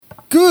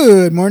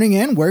Good morning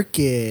and work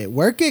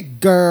it,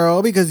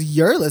 girl, because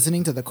you're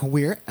listening to the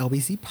Queer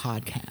LBC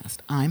podcast.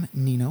 I'm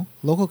Nino,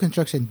 local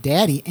construction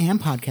daddy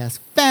and podcast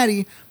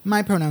fatty.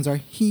 My pronouns are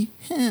he,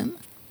 him.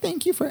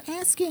 Thank you for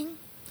asking.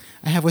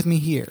 I have with me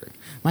here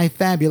my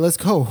fabulous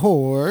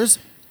cohorts.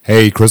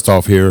 Hey,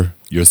 Christoph here,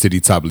 your city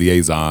top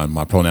liaison.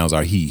 My pronouns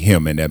are he,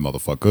 him, and that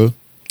motherfucker.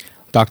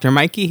 Dr.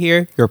 Mikey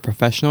here, your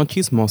professional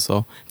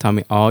chismoso. Tell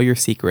me all your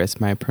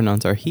secrets. My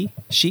pronouns are he,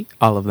 she,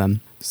 all of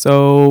them.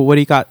 So, what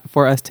do you got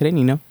for us today,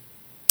 Nino?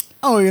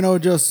 Oh,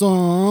 just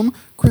some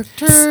quick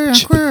tea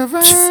and queer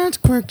events,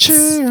 quick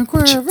tea and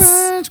queer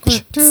events,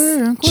 quick tea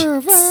and queer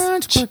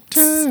events, quick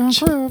tea and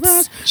queer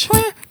events.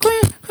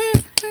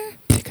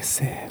 Take a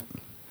sip.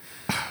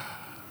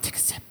 Take a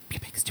sip, you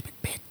big stupid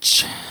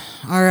bitch.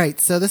 All right,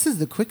 so this is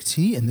the quick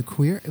tea and the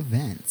queer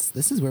events.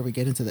 This is where we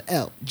get into the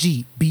L,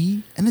 G,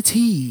 B, and the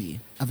T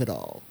of it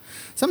all.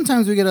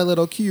 Sometimes we get a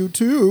little Q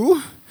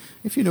too,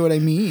 if you know what I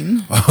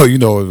mean. Oh, you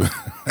know.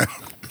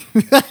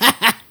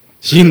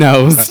 She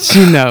knows.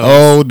 She knows.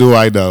 Oh, do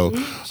I know?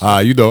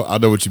 I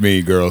know what you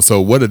mean, girl.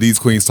 So what do these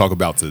queens talk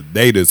about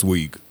today this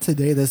week?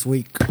 Today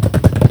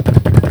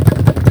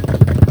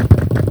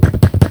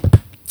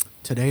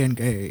in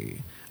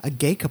gay. A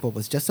gay couple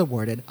was just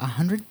awarded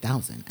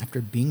 $100,000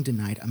 after being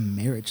denied a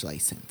marriage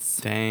license.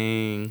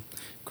 Dang.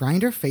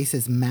 Grindr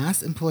faces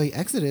mass employee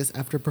exodus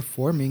after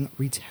performing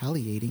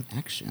retaliating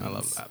actions. I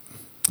love that.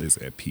 It's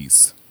at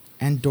peace.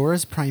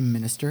 Andorra's prime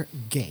minister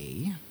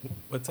gay.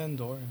 What's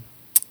Andorra?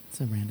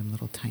 It's a random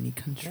little tiny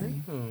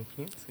country. Oh,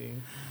 fancy.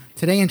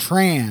 Today in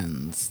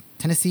trans.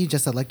 Tennessee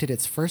just elected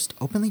its first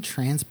openly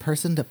trans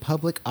person to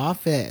public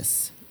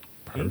office.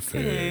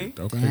 Perfect.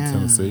 Okay, Damn.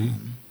 Tennessee.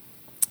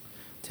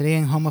 Today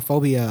in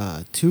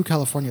homophobia, 2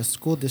 California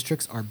school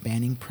districts are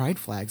banning pride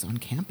flags on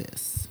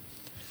campus.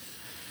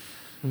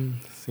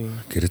 See.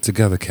 Get it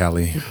together,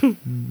 Callie.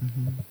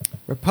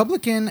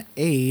 Republican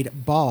aide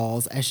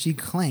balls as she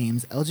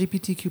claims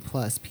LGBTQ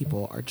plus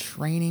people are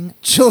training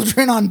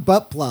children on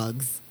butt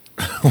plugs.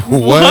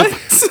 What?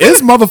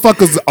 It's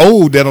motherfuckers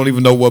old that don't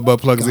even know what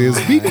butt plugs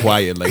is. Be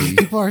quiet, lady.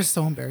 People are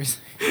so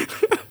embarrassing.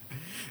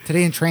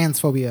 Today in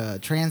transphobia,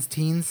 trans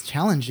teens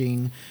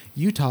challenging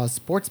Utah's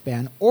sports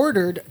ban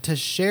ordered to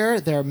share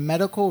their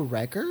medical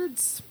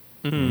records.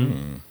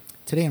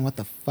 Today in what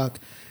the fuck?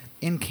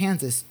 In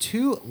Kansas,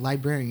 2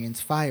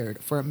 librarians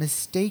fired for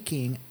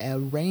mistaking a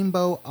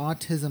rainbow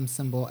autism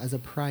symbol as a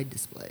pride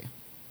display.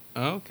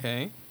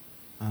 Okay.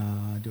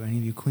 Do any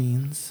of you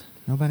queens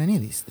know about any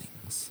of these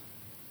things?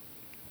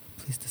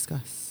 Please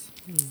discuss.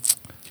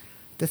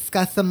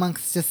 Discuss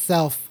amongst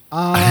yourself.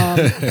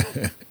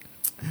 I'm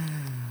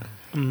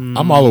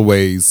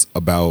always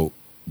about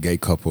gay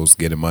couples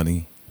getting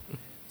money.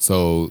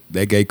 So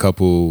that gay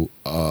couple,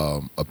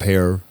 a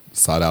pair,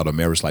 sought out a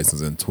marriage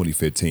license in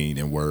 2015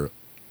 and were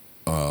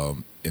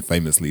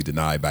famously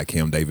denied by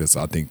Kim Davis.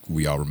 I think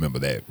we all remember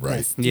that,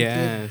 right?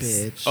 Yes.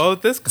 Bitch. Oh,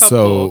 this couple.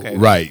 So okay.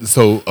 right,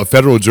 so a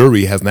federal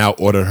jury has now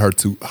ordered her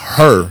to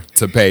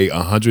pay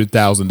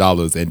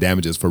 $100,000 in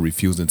damages for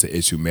refusing to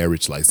issue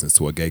marriage license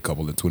to a gay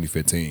couple in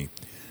 2015.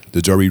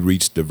 The jury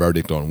reached the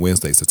verdict on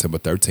Wednesday, September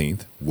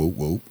 13th. Whoop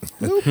whoop,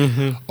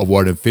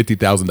 awarding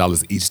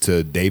 $50,000 each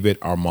to David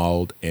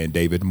Armauld and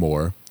David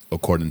Moore,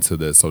 according to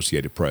the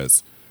Associated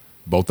Press.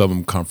 Both of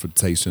them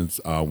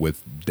confrontations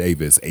with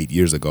Davis 8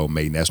 years ago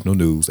made national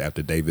news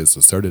after Davis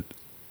asserted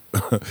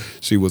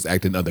she was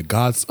acting under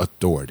God's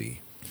authority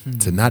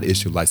to not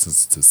issue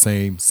licenses to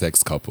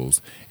same-sex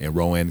couples in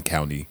Rowan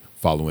County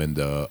following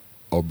the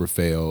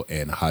Obergefell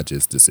and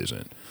Hodges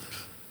decision.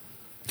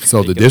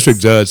 So the district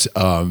judge,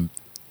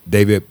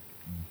 David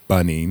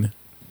Bunning,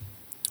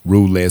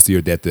 ruled last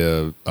year that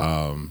the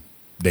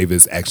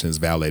Davis' actions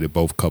violated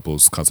both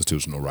couples'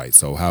 constitutional rights.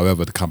 So,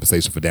 however, the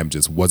compensation for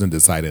damages wasn't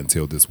decided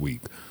until this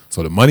week.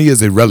 So the money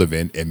is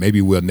irrelevant, and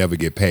maybe we'll never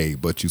get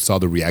paid, but you saw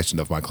the reaction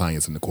of my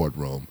clients in the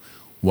courtroom.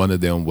 One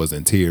of them was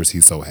in tears.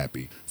 He's so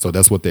happy. So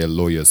that's what their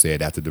lawyer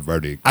said after the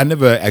verdict. I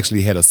never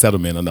actually had a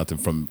settlement or nothing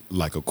from,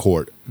 like, a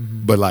court.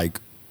 But, like,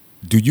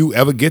 do you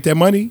ever get that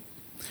money?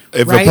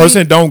 If a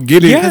person don't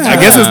get it, Yeah. I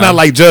guess it's not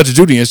like Judge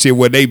Judy and shit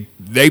where they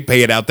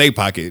pay it out their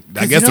pocket.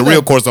 I guess the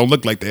real courts don't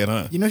look like that,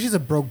 huh? You know she's a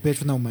broke bitch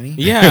with no money.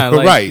 Yeah,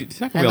 like, Right.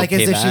 she's not gonna And be like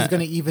able as to if pay she's that.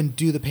 going to even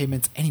do the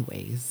payments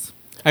anyways.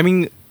 I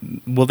mean,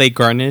 will they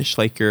garnish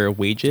like your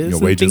wages Your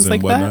and wages things and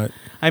like whatnot? that?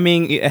 I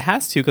mean, it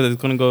has to because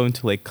it's going to go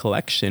into like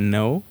collection.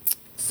 No.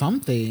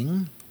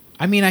 Something.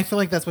 I mean, I feel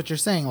like that's what you're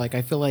saying. Like,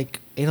 I feel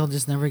like it'll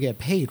just never get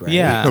paid, right?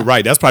 Yeah.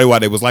 Right. That's probably why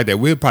they was like that.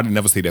 We'll probably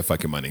never see that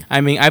fucking money.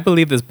 I mean, I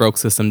believe this broke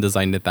system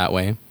designed it that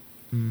way.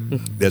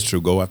 That's true.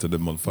 Go after the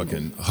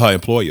motherfucking her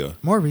employer.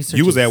 More research.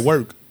 You was at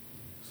work,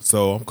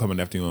 so I'm coming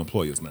after your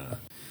employers now.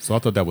 So I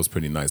thought that was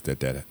pretty nice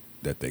that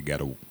they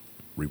got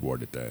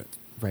rewarded that.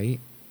 Right?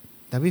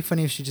 That'd be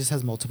funny if she just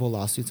has multiple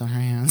lawsuits on her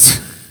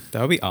hands.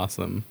 That would be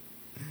awesome.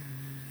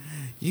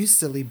 You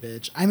silly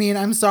bitch. I mean,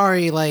 I'm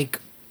sorry, like,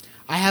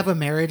 I have a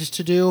marriage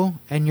to do,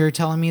 and you're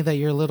telling me that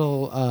your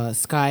little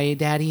sky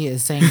daddy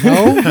is saying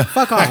no?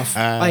 Fuck off.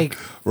 Like,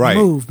 Right.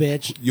 move,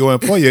 bitch. Your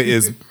employer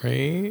is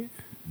Right?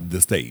 the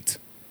state.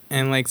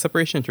 And like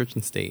separation of church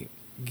and state.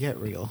 Get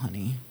real,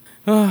 honey.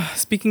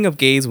 Speaking of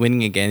gays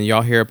winning again,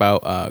 y'all hear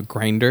about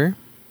Grindr?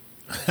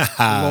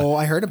 Lol,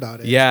 I heard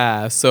about it.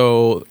 Yeah,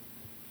 so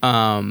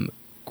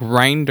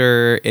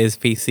Grindr is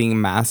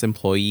facing mass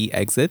employee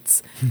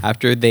exits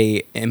after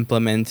they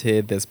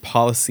implemented this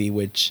policy,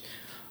 which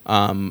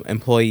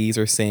employees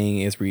are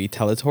saying is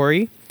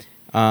retaliatory.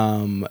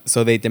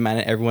 So they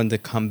demanded everyone to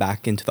come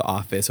back into the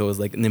office. So it was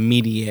like an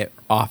immediate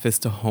office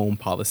to home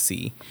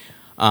policy.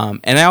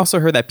 And I also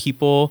heard that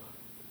people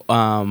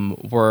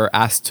were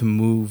asked to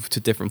move to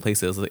different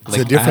places, like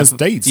to different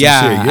states.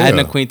 Yeah, and shit, I had an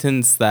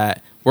acquaintance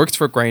that works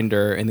for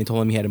Grindr, and they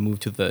told him he had to move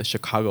to the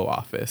Chicago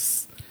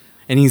office,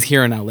 and he's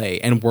here in LA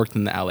and worked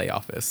in the LA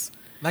office.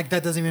 Like,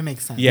 that doesn't even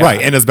make sense. Yeah.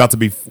 Right, and it's about to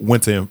be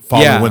winter and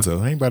fall and winter.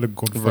 I ain't about to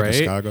go to fucking Right.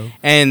 Chicago.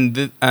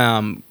 And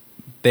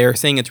they're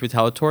saying it's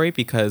retaliatory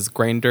because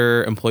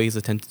Grindr employees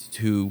attempted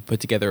to put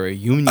together a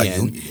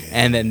union,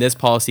 and then this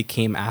policy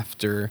came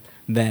after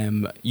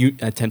them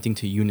attempting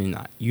to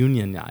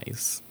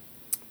unionize.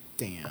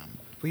 Damn.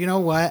 But you know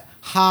what?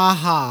 Ha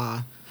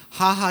ha.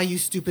 Ha ha, you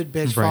stupid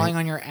bitch, Right. falling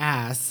on your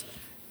ass,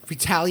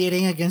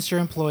 retaliating against your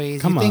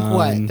employees. Come you think on.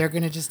 what? They're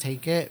going to just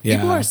take it? Yeah.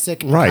 People are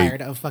sick and Right.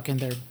 tired of fucking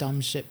their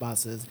dumb shit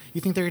bosses. You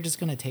think they're just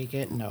going to take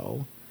it?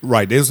 No.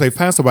 Right, they'll say,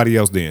 find somebody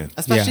else then.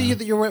 Especially Yeah.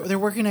 they're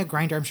working at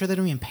Grindr. I'm sure they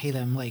don't even pay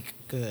them, like,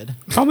 good.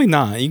 Probably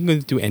not. You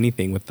can do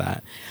anything with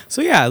that.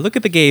 So yeah, look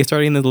at the gays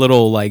starting the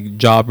little like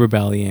job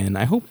rebellion.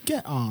 I hope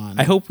Get on.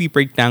 we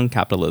break down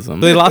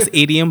capitalism. They lost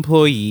 80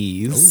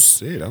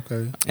 employees. Oh, shit,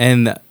 okay.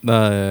 And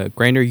the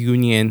Grindr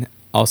union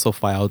also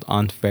filed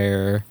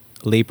unfair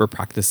labor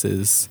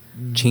practices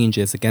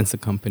changes against the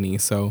company.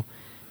 So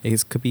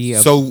it could be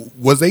So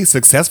was they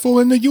successful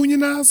in the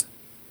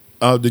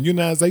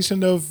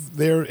unionization of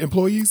their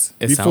employees?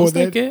 It sounds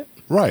like it.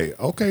 Right,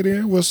 okay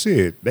then. Well,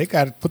 shit, they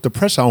got to put the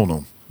pressure on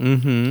them.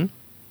 Mm-hmm.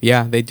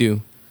 Yeah, they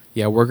do.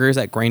 Yeah, workers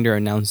at Grindr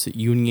announced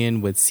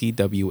union with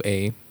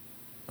CWA.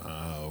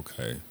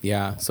 Okay.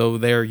 Yeah, so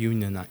they're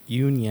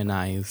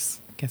unionized.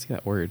 I can't say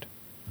that word.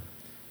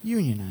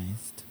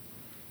 Unionized.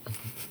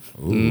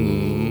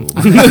 Ooh.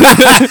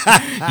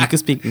 You can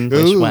speak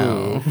English Ooh.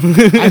 well.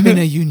 I'm in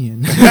a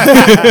union.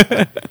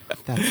 That's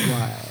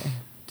why.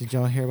 Did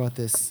y'all hear about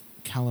this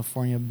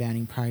California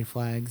banning pride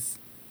flags?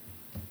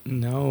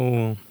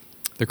 No,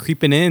 they're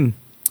creeping in.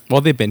 Well,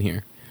 they've been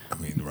here. I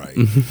mean, right.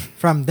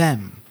 From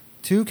them,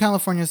 2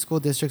 California school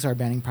districts are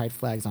banning pride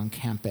flags on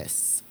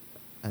campus.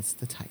 That's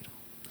the title.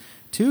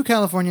 2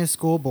 California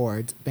school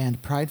boards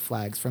banned pride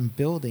flags from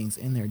buildings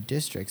in their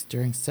districts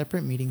during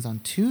separate meetings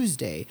on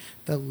Tuesday,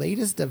 the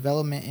latest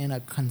development in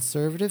a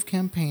conservative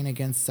campaign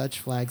against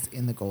such flags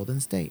in the Golden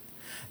State.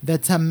 The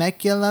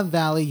Temecula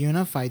Valley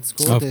Unified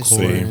School Of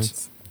District,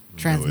 course.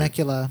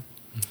 Transmecula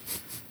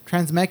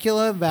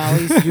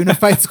Valley's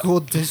Unified School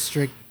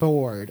District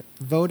Board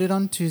voted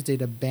on Tuesday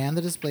to ban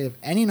the display of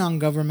any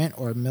non-government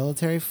or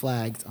military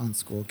flags on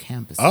school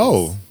campuses.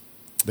 Oh,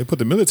 they put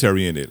the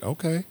military in it.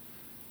 Okay.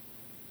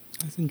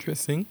 That's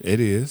interesting. It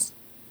is.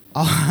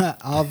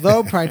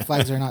 Although pride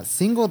flags are not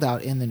singled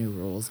out in the new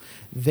rules,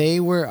 they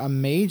were a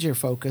major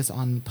focus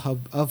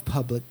of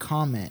public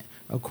comment,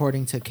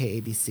 according to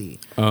KABC.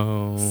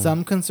 Oh.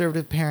 Some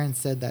conservative parents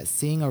said that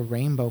seeing a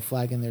rainbow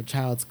flag in their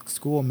child's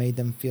school made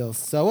them feel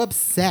so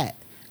upset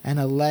and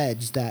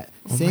alleged that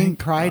seeing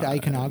pride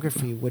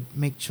iconography would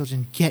make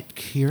children get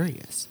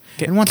curious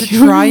and want to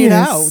try it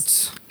out.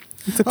 Let's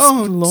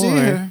Oh, explore.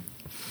 dear.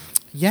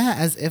 Yeah,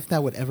 as if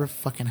that would ever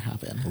fucking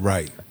happen.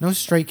 Right. No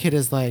straight kid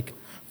is like,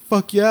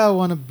 fuck yeah, I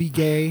want to be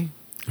gay.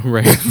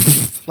 Right.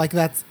 Like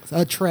that's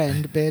a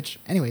trend, bitch.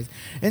 Anyways,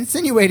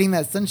 insinuating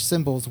that such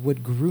symbols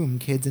would groom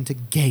kids into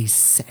gay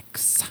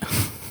sex.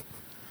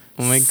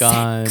 Oh my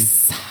God.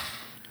 Sex.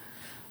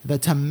 The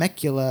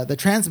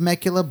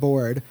Transmecula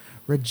Board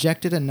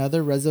rejected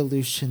another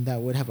resolution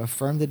that would have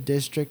affirmed the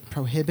district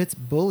prohibits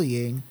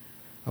bullying.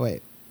 Oh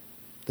wait.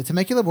 The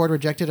Temecula Board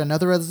rejected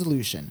another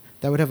resolution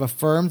that would have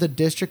affirmed the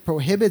district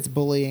prohibits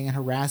bullying and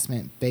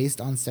harassment based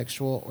on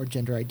sexual or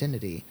gender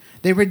identity.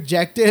 They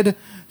rejected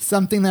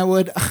something that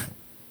would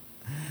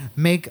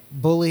make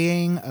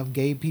bullying of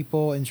gay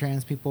people and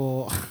trans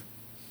people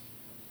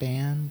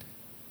banned.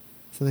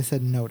 So they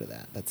said no to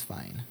that. That's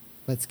fine.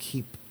 Let's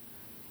keep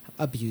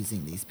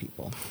abusing these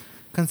people.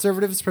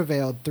 Conservatives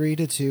prevailed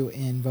 3-2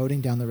 in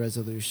voting down the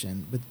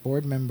resolution, with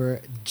board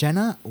member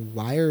Jenna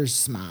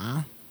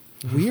Wiersma.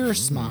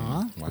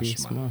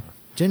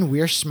 Jen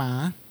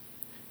Wiersma.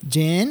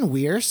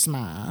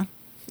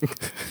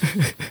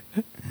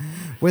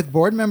 With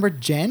board member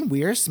Jen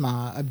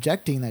Wiersma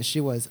objecting that she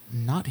was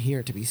not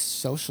here to be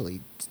socially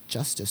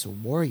justice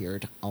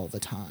warriored all the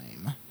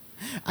time.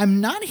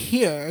 I'm not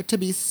here to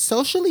be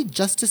socially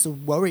justice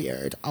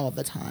warriored all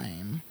the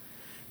time.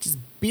 Just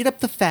beat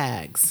up the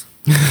fags.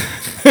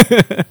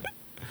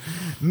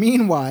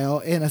 Meanwhile,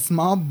 in a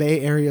small Bay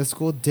Area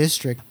school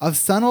district of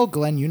Sunol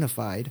Glen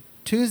Unified,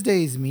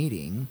 Tuesday's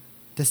meeting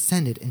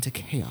descended into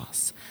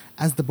chaos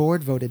as the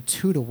board voted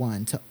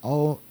 2-1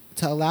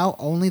 to allow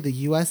only the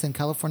U.S. and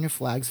California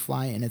flags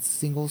fly in its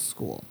single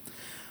school.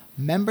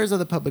 Members of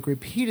the public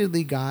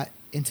repeatedly got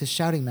into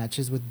shouting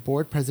matches with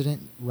board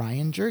president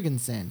Ryan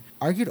Jurgensen,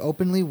 argued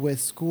openly with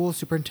school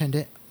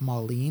superintendent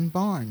Maureen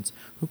Barnes,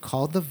 who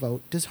called the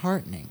vote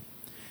disheartening.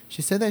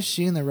 She said that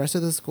she and the rest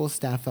of the school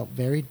staff felt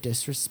very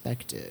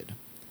disrespected.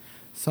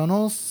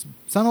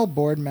 Sunol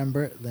board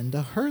member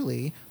Linda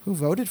Hurley, who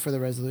voted for the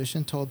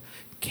resolution, told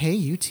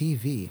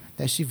KUTV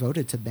that she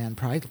voted to ban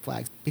pride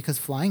flags because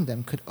flying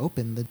them could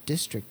open the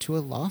district to a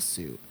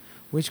lawsuit,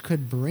 which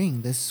could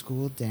bring this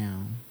school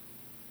down.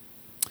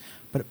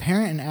 But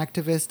parent and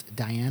activist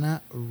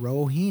Diana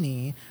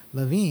Rohini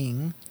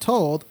Levine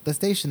told the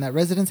station that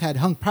residents had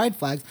hung pride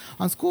flags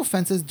on school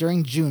fences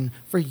during June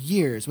for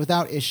years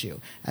without issue,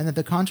 and that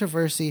the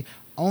controversy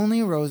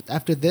only arose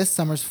after this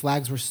summer's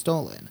flags were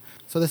stolen.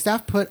 So the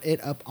staff put it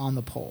up on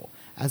the pole,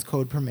 as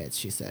code permits,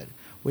 she said,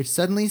 which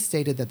suddenly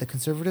stated that the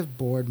conservative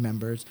board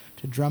members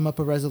to drum up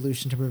a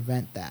resolution to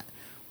prevent that.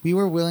 We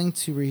were willing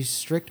to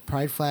restrict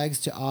pride flags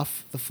to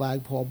off the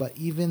flagpole, but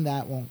even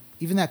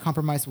that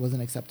compromise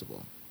wasn't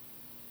acceptable.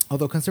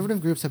 Although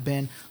conservative groups have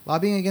been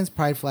lobbying against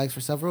pride flags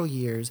for several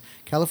years,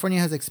 California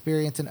has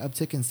experienced an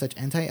uptick in such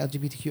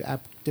anti-LGBTQ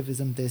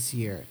activism this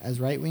year, as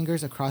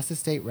right-wingers across the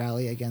state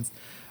rally against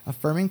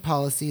affirming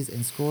policies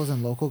in schools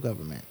and local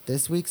government.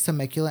 This week's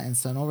Temecula and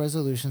Sunol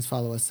resolutions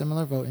follow a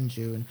similar vote in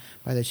June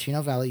by the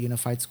Chino Valley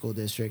Unified School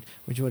District,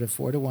 which voted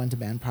 4-1 to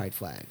ban pride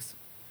flags.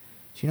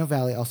 Chino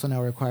Valley also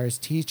now requires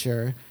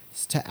teachers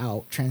to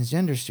out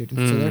transgender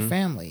students to their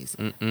families,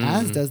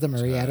 as does the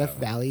Murrieta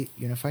Valley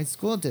Unified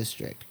School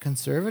District.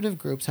 Conservative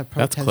groups have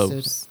protested.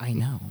 That's close. I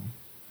know.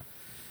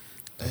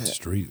 That's the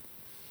street.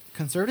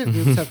 Conservative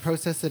groups have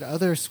protested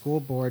other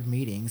school board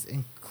meetings,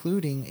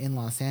 including in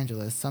Los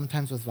Angeles,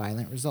 sometimes with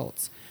violent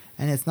results.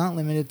 And it's not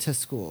limited to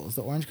schools.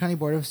 The Orange County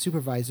Board of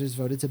Supervisors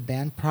voted to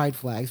ban pride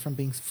flags from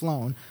being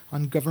flown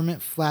on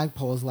government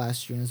flagpoles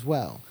last June as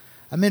well.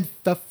 Amid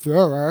the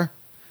furor,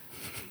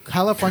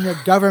 California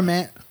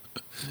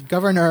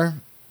Governor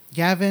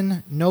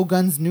Gavin No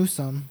Guns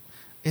Newsom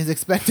is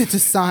expected to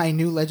sign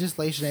new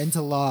legislation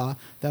into law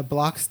that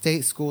blocks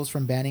state schools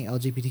from banning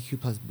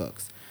LGBTQ plus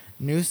books.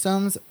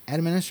 Newsom's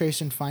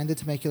administration fined the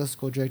Temecula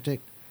School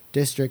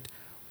District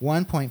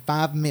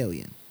 $1.5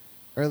 million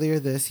earlier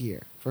this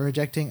year for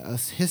rejecting a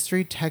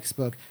history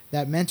textbook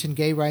that mentioned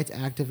gay rights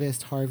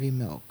activist Harvey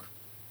Milk.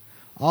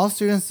 All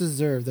students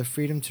deserve the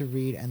freedom to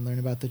read and learn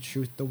about the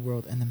truth, the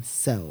world, and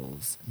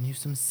themselves,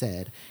 Newsom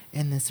said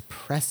in this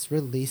press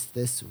release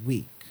this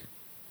week.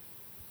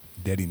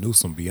 Daddy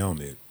Newsom be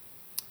on it.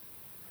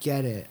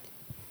 Get it.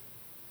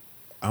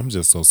 I'm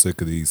just so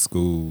sick of these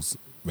schools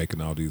making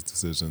all these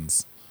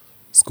decisions.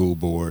 School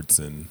boards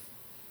and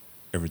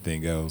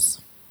everything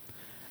else.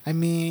 I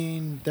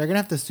mean, they're going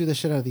to have to sue the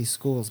shit out of these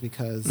schools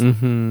because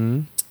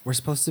we're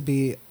supposed to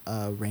be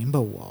a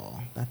rainbow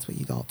wall. That's what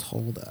you all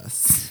told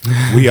us.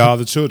 We are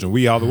the children.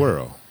 We are the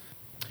world.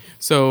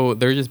 So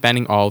they're just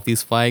banning all of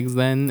these flags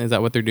then? Is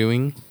that what they're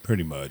doing?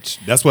 Pretty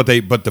much. That's what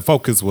but the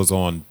focus was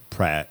on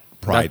pride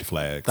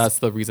flags. That's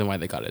the reason why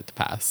they got it to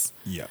pass.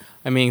 Yeah.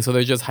 I mean, so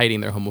they're just hiding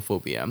their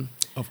homophobia.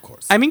 Of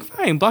course. I mean,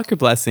 fine, block your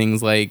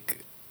blessings. Like,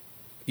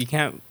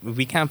 if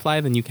we can't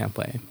fly, then you can't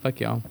play. Fuck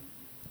y'all.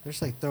 They're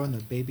just like throwing the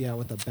baby out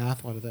with the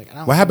bathwater. Like,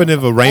 what happened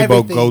if a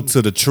rainbow go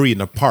to the tree in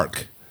the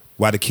park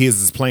while the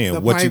kids is playing?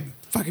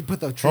 Fucking put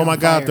the tree Oh my on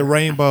God, fire. the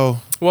rainbow.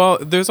 Well,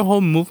 there's a whole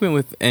movement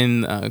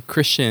within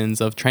Christians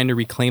of trying to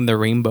reclaim the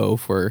rainbow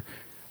for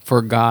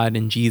God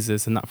and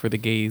Jesus and not for the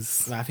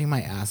gays. Laughing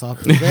my ass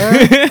off there.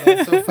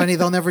 It's so funny.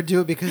 They'll never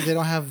do it because they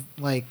don't have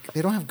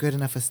good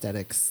enough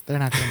aesthetics. They're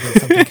not going to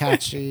get something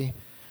catchy.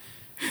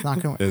 It's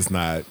not going to. It's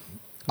not.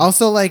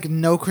 Also, like,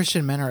 no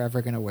Christian men are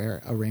ever going to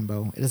wear a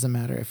rainbow. It doesn't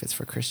matter if it's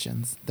for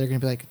Christians. They're going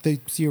to be like, they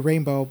see a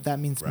rainbow. That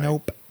means Right.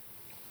 nope.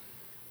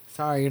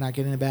 Sorry, you're not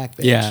getting it back,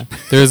 bitch. Yeah,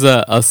 there's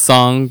a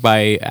song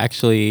by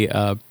actually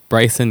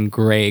Bryson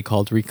Gray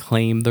called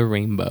 "Reclaim the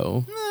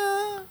Rainbow."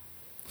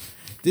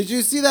 Did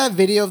you see that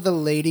video of the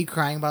lady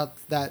crying about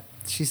that?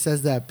 She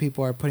says that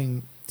people are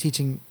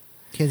teaching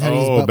kids how to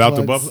use butt about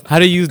the plugs. butt. How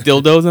to use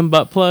dildos and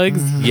butt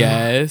plugs?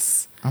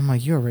 Yes. I'm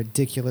like, you're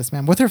ridiculous,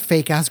 man. With her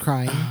fake ass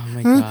crying. Oh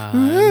my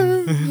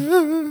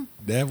god.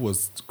 That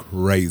was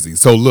crazy.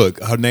 So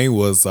look, her name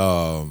was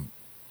I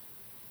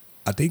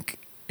think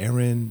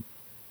Erin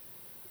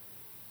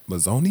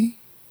Mazzoni.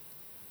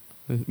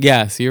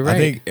 Yes, you're right. I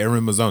think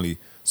Erin Mazzoni.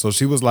 So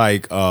she was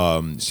like,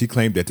 she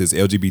claimed that this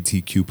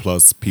LGBTQ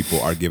plus people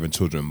are giving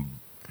children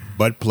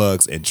butt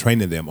plugs and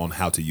training them on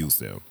how to use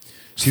them.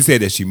 She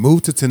said that she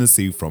moved to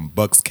Tennessee from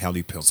Bucks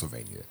County,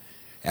 Pennsylvania,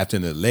 after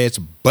an alleged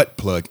butt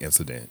plug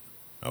incident,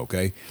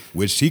 okay,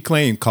 which she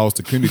claimed caused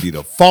the community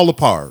to fall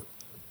apart,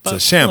 to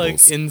Butt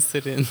shambles. plug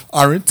incident.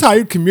 Our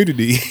entire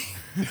community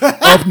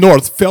up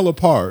north fell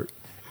apart.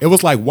 It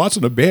was like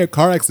watching a bad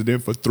car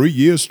accident for 3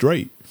 years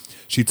straight.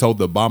 She told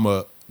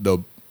BOMA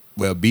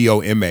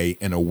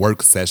in a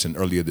work session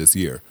earlier this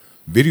year.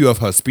 Video of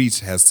her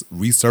speech has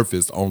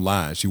resurfaced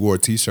online. She wore a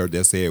T-shirt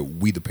that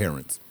said, "We the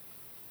parents."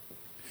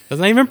 That's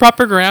not even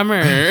proper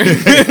grammar.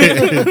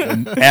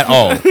 At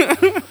all.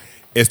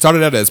 It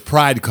started out as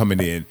pride coming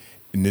in,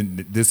 and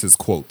then this is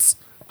quotes.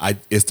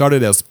 It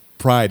started as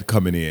Pride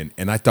coming in,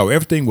 and I thought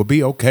everything would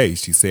be okay,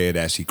 she said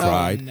as she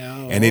cried.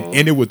 no. And it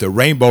ended with the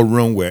Rainbow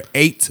Room where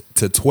 8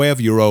 to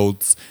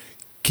 12-year-olds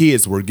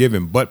kids were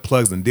given butt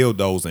plugs and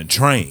dildos and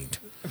trained.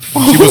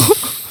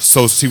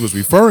 She was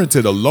referring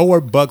to the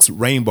Lower Bucks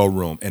Rainbow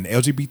Room, an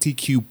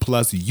LGBTQ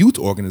plus youth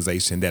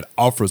organization that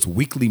offers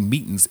weekly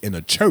meetings in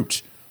a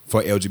church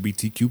for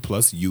LGBTQ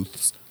plus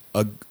youths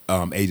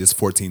ages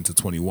 14 to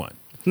 21.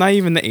 Not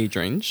even the age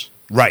range.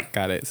 Right.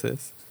 Got it,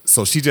 sis.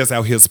 So she just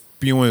out here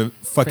spewing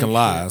fucking Fake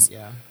lies. shit,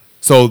 yeah.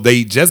 So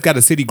they just got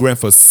a city grant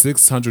for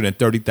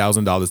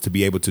 $630,000 to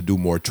be able to do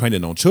more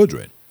training on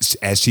children.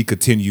 As she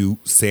continued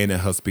saying in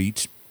her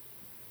speech,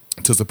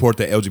 to support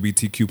the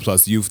LGBTQ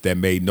plus youth that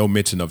made no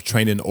mention of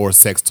training or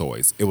sex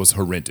toys. It was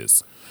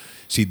horrendous.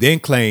 She then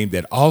claimed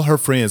that all her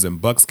friends in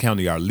Bucks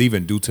County are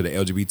leaving due to the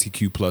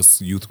LGBTQ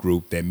plus youth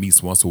group that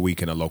meets once a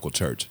week in a local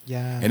church.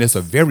 Yes. And it's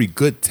a very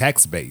good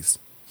tax base.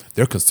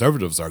 Their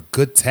conservatives are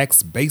good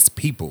tax-based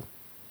people.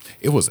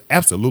 It was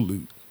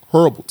absolutely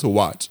horrible to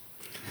watch.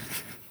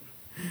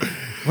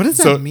 What does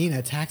So- that mean,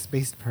 a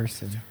tax-based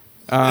person?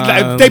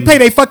 They pay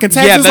their fucking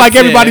taxes that's like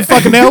everybody it.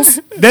 fucking else.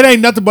 That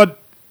ain't nothing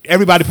but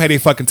everybody pay their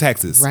fucking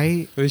taxes.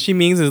 Right? What she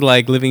means is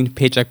like living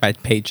paycheck by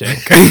paycheck.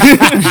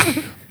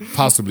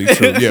 Possibly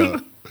true, yeah.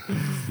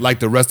 Like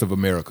the rest of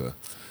America.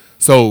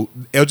 So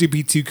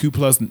LGBTQ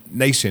plus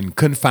nation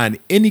couldn't find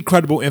any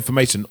credible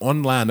information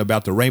online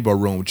about the Rainbow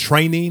Room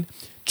training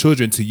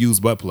children to use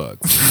butt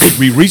plugs.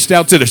 We reached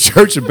out to the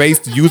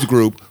church-based youth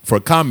group for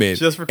comment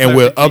Just for and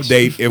we'll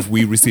clarification. update if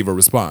we receive a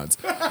response.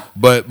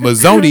 But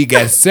Mazzoni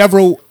got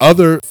several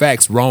other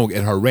facts wrong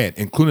in her rant,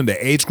 including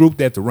the age group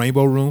that the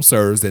Rainbow Room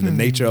serves and the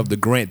nature of the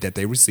grant that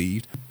they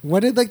received.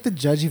 What did like the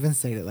judge even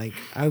say to like?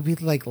 I would be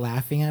like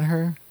laughing at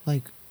her,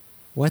 like,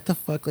 "What the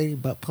fuck, lady?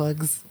 Butt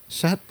plugs?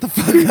 Shut the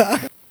fuck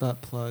up."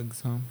 Butt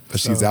plugs, huh? But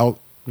she's So- out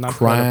Not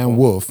crying credible.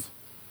 wolf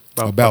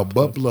about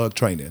butt plug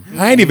training.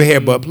 I ain't even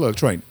had butt plug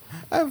training.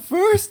 At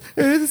first,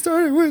 it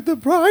started with the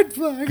pride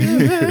flag,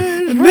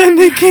 and Then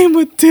they came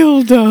with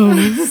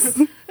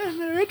dildos.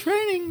 they're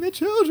training the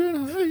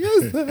children how to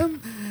use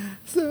them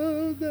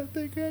so that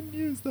they can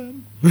use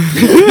them.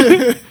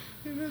 It's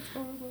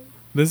horrible.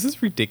 This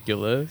is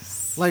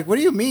ridiculous. Like, what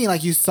do you mean?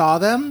 Like, you saw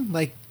them?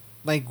 Like,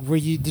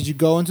 did you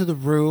go into the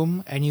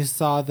room and you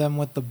saw them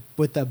with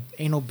the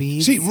anal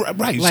beads? She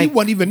right, she Like-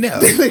 wasn't even there.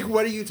 Like,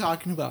 what are you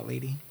talking about,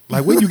 lady?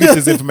 Like, where you get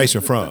this information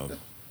from?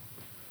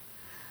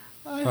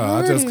 I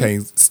heard just it.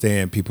 can't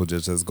stand people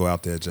just go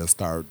out there and just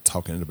start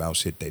talking about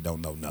shit they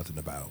don't know nothing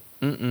about.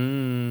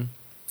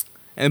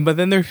 But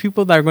then there's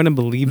people that are going to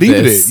believe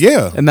Believe this. it,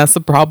 yeah. And that's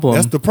the problem.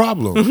 That's the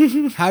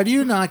problem. How do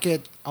you not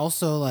get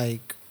also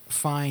like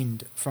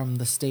fined from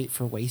the state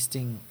for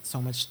wasting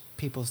so much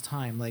people's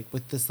time, like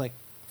with this like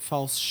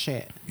false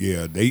shit?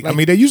 Yeah, I Like-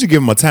 mean, they usually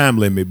give them a time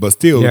limit, but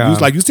still, Yeah.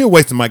 you still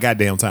wasting my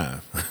goddamn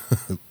time.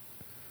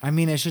 I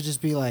mean, it should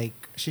just be like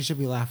she should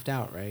be laughed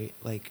out, right?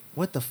 Like,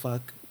 what the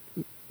fuck?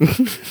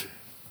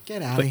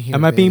 Get out of here!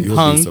 am I being bitch. You'll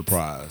Punked. be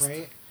surprised.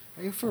 Right?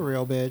 Are you for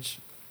real, bitch?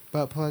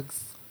 Butt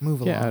plugs,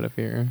 move Get along. out of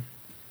here.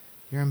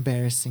 You're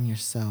embarrassing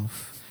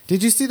yourself.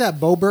 Did you see that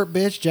Bobert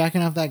bitch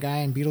jacking off that guy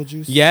in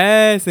Beetlejuice?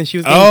 Yes, and she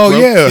was Oh,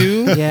 getting yeah. broke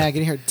too. Yeah,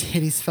 getting her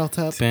titties felt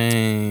up.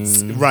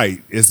 Dang.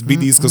 Right. It's be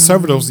these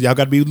conservatives y'all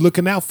got to be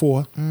looking out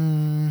for.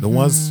 The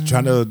ones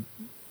trying to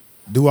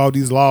do all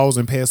these laws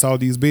and pass all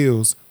these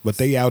bills, but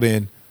they out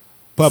in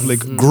public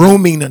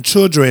grooming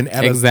children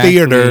at Exactly.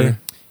 a theater.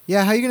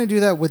 Yeah, how are you gonna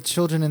do that with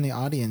children in the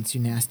audience? You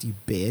nasty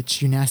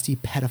bitch! You nasty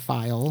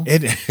pedophile!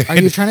 And- Are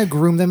you trying to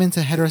groom them into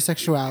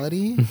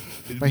heterosexuality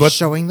by But-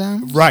 showing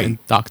them? Right.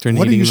 Indoctrinating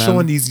What are you them.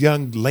 showing these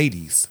young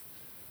ladies?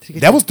 To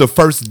get That was the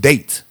first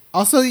date.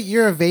 Also,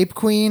 you're a vape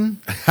queen.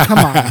 Come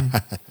on,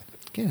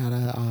 get out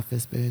of the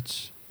office,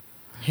 bitch!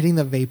 Hitting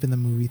the vape in the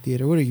movie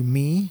theater. What are you,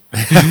 me?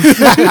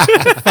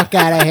 Fuck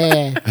out of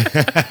here!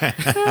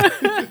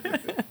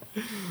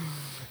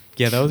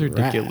 Yeah, that was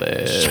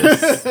ridiculous.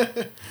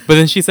 But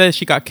then she said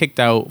she got kicked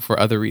out for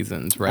other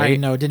reasons, I right?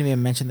 know. Didn't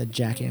even mention the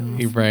jacking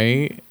off.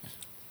 Right?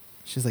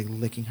 She's like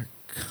licking her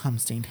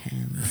cum-stained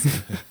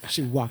hands.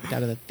 She walked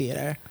out of the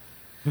theater.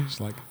 It's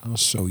like, I'll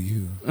show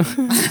you.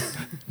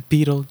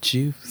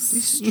 Beetlejuice.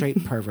 These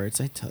straight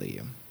perverts, I tell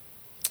you.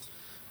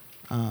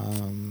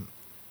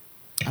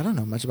 I don't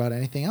know much about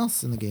anything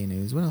else in the gay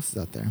news. What else is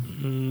out there?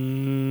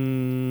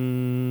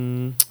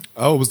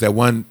 Oh, it was that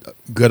one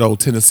good old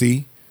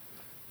Tennessee.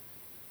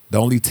 The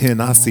only 10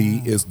 I see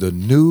is the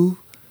new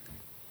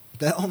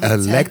The only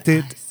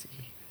Elected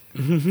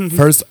 10 I see.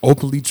 first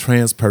openly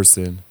trans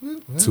person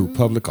to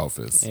public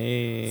office.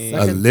 Hey.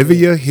 Second-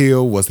 Olivia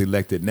Hill was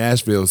elected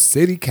Nashville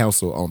City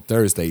Council on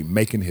Thursday,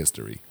 making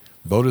history.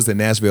 Voters in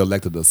Nashville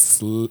elected a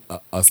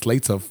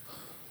slate of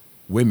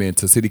women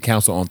to City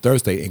Council on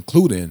Thursday,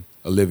 including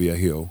Olivia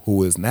Hill,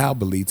 who is now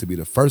believed to be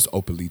the first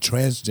openly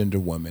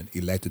transgender woman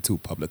elected to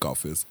public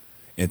office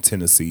in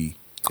Tennessee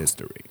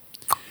history.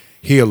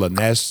 Hill, a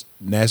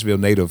Nashville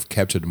native,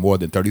 captured more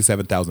than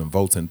 37,000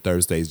 votes in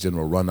Thursday's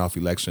general runoff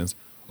elections,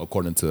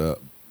 according to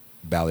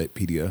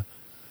Ballotpedia,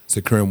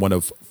 securing one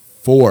of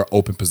 4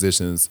 open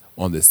positions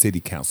on the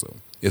city council.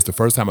 It's the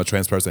first time a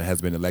trans person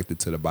has been elected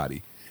to the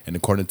body. And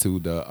according to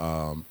the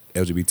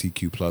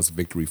LGBTQ plus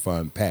Victory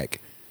Fund PAC,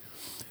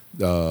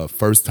 the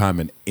first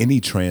time any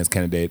trans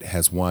candidate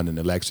has won an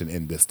election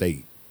in the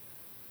state.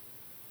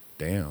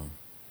 Damn.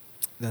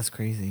 That's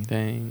crazy.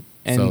 Dang.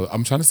 And, So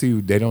I'm trying to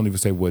see. They don't even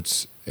say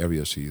which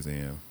area she's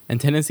in.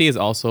 and Tennessee is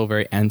also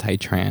very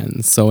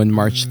anti-trans. So in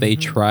March they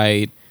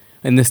tried,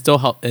 and it's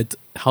still it's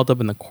held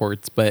up in the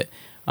courts, but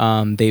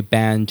they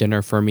banned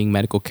gender-affirming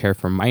medical care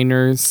for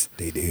minors.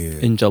 They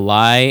did. In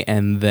July,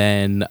 and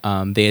then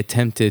they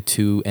attempted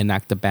to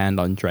enact a ban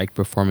on drag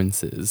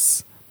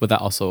performances, but that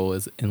also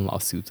is in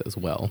lawsuits as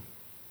well.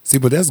 See,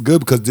 but that's good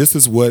because this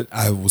is what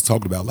I was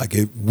talking about. Like,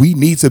 we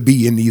need to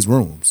be in these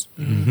rooms.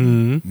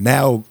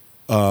 Now,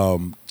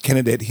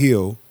 Candidate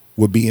Hill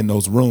would be in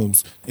those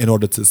rooms in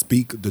order to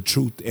speak the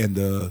truth and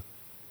the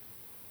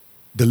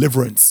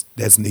deliverance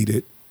that's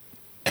needed.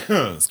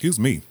 Excuse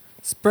me.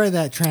 Spread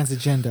that trans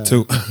agenda.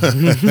 To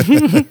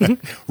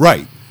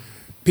right.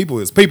 People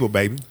is people,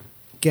 baby.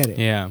 Get it.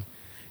 Yeah.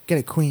 Get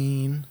it,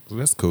 queen. Well,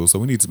 that's cool. So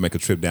we need to make a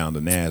trip down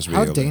to Nashville.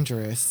 How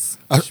dangerous.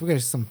 We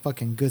got some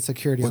fucking good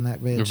security on that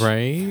bitch.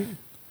 Right?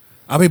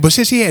 I mean, but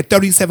shit, she had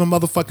 37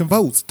 motherfucking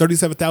votes.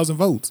 37,000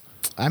 votes.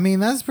 I mean,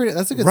 that's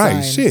a good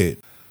Right, sign.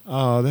 shit.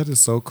 Oh, that is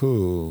so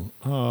cool.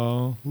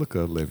 Oh, look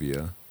at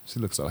Olivia. She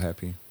looks so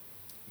happy.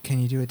 Can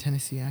you do a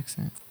Tennessee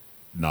accent?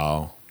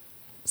 No.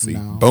 See,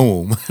 No.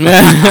 boom.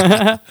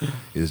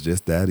 It's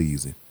just that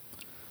easy.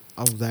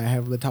 Oh, that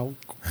have the talk.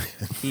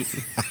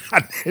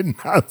 I did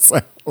not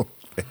sound.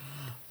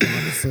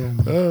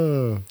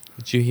 Awesome.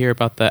 Did you hear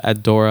about the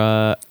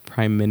Andorra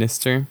Prime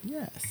Minister?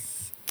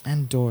 Yes.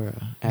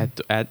 Andorra.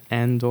 At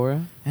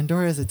Andorra?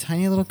 Andorra is a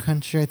tiny little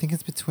country. I think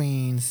it's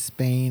between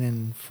Spain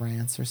and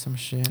France or some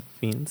shit.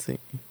 Fancy.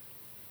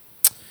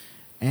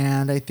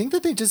 And I think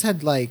that they just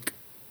had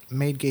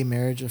made gay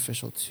marriage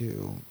official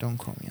too. Don't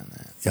quote me on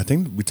that. Yeah, I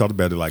think we talked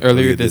about it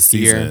Earlier this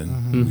year.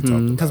 season. We talked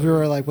about Because we it.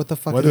 were like, what the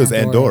fuck What is is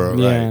Andorra?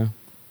 Yeah. Right.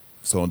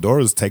 So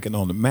Andorra's taken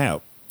on the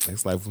map.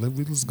 It's like,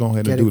 let's go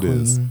ahead Get and it, do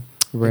this. queen.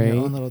 In Right.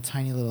 your own little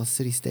tiny little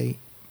city state.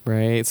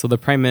 Right. So the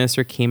prime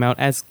minister came out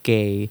as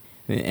gay,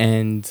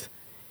 and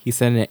he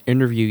said in an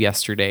interview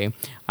yesterday,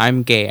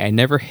 "I'm gay. I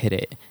never hid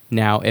it.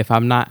 Now, if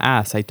I'm not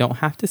asked, I don't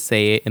have to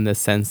say it in the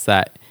sense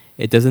that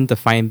it doesn't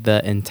define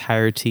the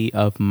entirety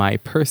of my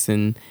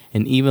person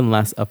and even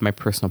less of my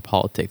personal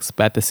politics.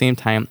 But at the same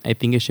time, I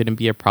think it shouldn't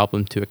be a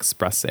problem to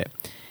express it.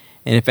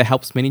 And if it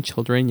helps many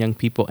children, young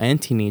people,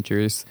 and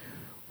teenagers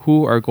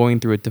who are going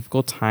through a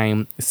difficult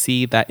time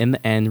see that in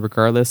the end,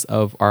 regardless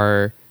of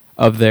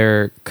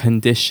their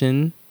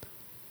condition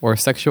or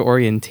sexual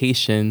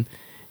orientation,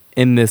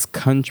 in this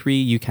country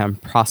you can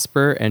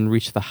prosper and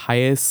reach the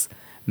highest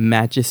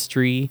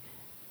majesty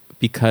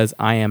because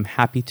I am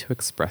happy to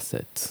express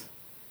it."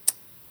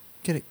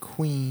 Get it,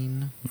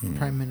 Queen,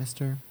 Prime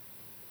Minister.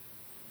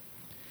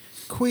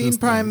 Queen, That's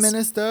Prime nice.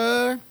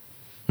 Minister.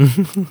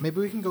 Maybe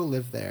we can go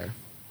live there.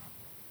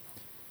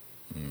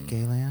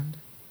 Gayland.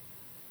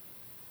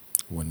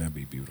 Wouldn't that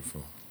be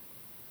beautiful?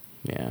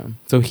 Yeah.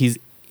 So he's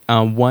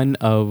one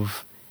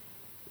of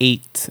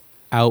 8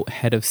 out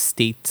head of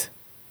state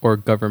or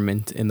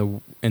government in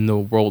the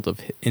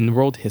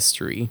world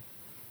history.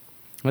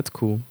 That's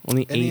cool.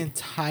 Only In the 8.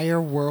 entire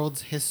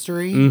world's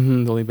history.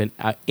 There's only been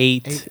 8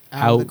 8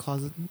 out. out of the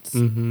closets.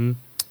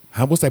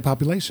 What's that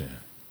population?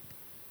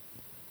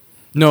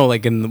 No,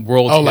 like in the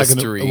world Oh, like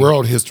history. in the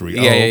world history.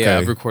 Yeah, Oh, yeah, okay. yeah.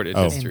 Recorded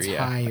Oh. history.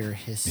 Yeah. Entire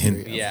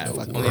history. of Yeah. the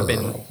fucking Only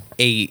been world.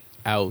 8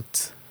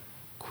 out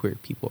queer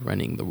people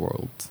running the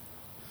world.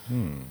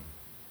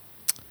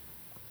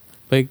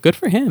 But good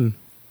for him.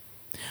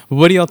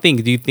 What do y'all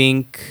think? Do you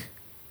think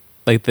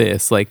like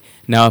this? Like,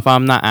 now if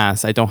I'm not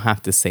asked, I don't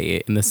have to say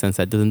it in the sense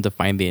that doesn't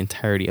define the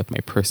entirety of my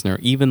personal or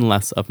even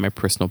less of my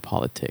personal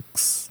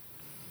politics.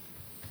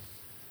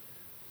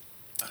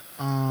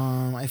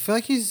 I feel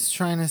like he's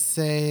trying to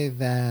say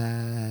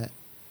that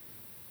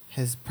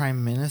his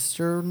prime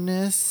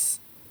ministerness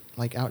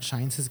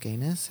outshines his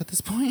gayness at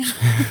this point.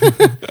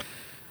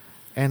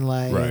 And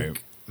Right.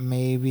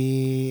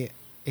 maybe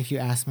if you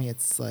ask me,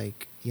 it's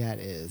like, yeah, it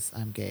is.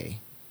 I'm gay.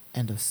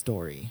 End of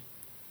story.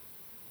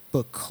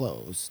 Book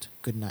closed.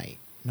 Good night.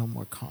 No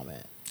more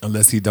comment.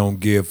 Unless he don't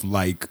give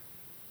like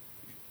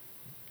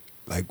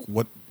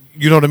what,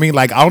 you know what I mean?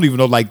 Like, I don't even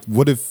know, like,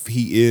 what if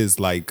he is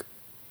like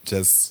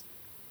just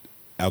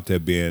out there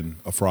being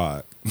a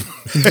fraud?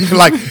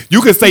 Like,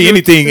 you can say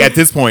anything at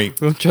this point.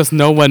 Don't trust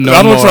no one no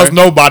I don't more. trust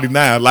nobody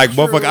now. Like,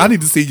 motherfucker, I need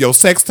to see your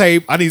sex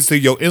tape. I need to see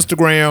your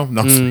Instagram.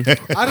 No,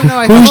 I don't know.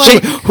 I feel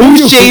like,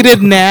 Who's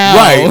shaded now?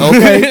 right?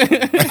 Okay,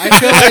 I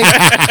feel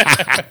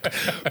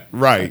like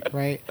right.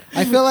 right.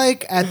 I feel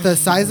like at the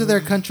size of their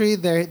country,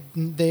 they're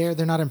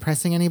not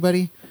impressing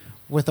anybody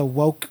with a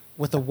woke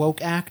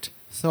act.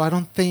 So I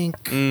don't think.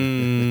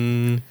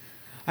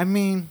 I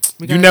mean,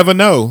 You never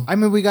know, I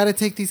mean, we got to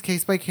take these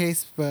case by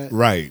case, but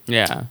right?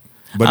 Yeah.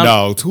 But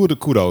no,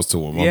 kudos to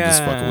him. I'm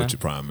just Yeah. fucking with your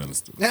prime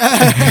minister.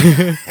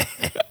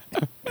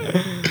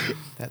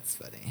 that's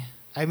funny.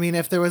 I mean,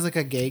 if there was like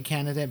a gay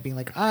candidate being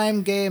like,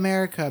 "I'm gay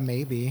America,"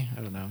 maybe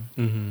I don't know.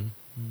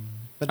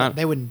 But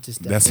they wouldn't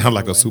just. That sounds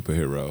like a away.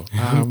 superhero.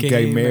 I'm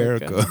gay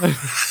America.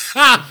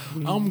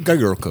 I'm gay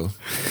America.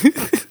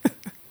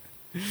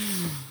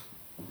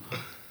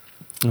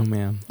 Oh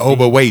man. Oh,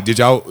 but wait, did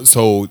y'all?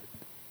 So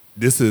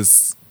this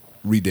is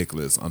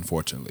ridiculous.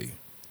 Unfortunately,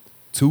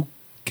 2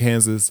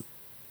 Kansas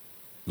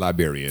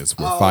librarians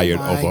were fired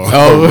my over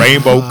God. a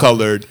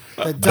rainbow-colored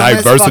The dumbest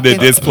diversity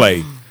fucking-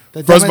 display.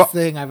 The First dumbest of all,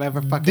 thing I've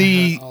ever fucking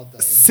the heard all day.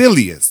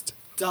 silliest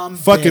Dumb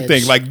fucking bitch.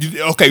 thing. Like,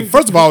 okay,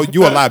 first of all,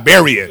 you a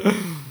librarian.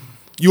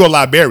 You a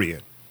librarian.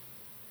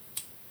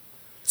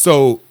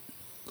 So,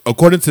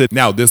 according to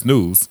now this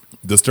news,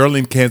 the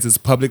Sterling, Kansas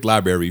Public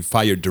Library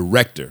fired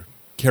director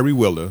Kerry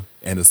Willer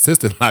and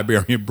assistant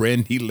librarian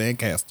Brandy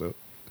Lancaster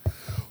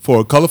for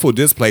a colorful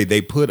display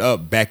they put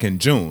up back in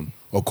June,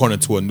 according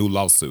to a new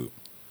lawsuit.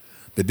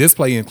 The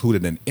display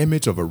included an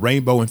image of a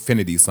rainbow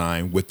infinity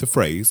sign with the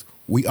phrase,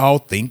 "We all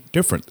think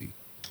differently,"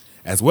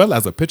 as well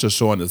as a picture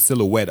showing the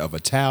silhouette of a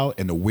child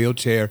in a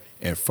wheelchair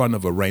in front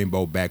of a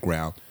rainbow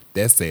background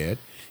that said,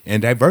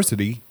 "And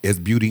diversity is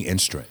beauty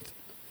and strength."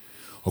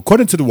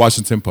 According to the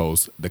Washington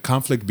Post, the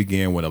conflict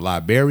began when a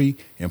library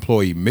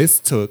employee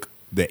mistook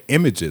the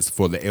images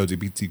for the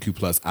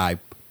LGBTQ+I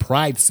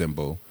pride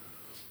symbol.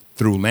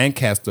 Through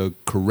Lancaster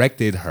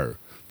corrected her,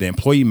 the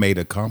employee made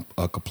a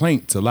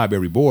complaint to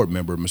library board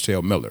member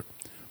Michelle Miller.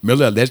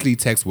 Miller allegedly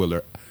texted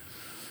Willer,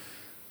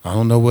 "I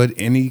don't know what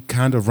any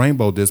kind of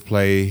rainbow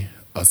display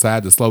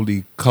aside the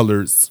slowly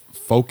colors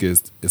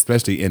focused,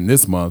 especially in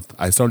this month.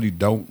 I certainly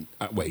don't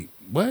wait,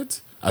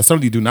 what? I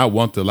certainly do not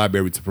want the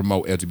library to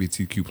promote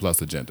LGBTQ plus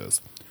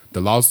agendas."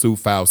 The lawsuit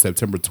filed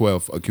September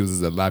 12th accuses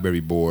the library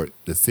board,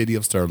 the city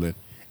of Sterling,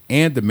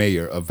 and the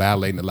mayor of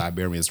violating the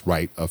librarian's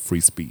right of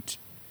free speech.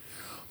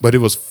 But it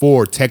was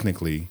for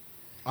technically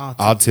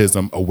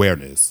autism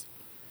awareness.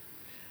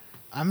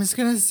 I'm just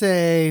gonna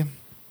say,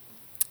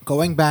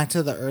 going back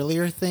to the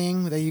earlier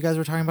thing that you guys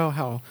were talking about,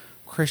 how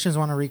Christians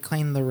want to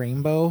reclaim the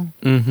rainbow.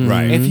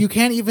 Right. If you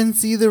can't even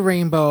see the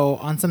rainbow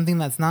on something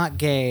that's not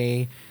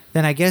gay,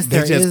 then I guess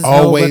there just is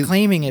always- no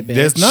reclaiming it, bitch.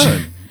 there's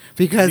none.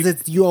 Because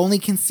it's you only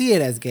can see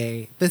it as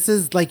gay. This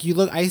is like you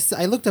look. I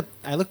looked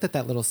at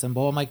that little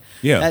symbol. I'm like,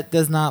 Yeah. that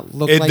does not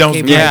look It like don't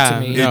gay yeah,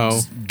 pride to me. no.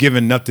 It's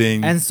giving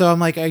nothing. And so I'm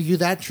like, are you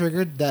that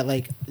triggered that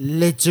like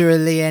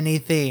literally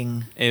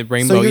anything?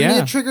 Rainbow, So you're yeah.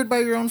 get triggered by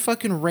your own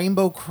fucking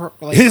rainbow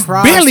it's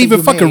cross barely that even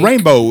you fucking make.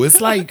 rainbow.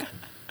 It's like,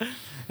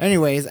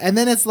 Anyways, and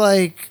then it's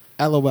like,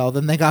 LOL.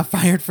 Then they got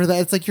fired for that.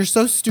 It's like you're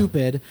so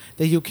stupid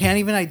that you can't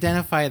even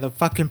identify the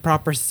fucking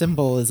proper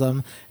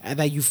symbolism, and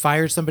that you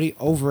fired somebody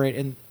over it,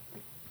 and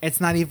it's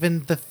not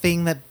even the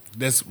thing that.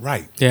 that's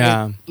right.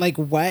 Yeah. Like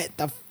what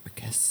the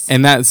frick is?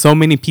 And that so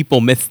many people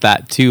missed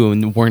that too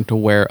and weren't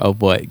aware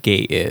of what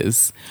gay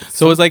is.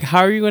 So it's like, how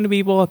are you going to be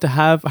able to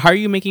how are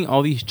you making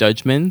all these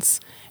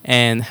judgments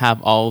and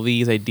have all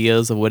these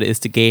ideas of what it is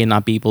to gay and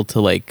not be able to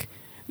like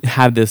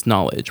have this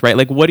knowledge, right?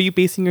 Like, what are you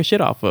basing your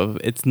shit off of?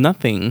 It's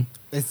nothing.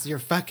 It's your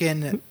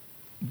fucking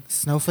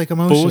snowflake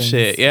emotions.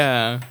 Bullshit.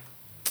 Yeah.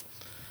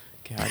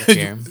 Get out of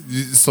here.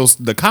 So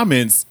the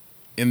comments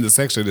in the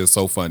section is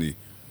so funny.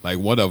 Like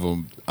one of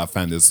them, I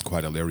find this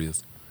quite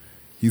hilarious.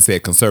 He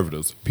said,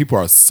 "Conservatives, people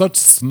are such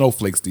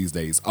snowflakes these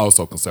days.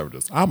 Also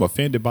conservatives. I'm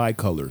offended by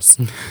colors."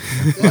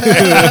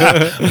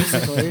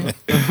 Basically.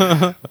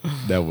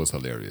 That was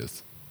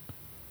hilarious.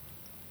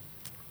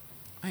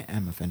 I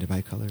am offended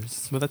by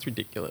colors. But that's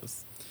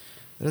ridiculous.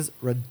 That is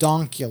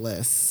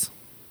redonkulous.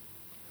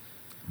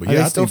 But Are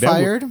they I still think that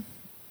fired?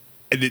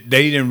 they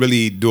didn't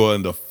really do it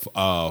in the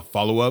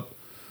follow up.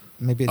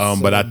 Maybe it's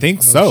but I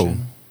think so.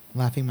 emotion.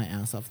 Laughing my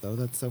ass off though.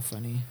 That's so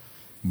funny.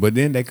 But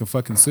then they can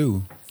fucking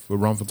sue for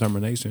wrongful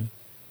termination.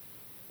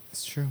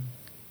 It's true.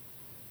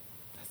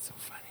 That's so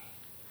funny.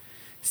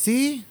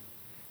 See,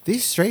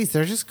 these straights,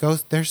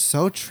 they're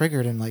so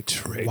triggered and like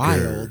Triggered.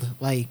 wild.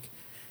 Like,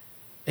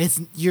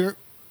 it's you're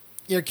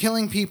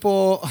killing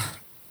people.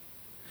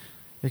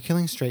 You're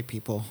killing straight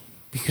people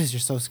because you're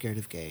so scared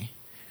of gay.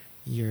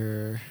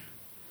 You're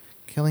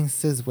killing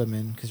cis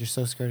women because you're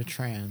so scared of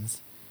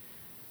trans.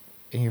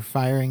 And you're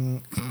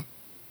firing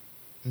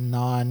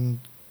non-gay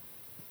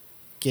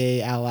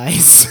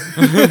allies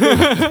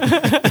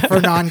for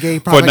non-gay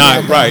For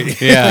propaganda. not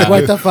right. Yeah. Like,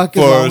 what the fuck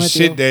is wrong For with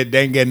shit you? that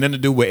ain't got nothing to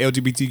do with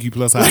LGBTQ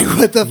plus. Like,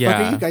 what the fuck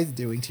Yeah. are you guys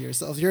doing to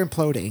yourselves? You're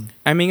imploding.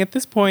 I mean, at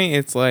this point,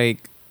 it's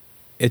like,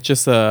 it's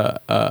just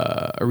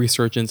a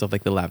resurgence of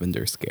like the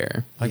lavender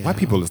scare. Like Yeah. white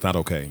people is not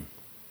okay.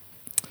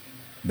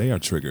 They are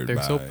triggered. They're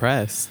by, so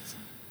pressed.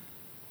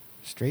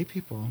 Straight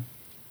people.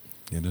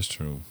 Yeah, that's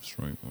true.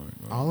 Straight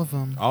white. All of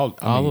them. All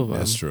of them.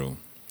 That's true.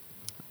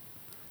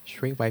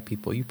 Straight white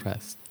people, you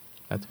pressed.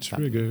 That's what's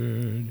happening.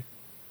 Triggered.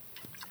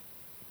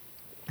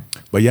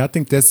 But yeah, I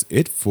think that's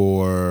it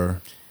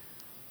for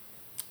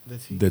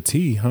the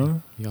tea, huh?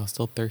 Y'all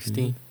still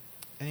thirsty?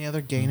 Any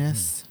other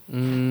gayness?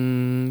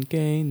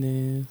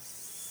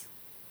 Gayness.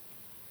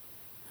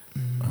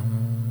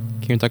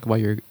 Can you talk about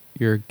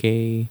your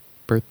gay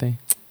birthday?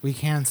 We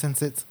can,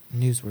 since it's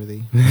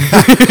newsworthy.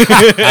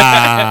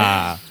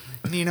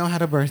 And you know how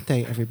to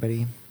birthday,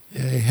 everybody.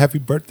 Yay, happy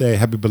birthday.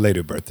 Happy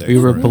belated birthday. We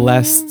were friend.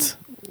 blessed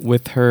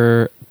with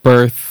her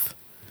birth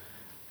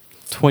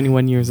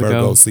 21 years Virgo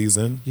ago.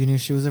 season. You knew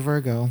she was a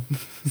Virgo.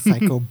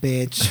 Psycho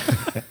bitch.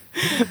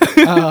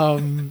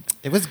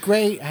 It was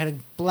great. I had a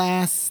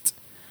blast.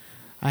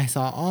 I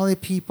saw all the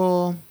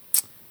people,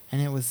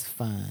 and it was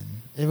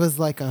fun. It was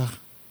like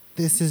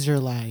this is your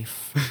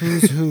life.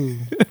 Who's who?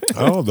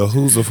 Oh, the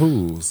who's of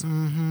who's.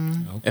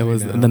 Mm-hmm. It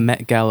was the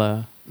Met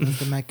Gala, It was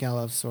the Met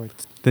Gala of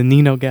sorts. the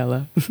Nino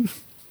Gala.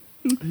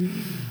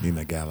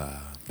 Nina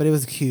Gala. But it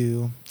was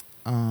cute.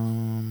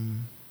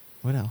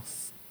 What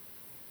else?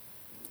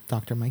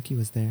 Dr. Mikey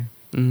was there.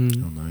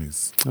 Mhm. Oh,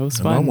 nice. It was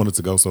And I fun. wanted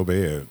to go so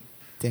bad.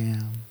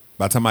 Damn.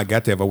 By the time I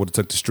got there, if I would have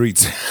took the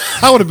streets,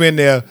 I would have been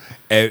there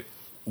at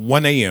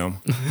 1 a.m.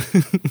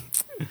 You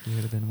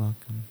would have been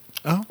welcome.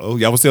 Oh,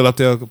 y'all was still up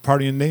there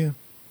partying then?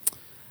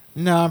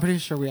 No, I'm pretty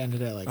sure we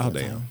ended at like Oh, what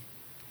damn.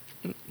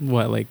 time?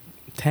 What, like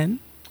 10?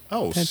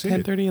 Oh, 10, shit.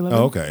 10:30, 11?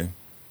 Oh, okay.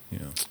 Yeah.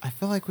 I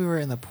feel like we were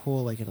in the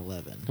pool like at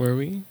 11. Were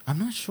we? I'm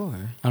not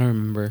sure. I don't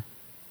remember.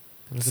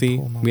 There was a See,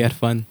 pool moment. we had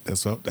fun.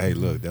 That's what. Hey,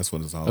 look, that's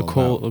what it's all A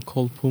cold about.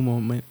 pool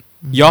moment.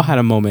 Mhm. Y'all had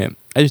a moment.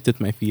 I just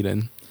dipped my feet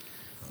in.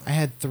 I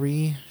had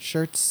 3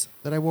 shirts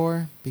that I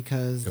wore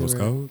because It they was were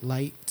cold?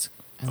 light.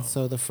 And Oh.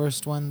 so the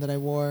first one that I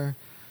wore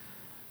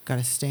got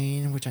a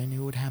stain, which I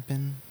knew would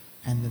happen.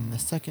 And then the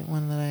second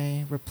one that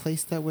I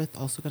replaced that with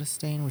also got a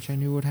stain, which I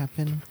knew would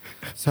happen.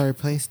 So I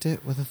replaced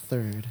it with a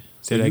third.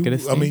 So Did I you- get a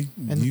stain? I mean,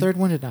 And the third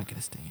one did not get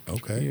a stain.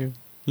 Okay.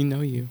 You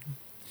know you.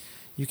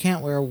 You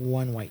can't wear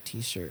one white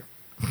t-shirt.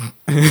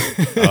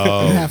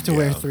 Oh, You have to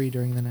wear yeah. 3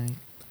 during the night.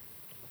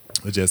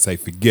 Or just say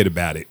forget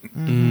about it.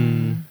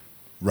 Mm.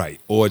 Right.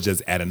 Or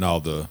just adding all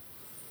the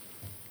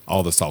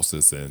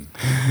sauces and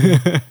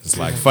it's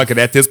like fuck it.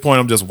 At this point,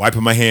 I'm just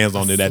wiping my hands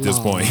on it. At this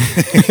Slaw. point,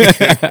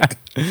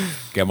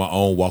 get my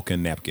own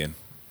walking napkin.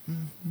 No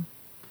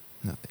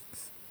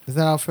thanks. Is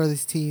that all for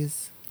these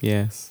teas?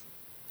 Yes.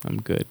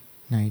 I'm good.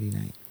 Nighty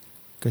night.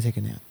 Go take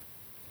a nap.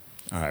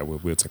 All right,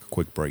 we'll take a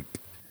quick break.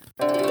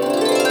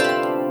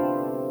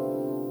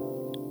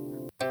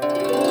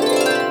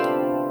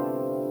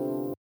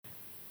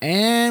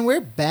 And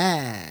we're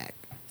back.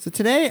 So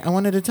today I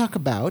wanted to talk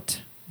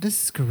about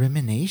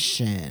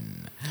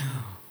discrimination.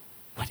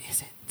 What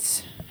is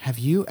it? Have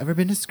you ever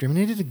been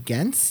discriminated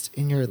against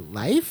in your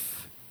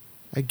life?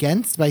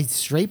 Against by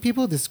straight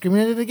people?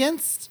 Discriminated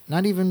against?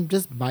 Not even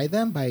just by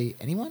them, by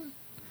anyone?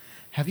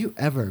 Have you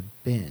ever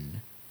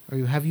been, or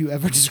have you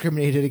ever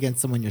discriminated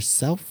against someone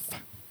yourself?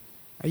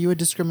 Are you a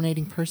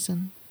discriminating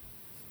person?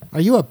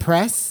 Are you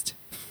oppressed?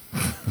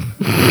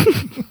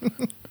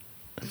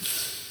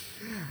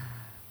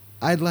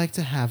 I'd like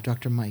to have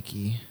Dr.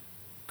 Mikey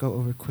go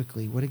over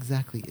quickly what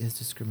exactly is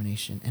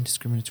discrimination and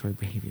discriminatory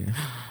behavior.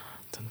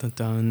 Dun, dun,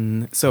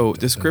 dun. So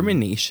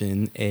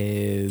discrimination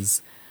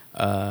is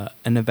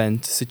an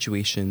event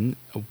situation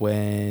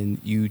when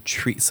you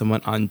treat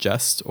someone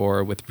unjust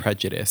or with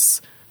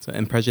prejudice. So,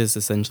 and prejudice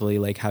is essentially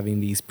like having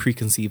these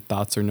preconceived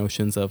thoughts or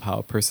notions of how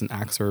a person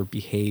acts or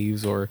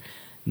behaves or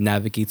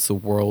navigates the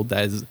world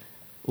that is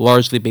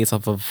largely based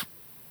off of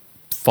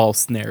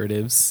false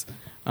narratives.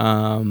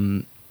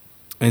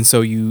 And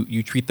so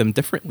you treat them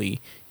differently.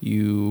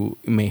 You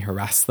may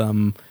harass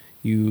them.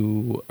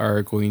 You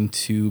are going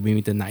to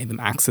maybe deny them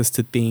access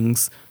to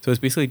things. So it's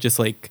basically just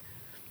like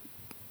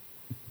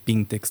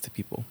being dicks to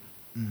people.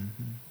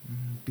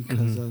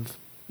 Because of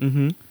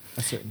Mm-hmm.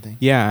 a certain thing.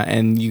 Yeah,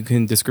 and you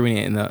can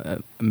discriminate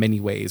in many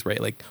ways, right?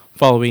 Like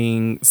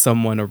following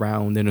someone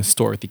around in a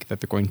store thinking that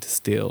they're going to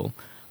steal.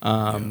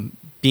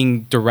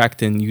 Being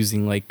direct and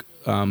using like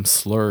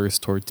slurs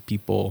towards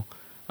people.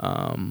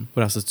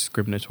 What else is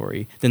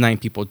discriminatory? Denying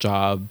people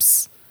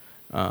jobs,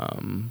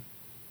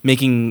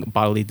 making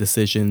bodily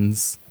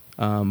decisions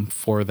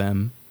for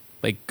them,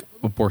 like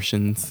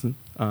abortions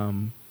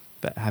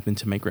that happen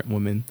to migrant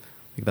women.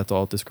 Like that's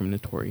all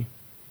discriminatory.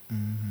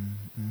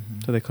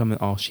 So they come in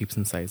all shapes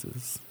and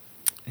sizes.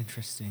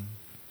 Interesting.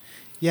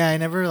 Yeah, I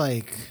never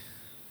I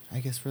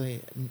guess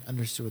really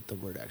understood what the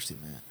word actually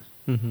meant.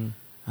 Mm-hmm.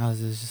 I was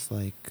just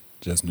like,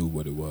 Just knew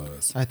what it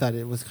was. I thought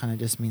it was kind of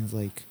just means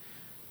like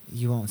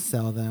you won't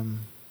sell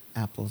them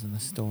apples in the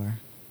store.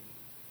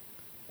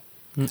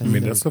 I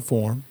mean, that's a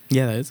form.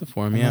 Yeah, that is a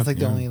form. And Yeah, that's like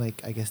the Yeah. only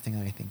I guess thing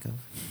that I think of.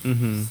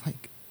 Mm-hmm.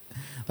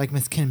 It's like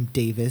Miss Kim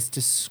Davis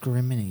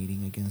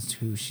discriminating against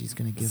who she's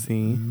gonna give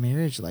See?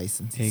 marriage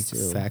licenses to.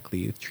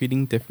 Exactly.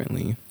 Treating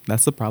differently.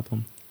 That's the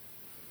problem.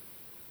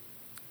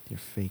 Your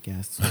fake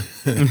ass.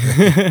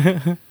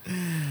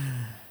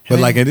 But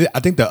like, I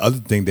think the other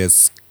thing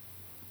that's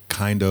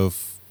kind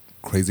of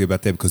crazy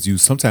about that,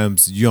 because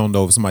sometimes you don't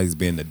know if somebody's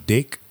being a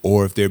dick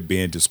or if they're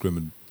being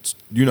discriminatory.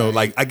 You know,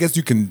 like I guess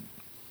you can.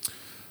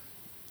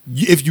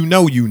 If you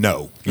know, you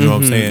know. You know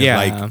what I'm saying? Yeah.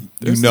 Like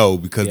There's-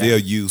 because yeah. they'll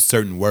use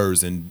certain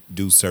words and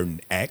do certain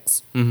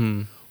acts.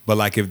 Mm-hmm. But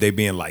like if they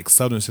being like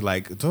southern shit,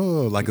 like,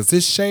 oh, like is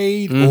this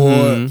shade or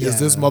Mhm. is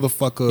this Yeah.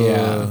 motherfucker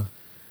Yeah.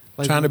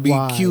 Like, trying to be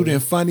why? cute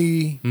and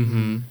funny,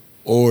 Mm-hmm.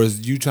 or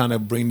is you trying to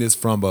bring this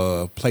from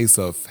a place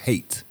of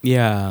hate?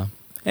 Yeah.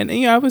 And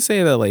I would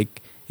say that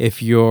like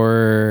if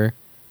you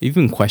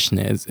can question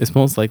it, it's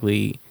most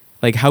likely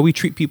like how we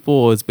treat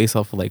people is based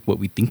off of like what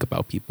we think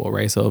about people,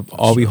 right? So if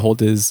all we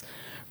hold is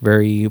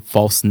very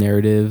false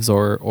narratives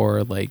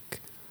or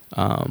like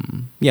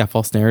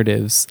false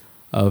narratives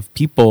of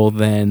people,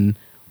 then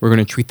we're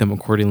going to treat them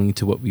accordingly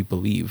to what we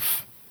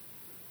believe.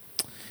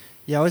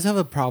 Yeah, I always have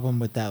a problem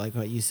with that. Like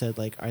what you said,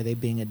 like, are they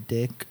being a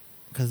dick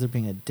because they're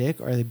being a dick,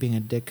 or are they being a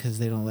dick because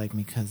they don't like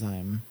me because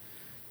I'm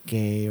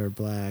gay or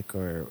black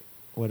or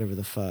whatever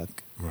the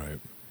fuck? Right.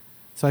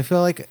 So I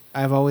feel like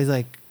I've always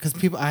like, because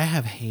people, I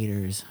have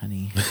haters,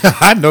 honey.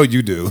 I know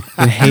you do.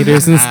 And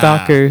haters and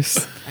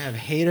stalkers. I have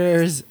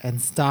haters and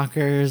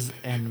stalkers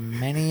and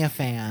many a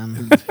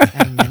fan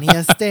and many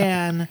a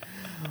stan.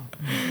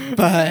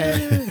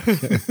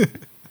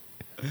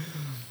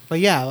 But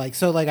yeah, like,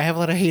 so like I have a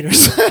lot of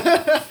haters.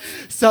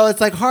 So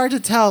it's like hard to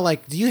tell,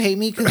 like, do you hate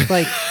me because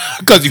like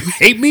Because you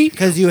hate me?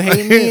 because you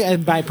hate me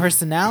and my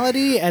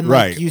personality, and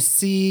like Right. you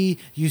see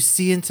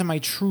into my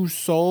true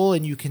soul,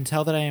 and you can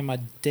tell that I am a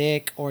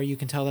dick, or you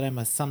can tell that I'm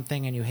a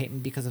something and you hate me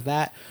because of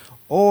that?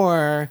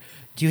 Or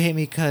do you hate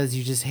me because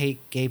you just hate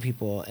gay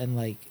people and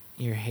like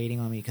you're hating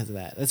on me because of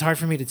that? It's hard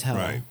for me to tell.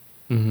 Right.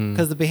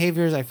 Because the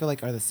behaviors I feel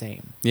like are the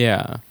same.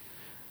 Yeah.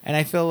 And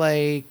I feel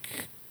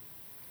like,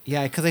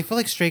 yeah, because I feel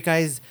like straight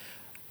guys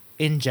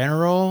in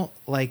general,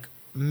 like,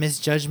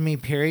 misjudge me,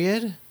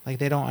 period. Like,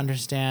 they don't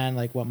understand,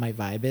 like, what my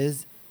vibe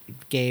is,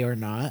 gay or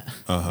not.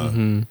 Uh-huh.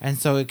 And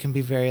so it can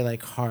be very,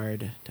 like,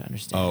 hard to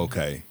understand. Oh,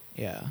 okay.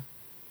 Yeah.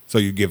 So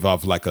you give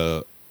off like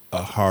a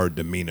hard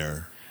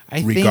demeanor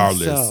I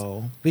regardless. think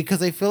so.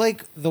 Because I feel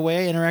like the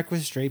way I interact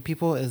with straight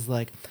people is,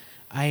 like,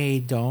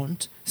 I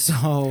don't.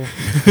 So,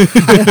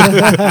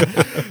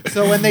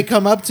 so when they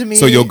come up to me,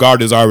 So your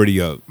guard is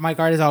already up. my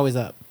guard is always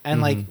up. And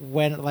like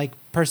when, like,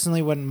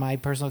 personally, when my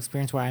personal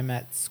experience where I'm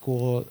at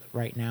school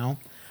right now,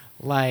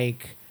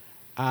 like,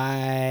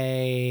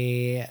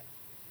 I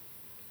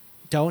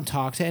don't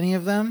talk to any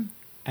of them,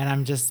 and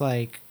I'm just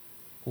like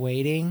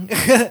waiting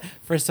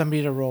for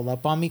somebody to roll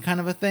up on me, kind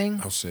of a thing.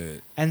 Oh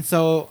shit. And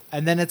so,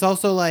 and then it's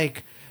also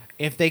like,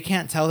 if they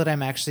can't tell that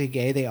I'm actually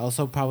gay, they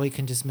also probably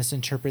can just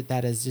misinterpret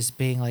that as just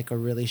being like a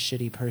really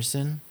shitty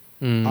person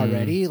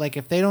already. Like,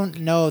 if they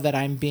don't know that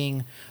I'm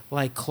being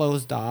like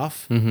closed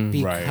off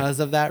because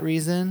of that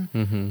reason,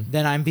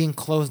 then I'm being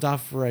closed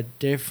off for a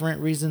different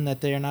reason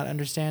that they're not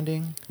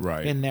understanding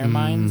in their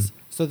minds.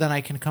 So then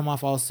I can come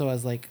off also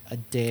as like a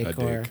dick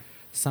or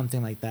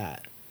something like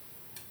that.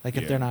 Like,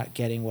 if they're not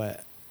getting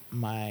what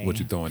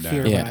you're throwing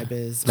fear vibe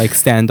is. Like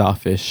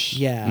standoffish.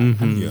 Yeah.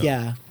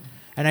 Yeah.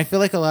 And I feel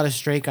like a lot of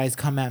straight guys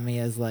come at me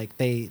as like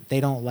they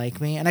don't like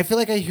me. And I feel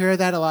like I hear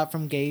that a lot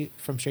from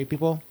straight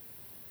people,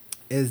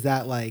 is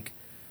that like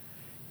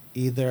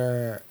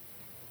either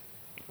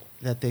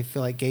that they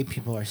feel like gay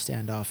people are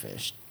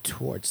standoffish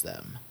towards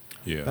them.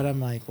 Yeah. But I'm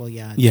like, well,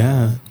 yeah.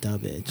 Duh,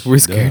 bitch. We're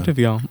scared of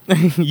y'all.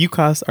 You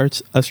caused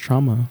us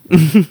trauma.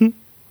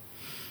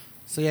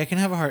 So yeah, I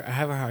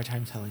have a hard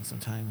time telling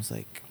sometimes,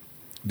 like.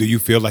 Do you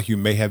feel like you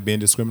may have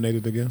been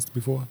discriminated against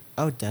before?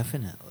 Oh,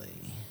 definitely.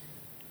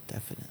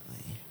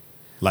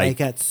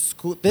 Like at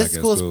school,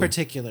 school's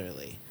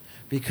particularly,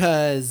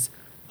 because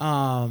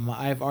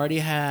I've already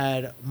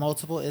had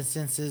multiple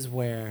instances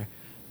where,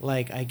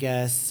 like, I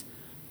guess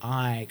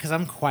because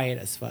I'm quiet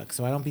as fuck,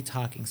 so I don't be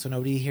talking, so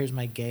nobody hears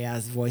my gay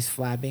ass voice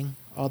flabbing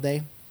all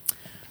day,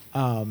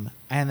 and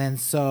then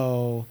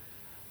so,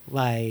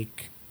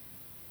 like,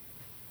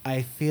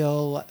 I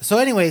feel so.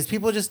 Anyways,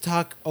 people just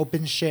talk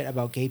open shit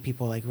about gay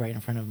people like right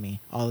in front of me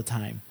all the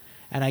time,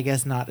 and I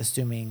guess not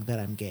assuming that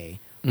I'm gay.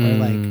 Or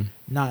like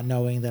not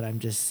knowing that I'm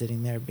just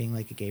sitting there being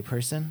like a gay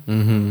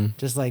person,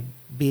 just like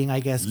being, I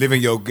guess, living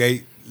your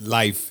gay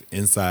life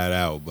inside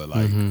out, but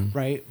like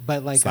right,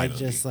 but like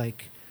silently. I just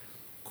like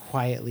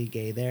quietly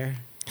gay there,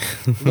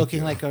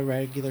 looking like a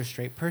regular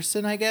straight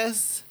person, I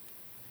guess,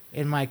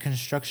 in my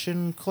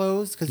construction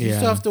clothes, because you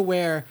still have to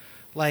wear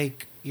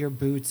like your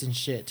boots and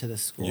shit to the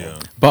school. Yeah.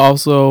 But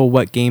also,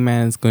 what gay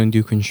man is going to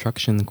do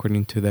construction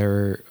according to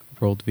their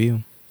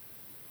worldview?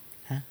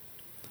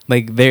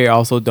 Like, they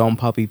also don't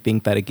probably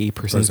think that a gay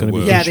person is going to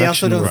be they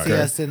also construction don't worker. see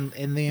us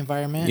in the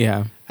environment.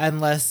 Yeah.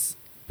 Unless,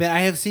 but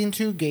I have seen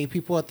 2 gay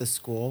people at the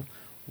school.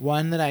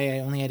 One that I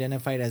only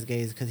identified as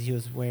gay is because he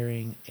was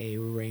wearing a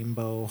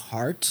rainbow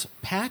heart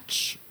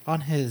patch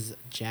on his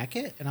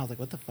jacket. And I was like,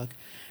 what the fuck?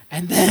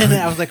 And then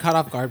I was like caught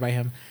off guard by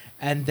him.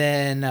 And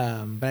then,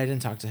 but I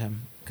didn't talk to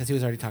him because he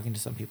was already talking to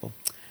some people.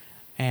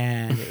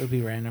 And it would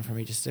be random for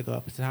me just to go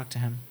up and talk to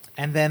him.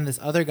 And then this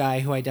other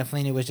guy who I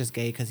definitely knew was just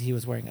gay because he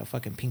was wearing a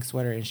fucking pink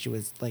sweater and she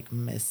was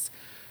Miss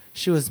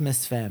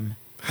Femme.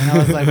 And I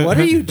was like, what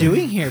are you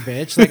doing here,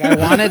 bitch? Like,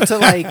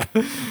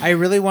 I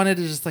really wanted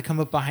to just like come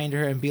up behind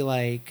her and be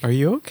like, are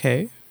you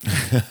okay?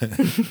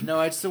 No,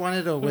 I just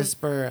wanted to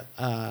whisper,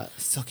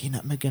 silky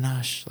nut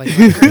McGanache, like,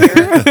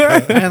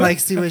 right here, and like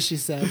see what she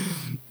said.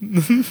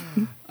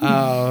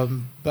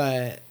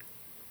 But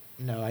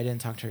no, I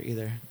didn't talk to her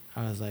either.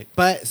 I was like,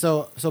 but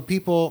so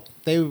people,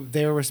 they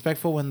were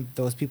respectful when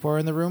those people were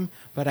in the room,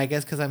 but I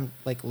guess because I'm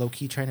like low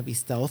key trying to be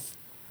stealth,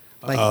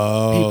 like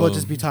people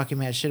just be talking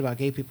mad shit about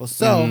gay people.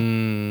 So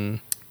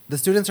the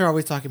students are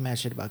always talking mad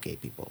shit about gay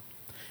people.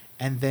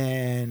 And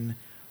then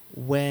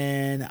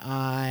when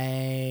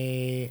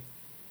a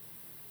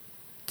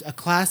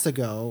class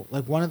ago,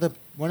 like one of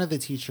the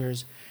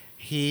teachers,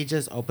 he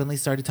just openly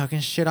started talking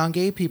shit on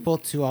gay people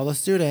to all the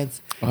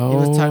students. He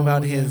was talking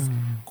about his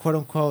quote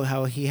unquote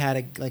how he had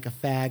a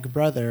fag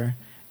brother,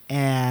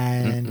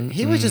 and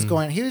he was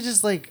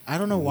just like, I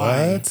don't know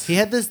why. What? He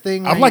had this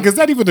thing. I'm like, is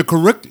that even the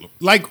curriculum?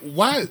 Like,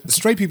 why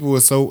straight people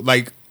are so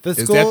like? Is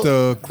that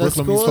the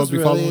curriculum you're supposed to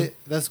be following?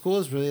 The school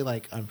is really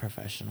like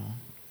unprofessional.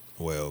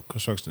 Well,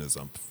 construction is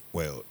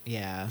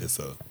yeah. It's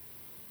a.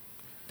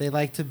 They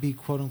like to be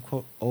quote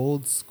unquote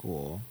old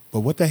school.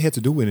 But what that had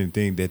to do with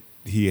anything that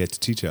he had to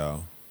teach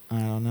y'all? I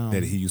don't know.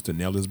 That he used to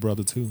nail his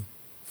brother too.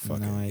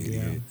 Fucking no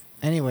idea. idiot.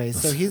 Anyway,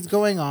 so he's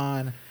going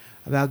on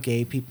about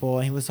gay people,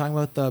 and he was talking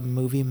about the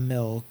movie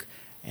Milk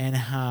and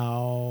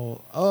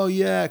how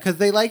because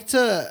they like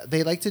to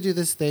do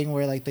this thing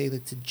where like they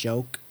like to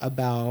joke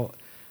about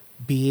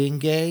being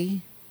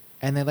gay,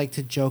 and they like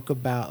to joke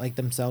about like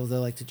themselves. They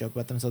like to joke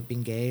about themselves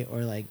being gay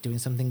or like doing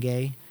something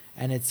gay,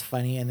 and it's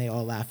funny, and they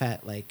all laugh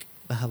at like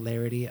the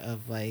hilarity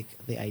of like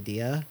the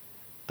idea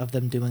of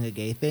them doing a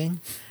gay thing.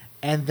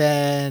 And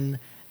then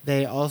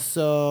they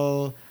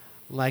also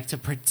like to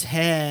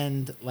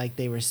pretend like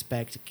they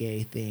respect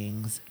gay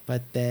things,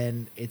 but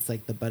then it's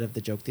like the butt of the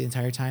joke the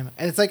entire time.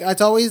 And it's like,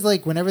 it's always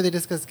like whenever they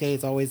discuss gay,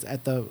 it's always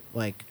at the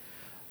like,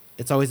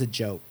 it's always a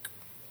joke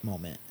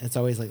moment. It's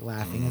always like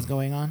laughing is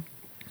going on.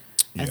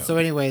 And so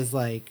anyways,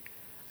 like,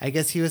 I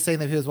guess he was saying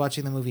that he was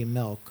watching the movie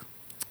Milk,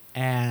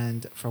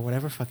 and for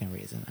whatever fucking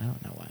reason, I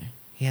don't know why,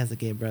 he has a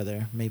gay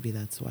brother. Maybe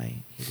that's why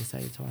he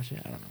decided to watch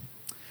it. I don't know.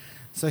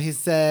 So he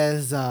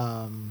says,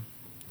 the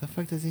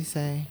fuck does he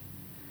say?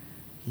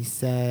 He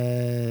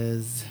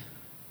says,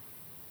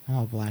 I'm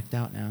all blacked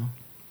out now.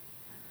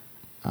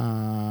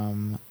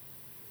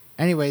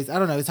 Anyways, I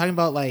don't know. He's talking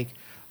about like,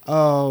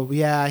 oh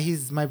yeah,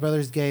 my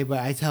brother's gay, but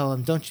I tell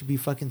him, don't you be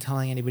fucking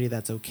telling anybody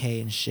that's okay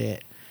and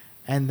shit.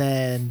 And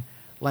then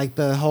like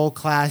the whole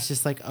class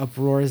just like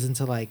uproars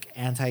into like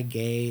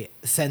anti-gay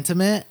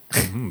sentiment.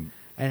 Mm-hmm.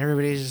 And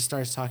everybody just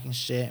starts talking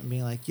shit and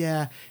being like,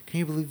 yeah, can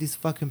you believe these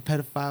fucking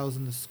pedophiles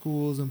in the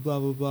schools and blah,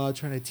 blah, blah,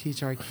 trying to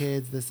teach our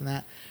kids this and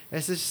that.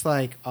 It's just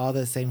like all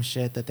the same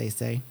shit that they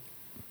say.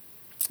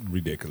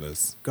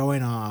 Ridiculous.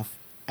 Going off.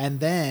 And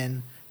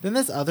then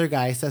this other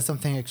guy says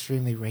something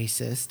extremely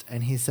racist.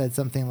 And he said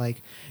something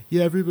like,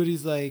 yeah,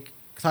 everybody's like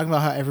talking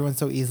about how everyone's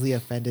so easily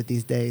offended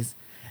these days.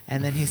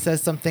 And then he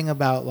says something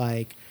about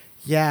like,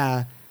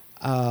 yeah,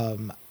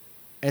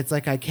 it's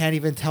like I can't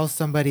even tell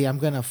somebody I'm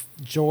going to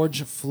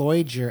George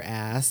Floyd your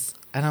ass.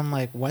 And I'm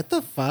like, what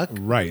the fuck?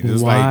 Right. Why?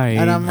 Like,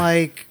 and I'm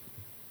like,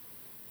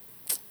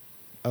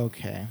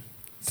 okay.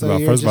 So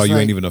first of all, you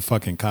ain't even a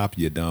fucking cop,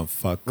 you dumb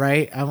fuck.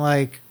 Right? I'm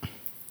like,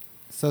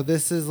 so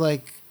this is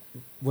like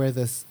where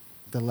the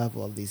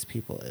level of these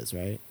people is,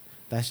 right?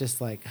 That's just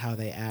like how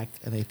they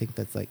act, and they think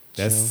that's like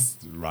chill. That's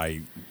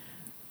right.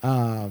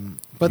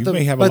 But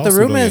the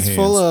room is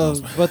full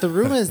of, but the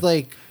room is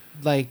like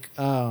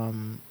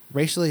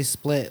racially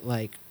split,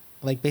 like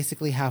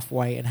basically half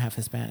white and half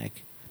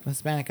Hispanic. The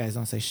Hispanic guys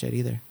don't say shit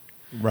either.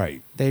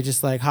 Right. They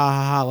just like ha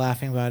ha ha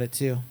laughing about it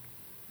too.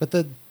 But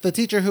the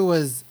teacher who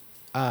was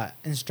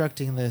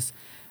instructing this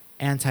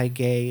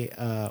anti-gay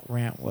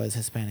rant was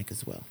Hispanic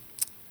as well.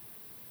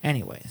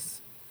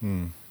 Anyways,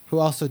 who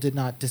also did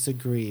not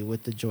disagree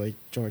with the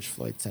George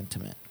Floyd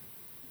sentiment.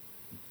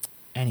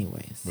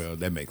 Anyways. Well,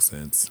 that makes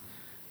sense.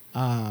 So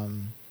I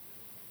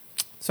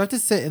have to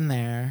sit in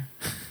there.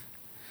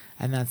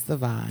 And that's the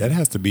vibe. That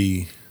has to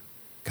be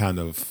kind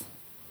of.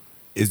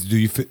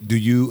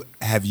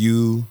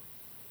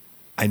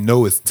 I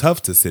know it's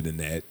tough to sit in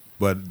that,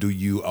 but do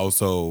you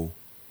also?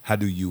 How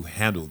do you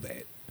handle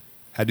that?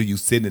 How do you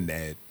sit in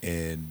that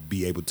and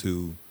be able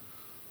to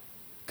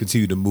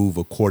continue to move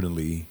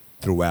accordingly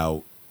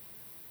throughout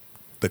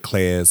the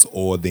class,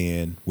 or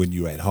then when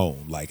you're at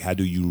home? Like, how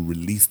do you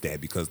release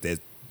that? Because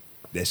that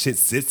shit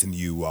sits in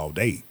you all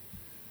day.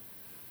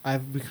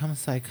 I've become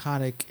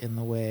psychotic in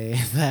the way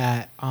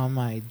that on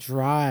my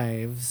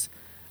drives,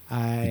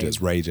 you just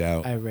rage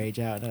out. I rage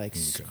out and I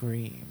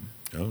scream.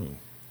 Oh.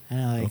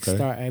 And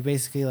I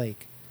basically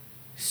like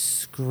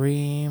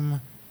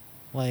scream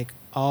like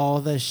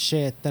all the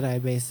shit that I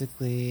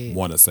basically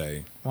want to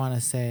say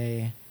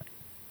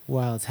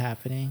while it's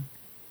happening.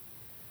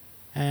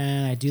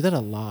 And I do that a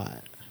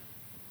lot.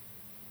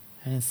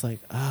 And it's like,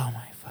 oh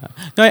my fuck.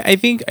 No, I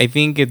think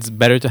it's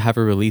better to have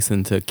a release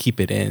than to keep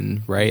it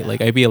in, right? Yeah.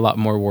 Like, I'd be a lot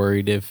more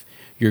worried if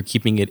you're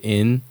keeping it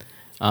in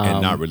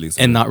and not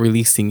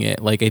releasing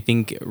it. Like, I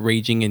think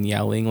raging and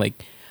yelling,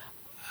 like,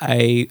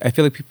 I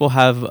feel like people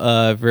have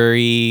a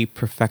very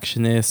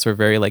perfectionist or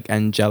very like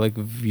angelic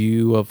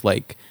view of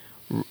like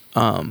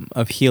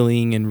of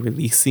healing and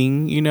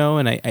releasing, you know,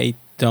 and I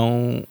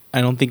don't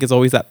think it's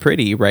always that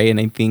pretty, right? And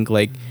I think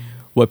like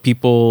what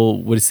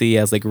people would see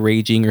as like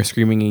raging or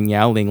screaming and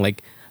yelling,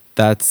 like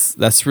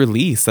that's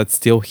release, that's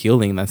still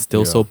healing, that's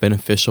still so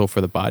beneficial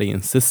for the body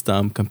and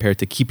system compared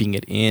to keeping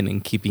it in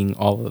and keeping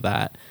all of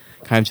that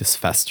kind of just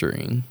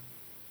festering.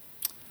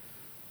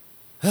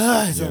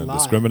 It's a lot.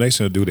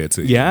 Discrimination will do that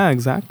to you. Yeah,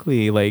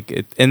 exactly. Like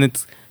it's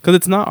because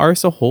it's not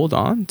ours to hold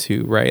on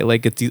to, right?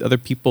 Like it's these other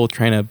people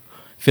trying to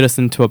fit us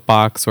into a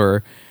box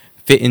or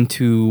fit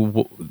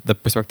into the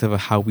perspective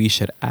of how we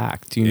should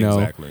act, you know?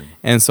 Exactly.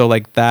 And so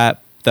like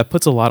that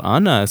puts a lot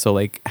on us. So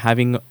like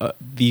having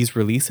these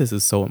releases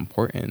is so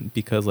important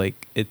because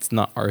like it's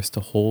not ours to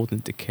hold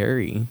and to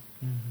carry.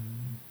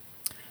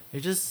 It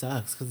just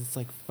sucks because it's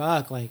like,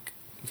 fuck, like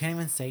you can't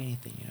even say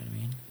anything, you know what I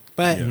mean?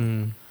 But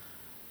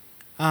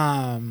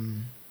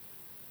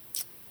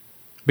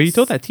But you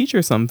told that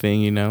teacher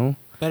something, you know?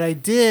 But I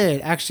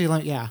did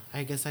actually.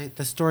 I guess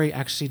the story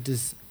actually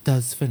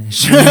does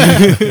finish. So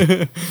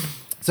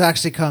it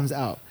actually comes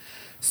out.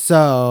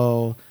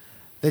 So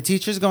the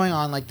teacher's going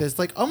on like this,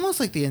 like almost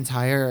like the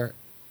entire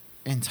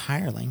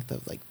length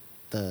of like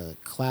the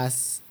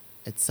class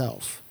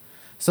itself.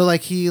 So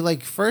like he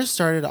like first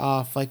started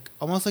off like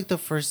almost like the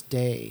first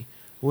day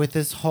with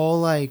this whole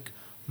like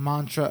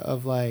mantra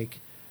of like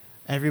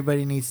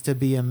everybody needs to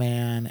be a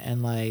man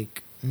and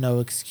like no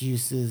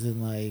excuses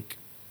and like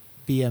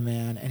be a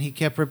man. And he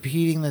kept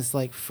repeating this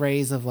like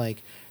phrase of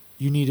like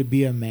you need to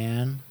be a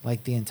man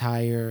like the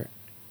entire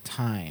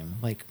time,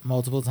 like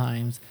multiple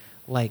times,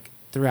 like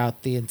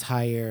throughout the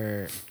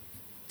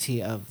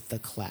entirety of the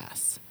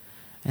class.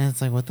 And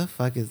it's like, what the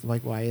fuck is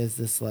like, why is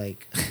this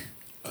like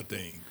A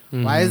thing.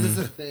 why is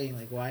this a thing?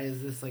 Like, why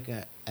is this like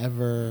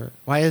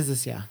why is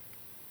this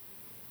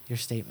your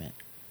statement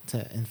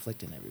to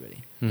inflict on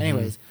everybody?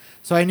 Anyways,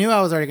 so I knew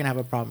I was already gonna have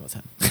a problem with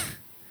him.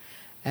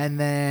 And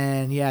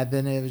then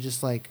then it was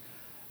just like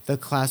the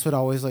class would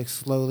always like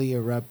slowly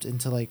erupt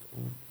into like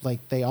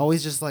they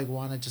always just like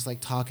want to just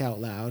like talk out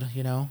loud,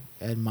 you know,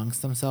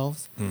 amongst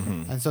themselves.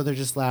 And so they're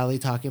just loudly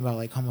talking about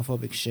like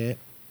homophobic shit.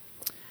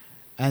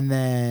 And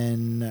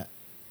then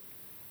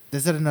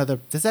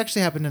this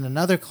actually happened in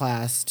another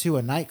class too,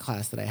 a night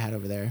class that I had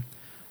over there,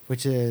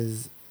 which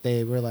is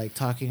they were like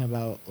talking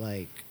about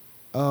like,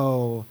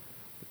 oh,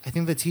 I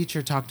think the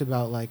teacher talked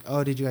about like,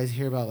 oh, did you guys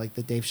hear about like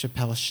the Dave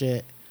Chappelle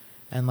shit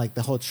and like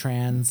the whole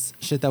trans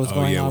shit that was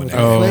going on with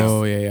Netflix?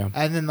 Oh yeah.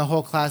 And then the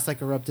whole class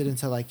like erupted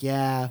into like,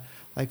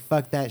 like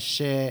fuck that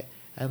shit,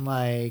 and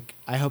like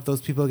I hope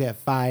those people get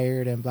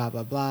fired and blah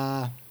blah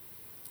blah.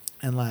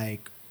 And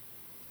like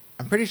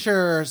I'm pretty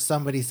sure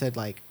somebody said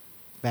like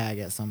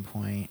fag at some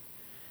point.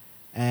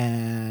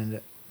 And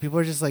people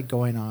are just like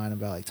going on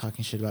about like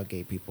talking shit about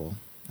gay people.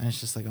 And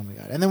it's just like, oh my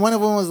God. And then one of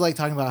them was like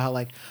talking about how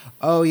like,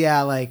 oh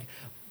yeah, like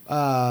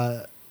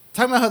talking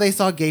about how they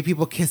saw gay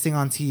people kissing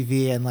on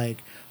TV and like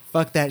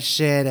fuck that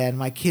shit, and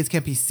my kids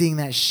can't be seeing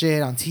that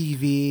shit on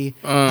TV.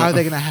 How are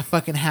they gonna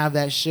fucking have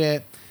that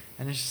shit?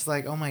 And it's just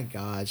like, oh my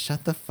God,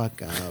 shut the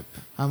fuck up.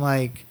 I'm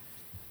like,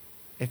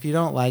 if you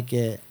don't like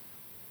it,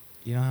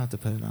 you don't have to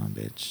put it on,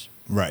 bitch.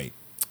 Right.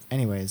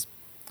 Anyways,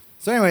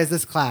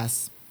 this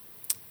class,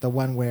 the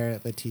one where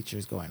the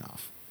teacher's going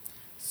off.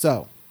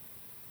 So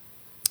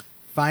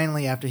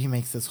finally, after he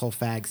makes this whole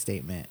fag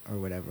statement or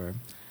whatever,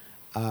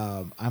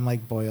 I'm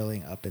like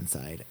boiling up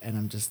inside, and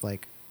I'm just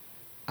like,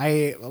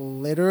 I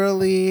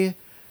literally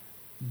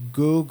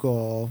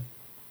Google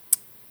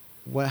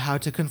how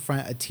to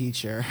confront a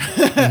teacher.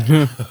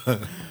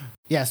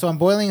 So I'm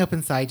boiling up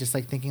inside, just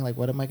like thinking like,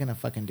 what am I gonna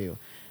fucking do?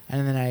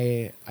 And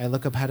then I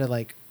look up how to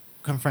like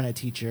confront a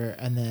teacher,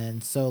 and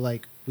then so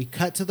like we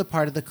cut to the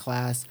part of the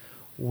class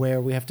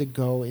where we have to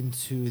go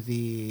into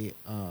the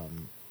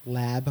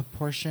lab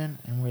portion,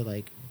 and we're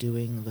like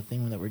doing the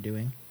thing that we're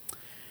doing.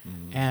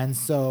 And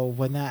so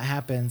when that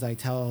happens, I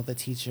tell the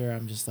teacher,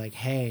 I'm just like,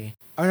 hey,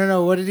 oh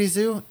no, what did he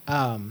do?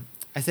 I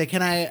said,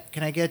 can I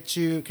talk to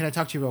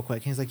you real quick?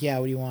 And he's like, yeah,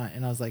 what do you want?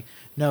 And I was like,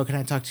 no, can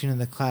I talk to you in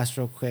the class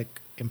real quick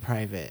in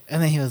private?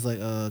 And then he was like,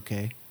 oh,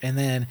 okay. And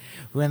then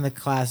we're in the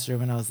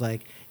classroom, and I was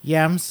like,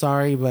 yeah, I'm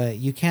sorry, but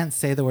you can't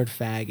say the word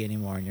fag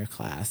anymore in your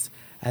class.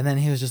 And then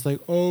he was just like,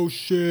 oh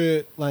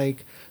shit,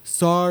 like,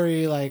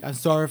 sorry, like, I'm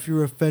sorry if you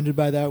were offended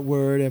by that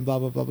word and blah,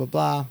 blah, blah, blah,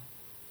 blah.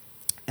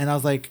 And I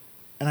was like,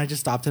 and I just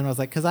stopped him. I was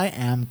like, because I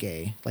am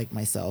gay, like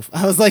myself.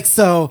 I was like,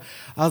 I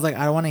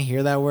don't want to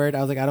hear that word. I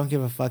was like, I don't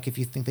give a fuck if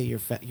you think that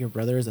your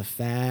brother is a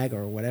fag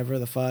or whatever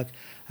the fuck.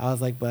 I was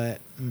like,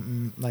 but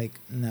like,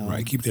 no.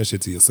 Right, keep that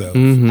shit to yourself.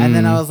 And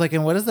then I was like,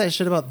 and what is that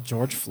shit about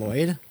George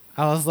Floyd?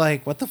 I was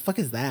like, what the fuck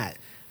is that?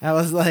 And I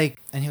was like,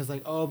 and he was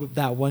like, oh, but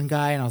that one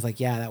guy. And I was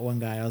like, yeah, that one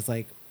guy. I was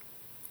like,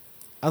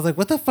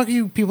 what the fuck are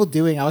you people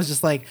doing? I was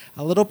just like,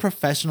 a little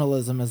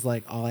professionalism is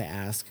like all I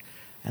ask.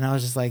 And I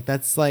was just like,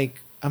 that's like,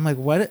 I'm like,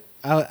 what?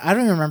 I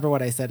don't even remember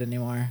what I said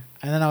anymore.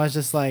 And then I was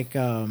just like,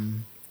 but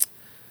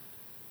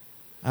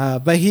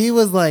he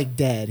was like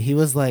dead. He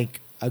was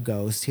like a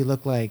ghost. He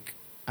looked like,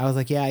 I was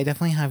like, yeah, I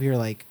definitely have your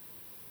like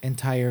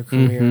entire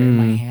career in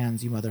my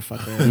hands, you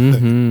motherfucker.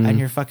 And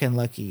you're fucking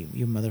lucky,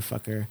 you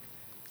motherfucker,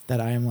 that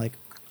I am like,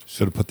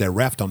 should have put that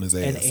raft on his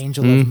ass. an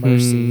angel of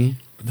mercy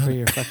for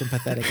your fucking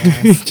pathetic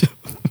ass.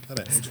 Not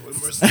an angel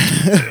of mercy.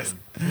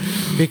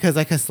 Because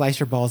I could slice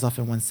your balls off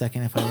in 1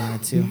 second if I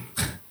wanted to.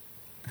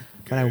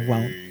 But I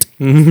won't.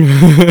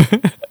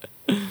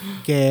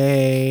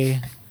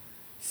 Gay.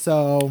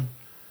 So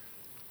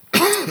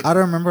I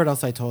don't remember what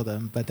else I told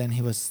him, but then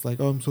he was like,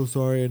 "Oh, I'm so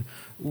sorry. And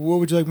what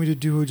would you like me to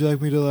do? Would you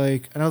like me to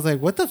like?" And I was like,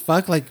 "What the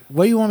fuck? Like,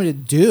 what do you want me to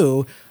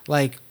do?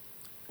 Like,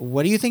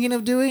 what are you thinking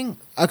of doing?"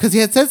 Because he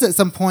had said at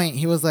some point,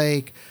 he was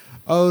like,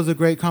 "Oh, it was a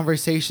great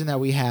conversation that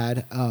we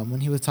had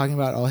when he was talking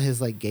about all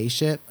his like gay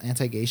shit,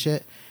 anti-gay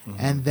shit."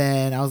 And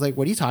then I was like,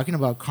 "What are you talking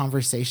about?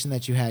 Conversation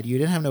that you had? You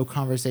didn't have no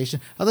conversation."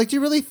 I was like, "Do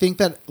you really think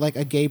that like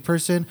a gay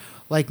person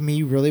like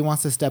me really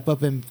wants to step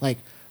up and like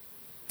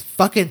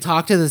fucking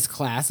talk to this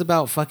class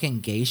about fucking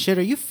gay shit?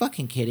 Are you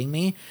fucking kidding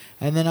me?"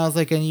 And then I was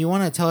like, "And you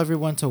want to tell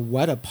everyone to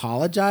what?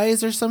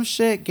 Apologize or some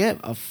shit? Get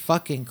a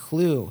fucking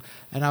clue."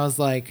 And I was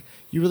like,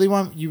 you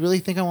really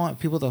think I want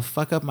people to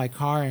fuck up my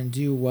car and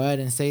do what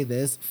and say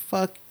this?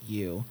 Fuck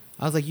you."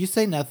 I was like, "You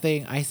say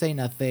nothing, I say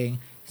nothing.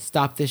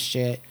 Stop this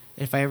shit.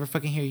 If I ever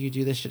fucking hear you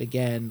do this shit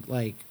again,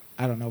 like,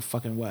 I don't know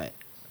fucking what.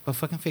 But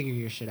fucking figure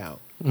your shit out."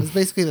 It was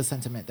basically the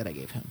sentiment that I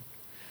gave him.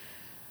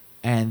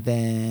 And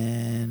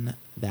then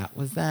that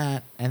was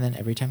that. And then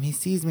every time he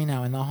sees me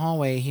now in the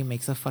hallway, he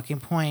makes a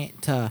fucking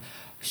point to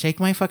shake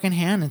my fucking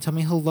hand and tell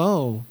me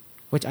hello,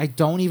 which I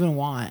don't even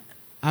want.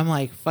 I'm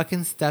like,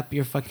 fucking step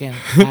your fucking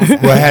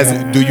ass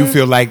Well, do you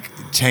feel like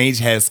change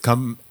has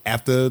come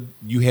after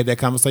you had that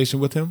conversation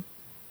with him?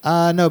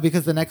 No,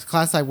 because the next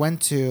class I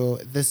went to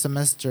this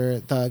semester,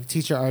 the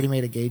teacher already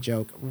made a gay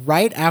joke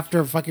right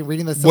after fucking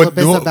reading the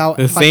syllabus about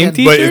the fucking, same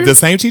teacher? But the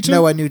same teacher?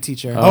 No, a new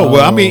teacher. Oh,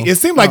 well, I mean, it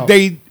seemed like Oh.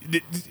 yeah.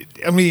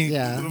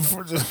 Yeah.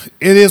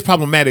 It is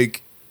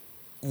problematic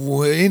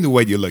any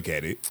way you look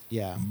at it.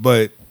 Yeah.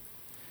 But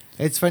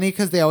It's funny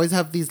because they always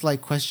have these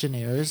like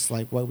questionnaires,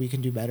 like what we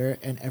can do better,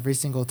 and every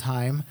single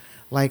time,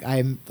 like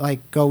I'm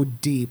like go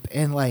deep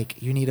and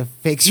like you need to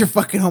fix your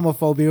fucking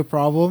homophobia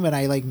problem, and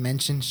I like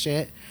mention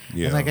shit,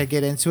 Yeah. and like I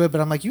get into it, but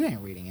I'm like, you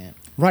ain't reading it.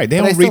 right, they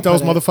But I don't still read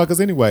those put it. motherfuckers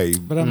anyway.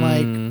 But I'm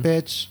like,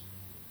 bitch.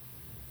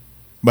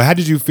 But how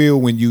did you feel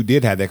when you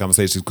did have that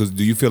conversation? Because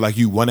do you feel like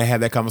you want to have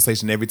that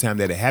conversation every time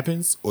that it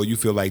happens, or you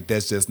feel like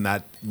that's just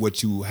not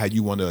how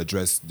you want to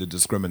address the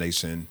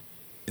discrimination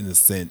in the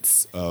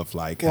sense of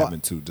like Well, having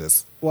to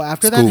just Well,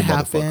 after school that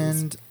motherfuckers?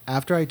 happened,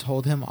 after I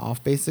told him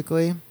off,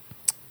 basically,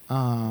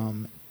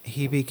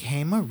 he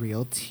became a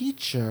real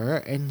teacher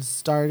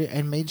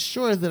and made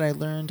sure that I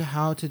learned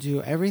how to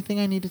do everything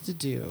I needed to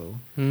do.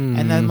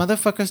 And that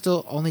motherfucker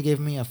still only gave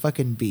me a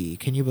fucking B.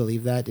 Can you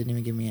believe that? Didn't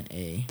even give me an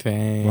A.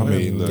 Dang. I What a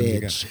mean, look,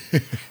 you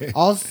bitch.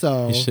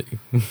 Also, You should-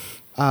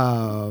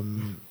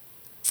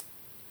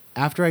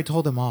 after I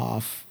told him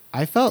off,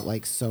 I felt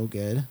like so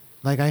good.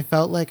 Like I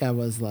felt like I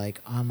was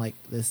like on like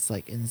this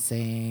like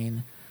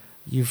insane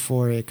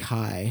euphoric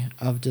high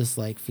of just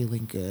like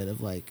feeling good,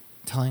 of like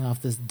telling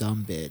off this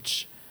dumb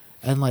bitch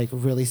and like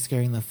really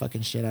scaring the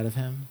fucking shit out of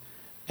him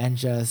and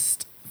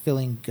just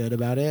feeling good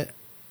about it.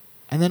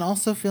 And then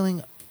also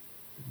feeling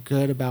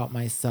good about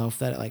myself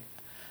that like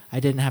I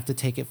didn't have to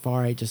take it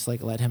far. I just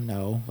like let him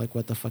know like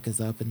what the fuck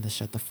is up and to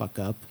shut the fuck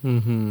up.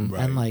 Mhm.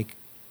 Right. And like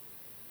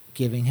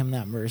giving him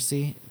that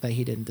mercy that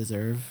he didn't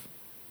deserve.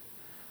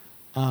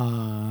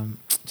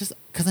 Just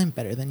because I'm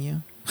better than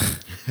you.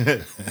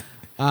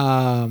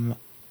 I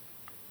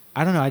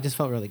don't know. I just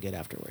felt really good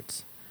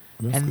afterwards.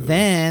 That's and good.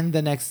 then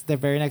the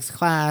very next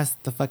class,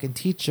 the fucking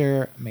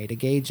teacher made a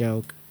gay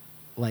joke,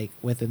 like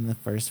within the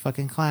first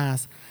fucking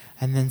class,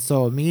 and then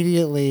so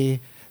immediately.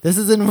 This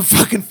is in the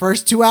fucking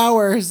first 2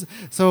 hours.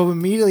 So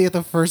immediately at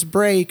the first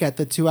break, at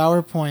the 2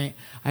 hour point,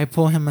 I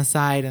pull him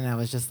aside and I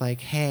was just like,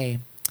 "Hey,"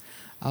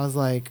 I was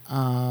like,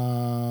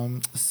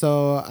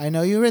 "So I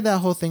know you read that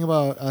whole thing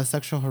about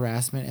sexual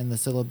harassment in the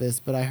syllabus,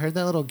 but I heard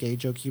that little gay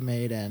joke you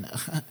made and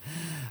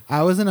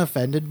I wasn't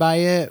offended by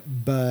it,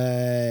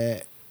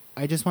 but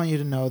I just want you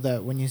to know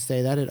that when you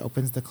say that, it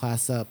opens the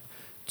class up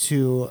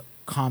to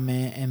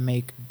comment and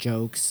make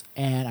jokes,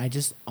 and I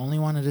just only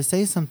wanted to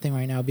say something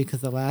right now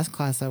because the last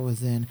class I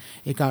was in,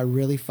 it got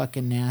really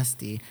fucking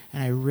nasty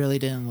and I really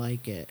didn't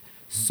like it.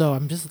 So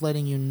I'm just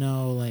letting you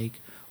know, like,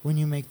 when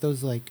you make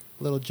those like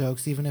little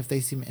jokes, even if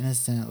they seem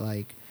innocent,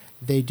 like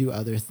they do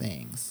other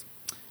things."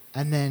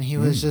 And then he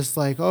was just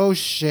like, "Oh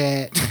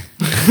shit."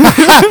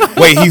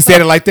 Wait, he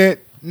said it like that?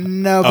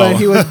 No, but Oh.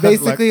 he was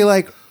basically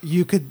like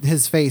you could.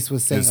 His face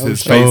was saying, His "Oh face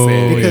shit,"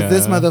 said it. because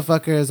this yeah.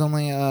 motherfucker is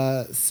only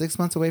 6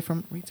 months away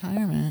from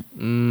retirement.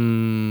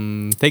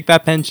 Take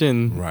that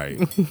pension. Right.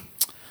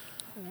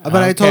 But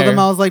I don't told him,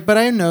 care. I was like, "But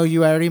I know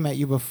you. I already met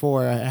you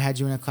before. I had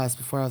you in a class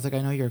before. I was like,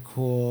 I know you're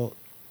cool,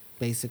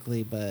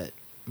 basically, but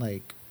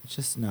like,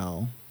 just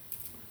know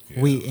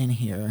Yeah. we in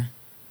here.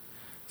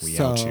 We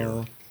so out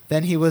here.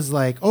 Then he was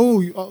like,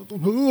 "Oh,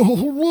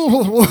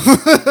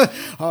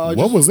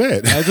 What was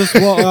that? I just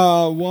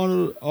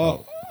wanted,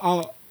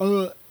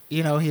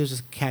 you know," he was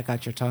just cat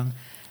got your tongue,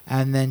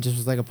 and then just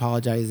was like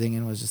apologizing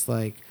and was just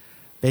like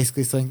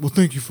basically saying, "Well,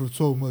 thank you for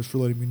so much for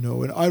letting me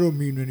know, and I don't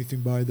mean anything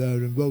by that,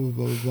 and blah blah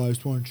blah blah blah. I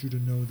just want you to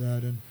know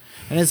that." And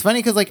it's funny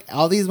because like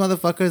all these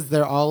motherfuckers,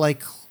 they're all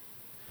like,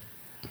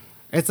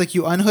 it's like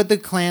you unhood the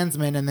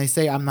Klansmen and they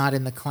say, "I'm not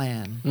in the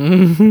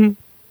Klan,"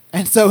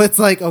 and so it's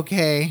like,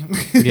 okay,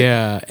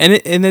 Yeah,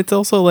 and it's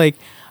also like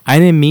I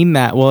didn't mean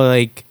that. Well,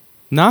 like,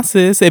 not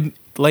sis.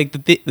 like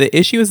the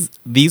issue is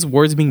these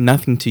words mean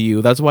nothing to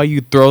you. That's why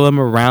you throw them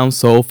around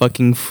so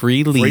fucking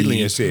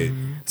freely. And shit.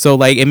 So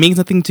like it means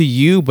nothing to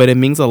you, but it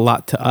means a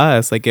lot to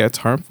us. Like it's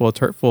harmful, it's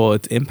hurtful.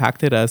 It's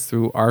impacted us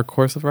through our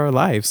course of our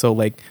life. So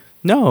like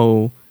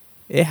no,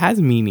 it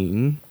has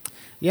meaning.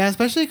 Yeah,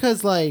 especially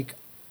because like,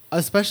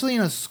 especially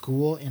in a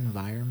school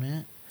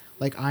environment,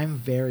 like I'm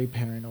very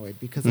paranoid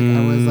because like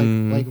I was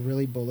like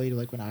really bullied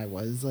like when I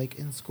was like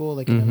in school,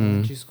 like in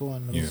elementary school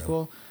and middle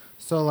school.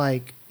 So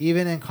like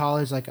even in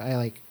college, like I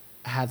like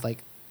had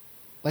like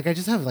I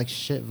just have like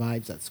shit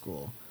vibes at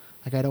school.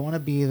 Like I don't want to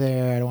be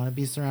there. I don't want to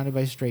be surrounded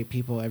by straight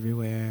people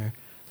everywhere.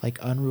 Like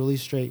unruly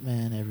straight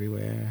men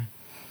everywhere.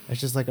 It's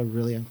just like a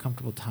really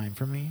uncomfortable time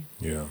for me.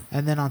 Yeah.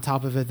 And then on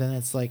top of it, then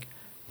it's like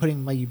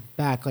putting my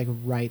back like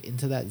right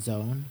into that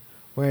zone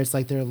where it's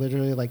like they're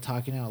literally like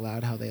talking out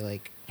loud how they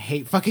like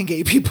hate fucking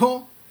gay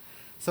people.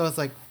 So it's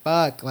like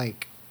fuck,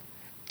 like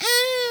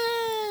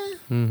I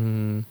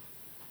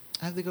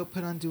have to go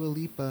put on Dua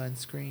Lipa and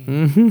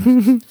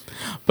scream.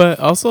 But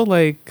also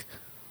like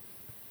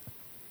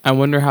I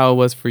wonder how it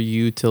was for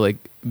you to like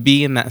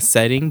be in that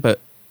setting but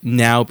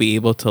now be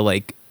able to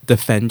like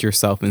defend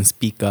yourself and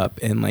speak up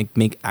and like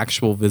make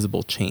actual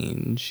visible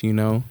change, you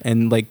know,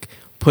 and like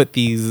put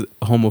these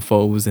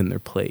homophobes in their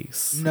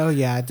place. No,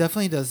 yeah, it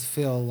definitely does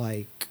feel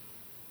like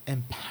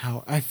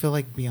empower. I feel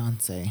like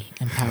Beyonce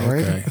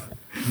empowered. Okay.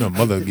 No,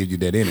 mother give you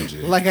that energy.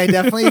 Like I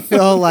definitely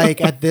feel like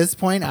at this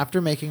point,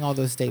 after making all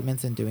those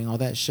statements and doing all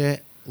that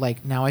shit,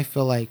 like now I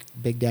feel like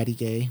Big Daddy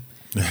Gay.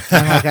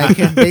 And like I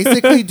can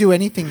basically do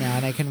anything now,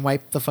 and I can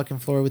wipe the fucking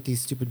floor with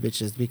these stupid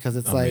bitches because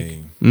it's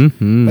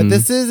But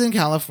this is in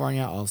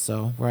California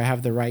also, where I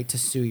have the right to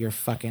sue your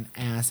fucking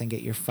ass and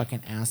get your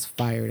fucking ass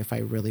fired if I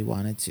really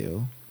wanted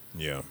to.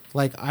 Yeah.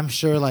 Like I'm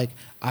sure, like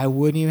I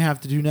wouldn't even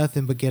have to do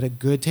nothing but get a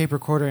good tape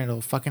recorder, and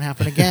it'll fucking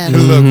happen again.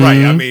 Look,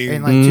 right. I mean,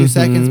 in like 2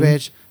 seconds,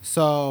 bitch.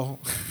 So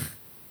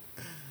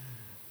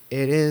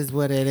it is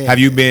what it is.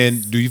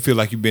 Do you feel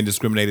like you've been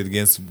discriminated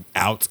against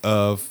out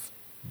of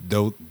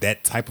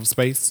that type of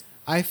space?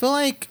 I feel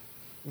like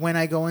when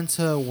I go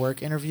into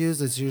work interviews,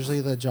 it's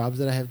usually the jobs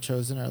that I have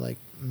chosen are like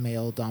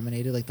male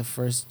dominated. Like the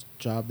first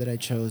job that I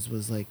chose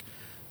was like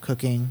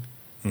cooking.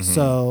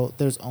 So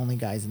there's only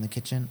guys in the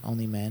kitchen,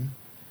 only men.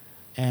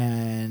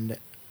 And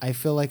I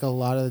feel like a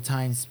lot of the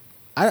times,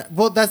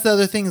 that's the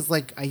other thing is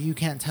like you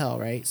can't tell,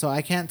 right? So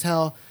I can't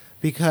tell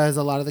because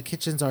a lot of the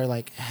kitchens are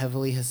like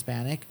heavily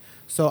Hispanic.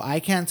 So I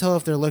can't tell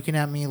if they're looking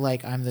at me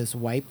like I'm this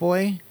white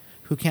boy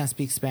who can't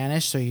speak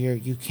Spanish, so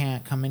you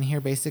can't come in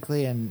here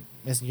basically, and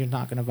you're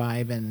not gonna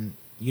vibe, and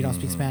you don't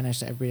speak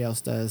Spanish. Everybody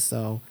else does,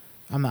 so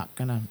I'm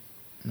gonna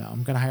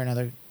hire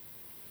another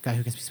guy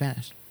who can speak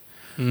Spanish.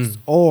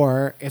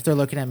 Or if they're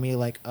looking at me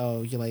like,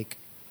 oh, you're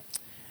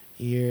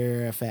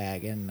a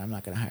fag, and I'm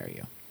not gonna hire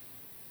you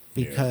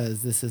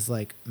because this is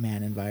like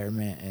man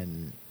environment,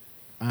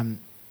 and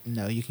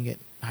you can get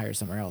hired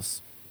somewhere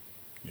else.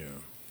 Yeah.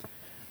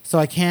 So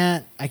I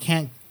can't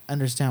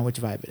understand which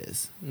vibe it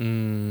is.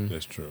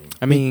 That's true.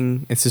 I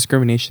mean, it's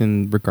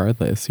discrimination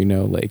regardless, you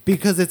know, like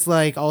because it's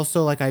like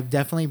also like I've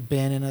definitely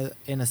been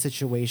in a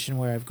situation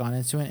where I've gone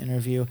into an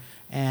interview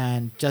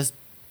and just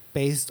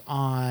based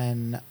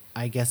on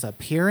I guess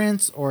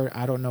appearance or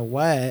I don't know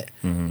what,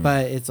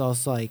 but it's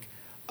also like,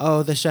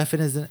 oh, the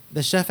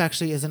chef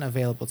actually isn't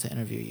available to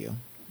interview you,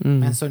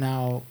 and so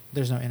now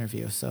there's no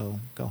interview, so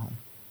go home.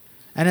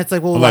 And it's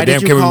like, well, why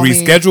did you call me?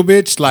 Can we reschedule,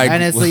 bitch? Like,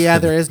 and it's like, yeah,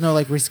 there is no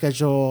like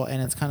reschedule,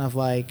 and it's kind of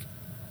like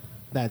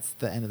that's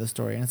the end of the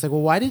story. And it's like,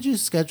 well, why did you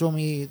schedule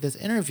me this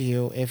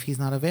interview if he's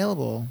not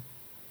available?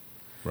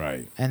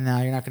 Right. And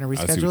now you're not going to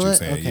reschedule I see what you're it?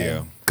 saying, Okay.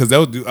 yeah. Because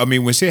they'll do. I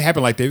mean, when shit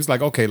happened like that, it's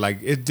like, okay, like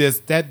it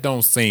just that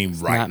don't seem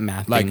right. not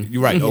mathing. Like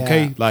you're right.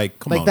 Okay, Yeah. like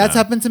come on. Like that's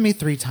now. happened to me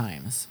 3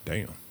 times.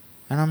 Damn.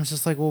 And I'm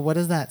just like, well, what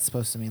is that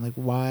supposed to mean? Like,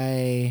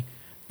 why,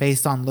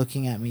 based on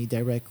looking at me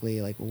directly,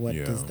 like, what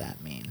does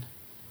that mean?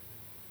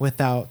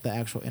 Without the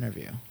actual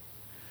interview.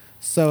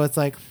 So it's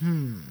like,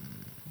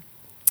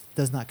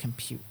 does not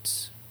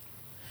compute.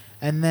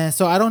 And then,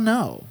 so I don't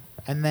know.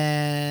 And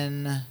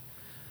then,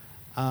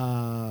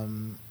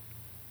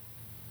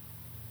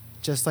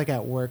 just like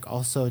at work,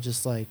 also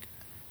just like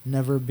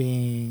never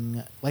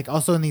being, like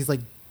also in these like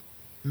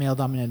male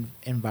dominant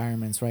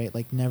environments, right?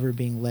 Like never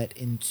being let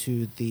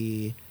into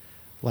the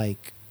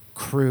like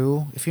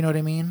crew, if you know what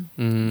I mean.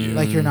 Yeah.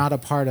 Like you're not a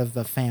part of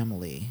the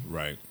family.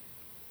 Right.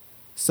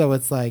 So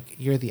it's like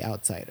you're the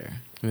outsider.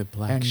 the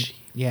black sheep.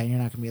 Yeah, and you're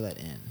not gonna be let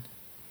in.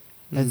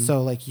 And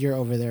so like you're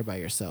over there by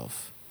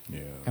yourself. Yeah.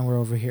 And we're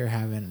over here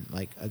having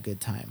like a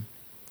good time.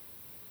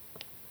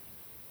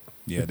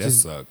 Yeah, that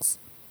sucks.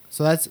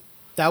 So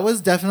that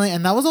was definitely,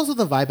 and that was also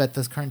the vibe at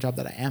this current job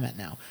that I am at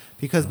now.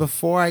 Because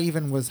before I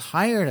even was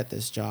hired at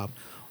this job,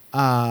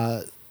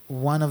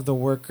 one of the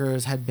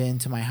workers had been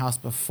to my house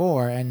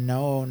before and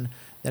known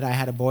that I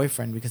had a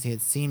boyfriend because he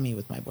had seen me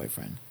with my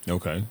boyfriend.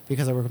 Okay.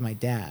 Because I work with my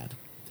dad.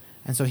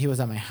 And so he was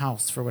at my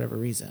house for whatever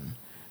reason.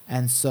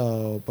 And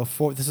so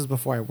this was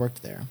before I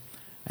worked there.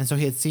 And so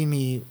he had seen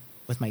me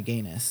with my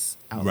gayness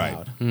out Right.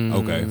 loud.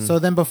 Okay. So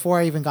then before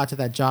I even got to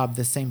that job,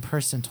 the same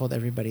person told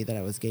everybody that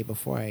I was gay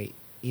before I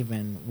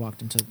even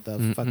walked into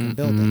the fucking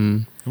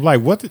building.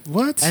 Like what?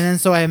 What? And then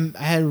so I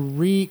had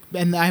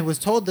and I was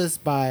told this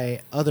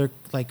by other,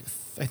 like,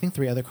 I think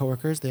 3 other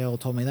coworkers. They all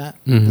told me that,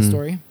 the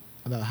story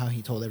about how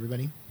he told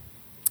everybody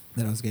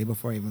that I was gay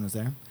before I even was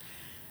there.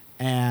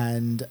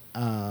 And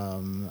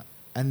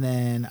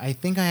then I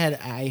think I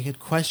had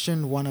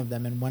questioned one of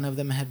them, and one of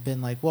them had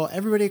been like, well,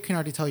 everybody can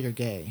already tell you're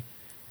gay,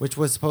 which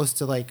was supposed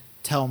to like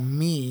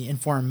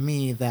inform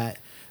me that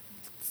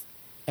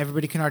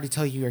everybody can already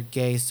tell you're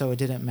gay, so it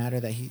didn't matter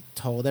that he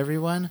told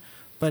everyone.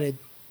 But it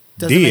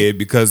doesn't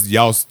because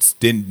y'all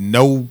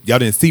y'all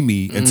didn't see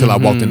me until I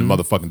walked in the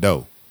motherfucking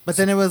door. But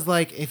then it was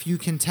like, if you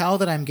can tell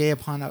that I'm gay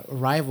upon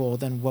arrival,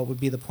 then what would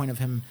be the point of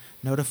him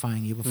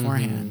notifying you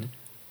beforehand,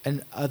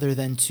 and other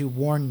than to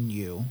warn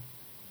you?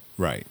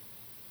 Right.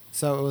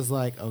 So it was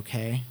like,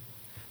 okay.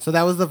 So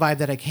that was the vibe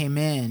that I came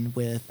in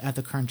with at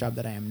the current job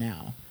that I am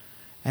now.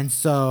 And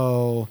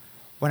so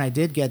when I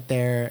did get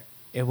there,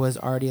 it was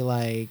already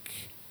like,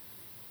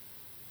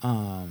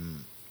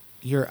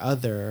 you're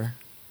other,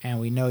 and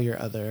we know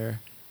you're other,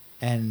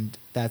 and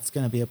that's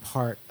going to be a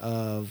part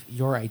of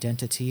your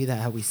identity, that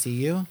how we see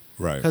you.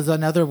 Right. Because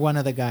another one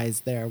of the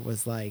guys there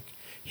was like,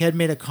 he had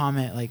made a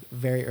comment like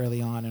very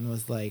early on and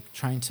was like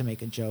trying to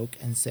make a joke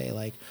and say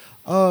like,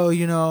 oh,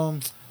 you know,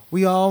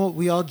 we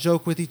all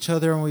joke with each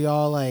other and we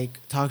all like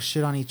talk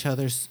shit on each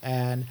other,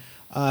 and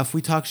if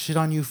we talk shit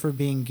on you for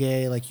being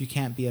gay, like you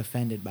can't be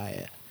offended by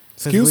it.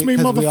 Excuse me,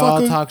 motherfucker. We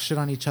all talk shit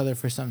on each other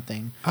for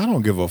something. I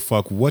don't give a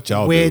fuck what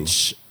y'all do.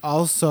 Which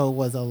also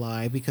was a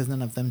lie, because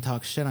none of them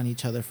talk shit on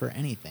each other for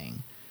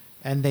anything.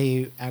 And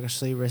they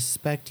actually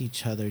respect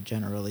each other,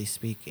 generally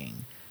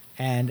speaking.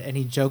 And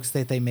any jokes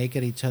that they make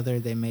at each other,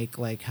 they make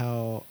like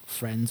how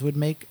friends would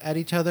make at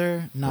each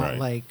other. Not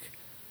like,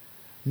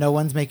 no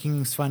one's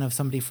making fun of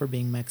somebody for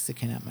being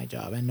Mexican at my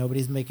job, and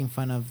nobody's making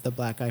fun of the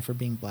black guy for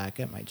being black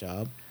at my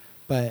job.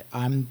 But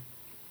I'm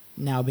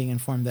now being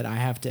informed that I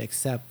have to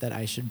accept that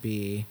I should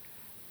be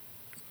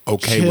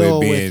okay chill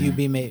with you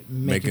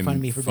making fun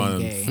of me for being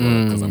gay.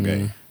 Because I'm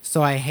gay.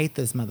 So I hate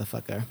this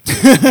motherfucker.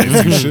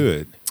 Yes, you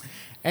should.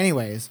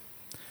 Anyways,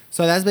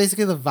 so that's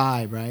basically the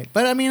vibe, right?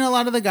 But I mean, a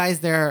lot of the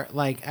guys there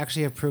like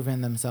actually have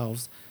proven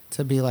themselves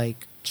to be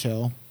like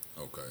chill.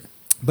 Okay.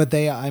 But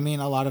a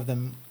lot of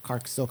them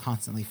are still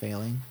constantly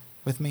failing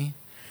with me.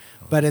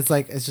 But it's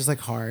just like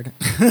hard.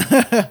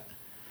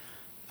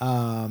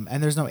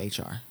 And there's no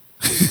HR.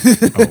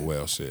 Oh,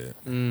 well, shit.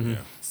 Yeah.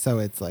 So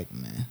it's like,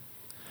 meh.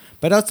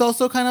 But it's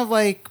also kind of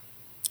like,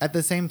 at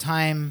the same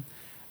time,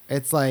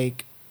 it's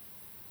like,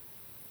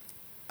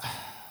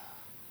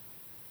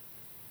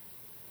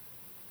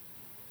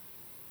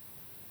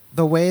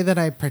 the way that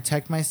I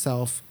protect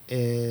myself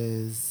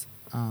is,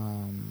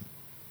 in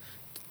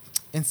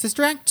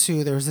Sister Act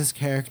 2, there was this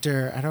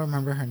character, I don't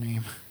remember her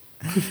name.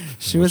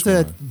 She was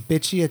a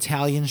bitchy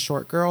Italian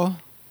short girl.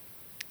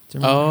 Do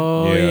you remember her?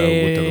 Oh,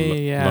 with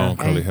the long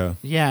curly And- hair.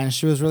 Yeah, and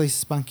she was really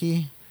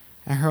spunky.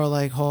 And her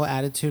like whole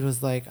attitude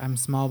was like, I'm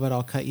small, but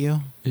I'll cut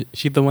you.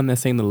 She the one that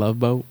sang the Love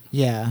Boat?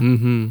 Yeah.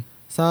 Mm-hmm.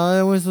 So I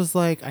always was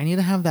like, I need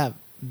to have that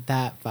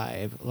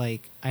vibe.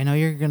 Like, I know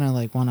you're gonna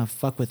like want to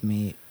fuck with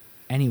me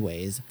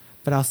anyways,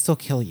 but I'll still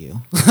kill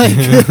you.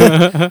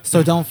 Like,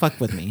 so don't fuck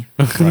with me.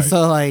 Right.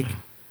 So like,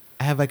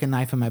 I have like a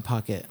knife in my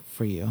pocket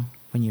for you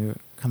when you're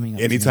coming up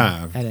to me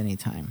Anytime. at any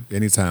time.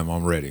 Anytime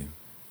I'm ready.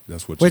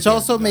 That's what. Which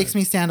also makes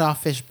me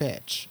standoffish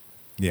bitch.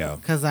 Yeah.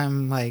 Because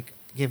I'm like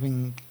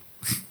giving...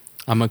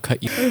 I'm going to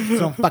cut you. So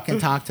don't fucking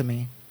talk to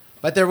me.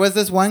 But there was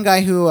this one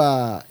guy who,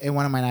 in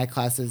one of my night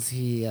classes,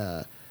 he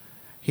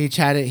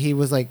chatted. He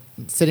was like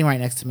sitting right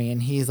next to me,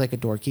 and he's like a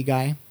dorky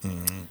guy.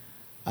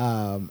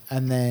 Mm-hmm.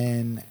 And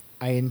then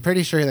I'm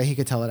pretty sure that he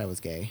could tell that I was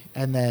gay.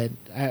 And then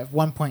at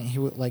one point, he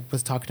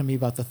was talking to me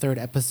about the 3rd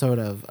episode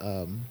of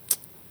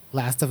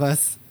Last of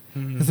Us.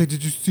 Mm-hmm. I was like,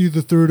 "Did you see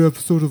the 3rd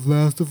episode of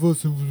Last of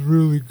Us? It was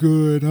really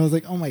good." And I was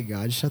like, "Oh my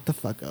god, shut the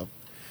fuck up!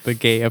 The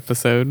gay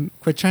episode.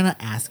 Quit trying to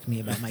ask me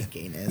about my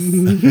gayness."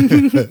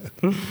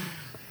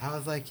 I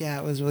was like, "Yeah,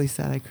 it was really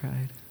sad. I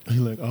cried."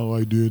 He's like, "Oh,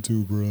 I did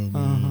too, bro."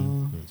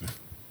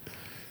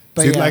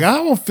 But See, yeah. like I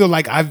don't feel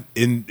like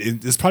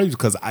it's probably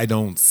because I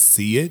don't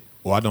see it,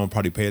 or I don't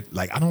probably pay it.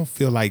 Like I don't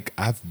feel like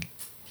I've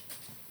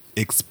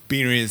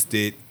experienced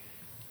it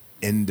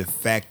in the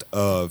fact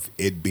of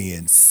it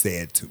being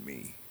said to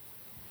me.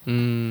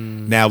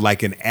 Now,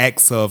 like in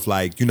acts of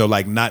like,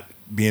 like not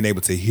being able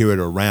to hear it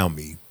around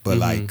me, but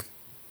like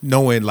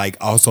knowing like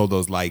also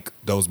those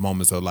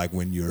moments of like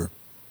when you're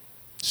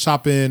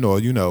shopping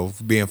or,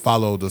 being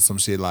followed or some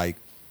shit like,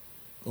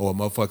 or a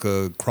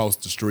motherfucker cross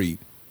the street.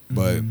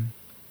 But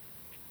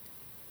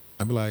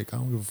I'd be like, I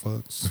don't give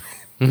a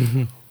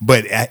fuck.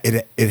 But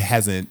it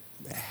hasn't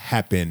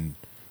happened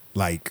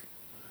like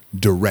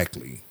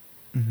directly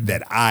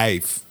that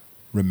I've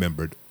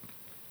remembered.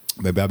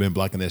 Maybe I've been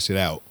blocking that shit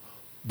out.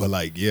 But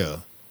like, yeah.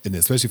 And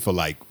especially for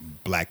like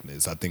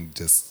blackness, I think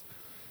just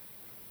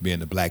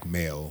being a black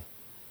male,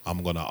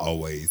 I'm going to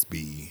always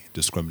be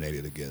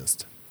discriminated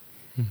against.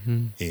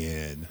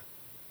 in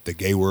the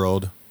gay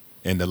world,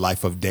 in the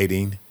life of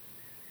dating,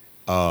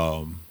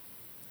 and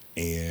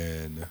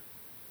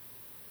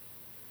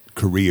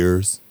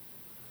careers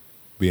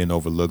being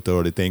overlooked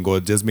or the thing, or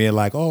just being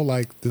like, oh,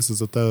 like this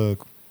is a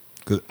thug.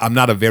 Because I'm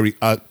not a very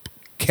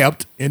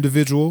kept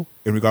individual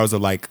in regards to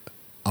like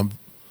I'm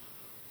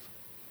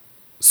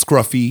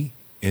scruffy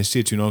and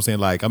shit. You know what I'm saying?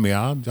 Like, I mean,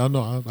 I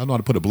know how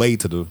to put a blade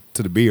to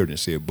the beard and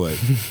shit, but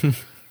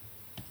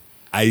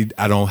I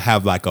don't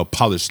have like a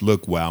polished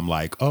look where I'm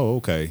like, oh,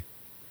 okay,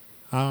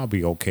 I'll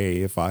be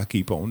okay if I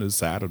keep on this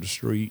side of the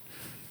street.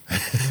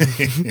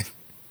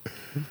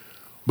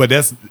 But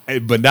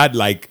not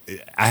like,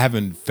 I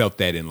haven't felt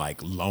that in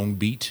like Long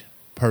Beach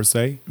per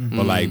se,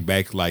 but like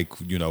back, like,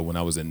 you know, when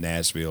I was in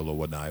Nashville or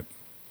whatnot,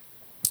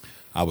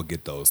 I would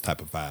get those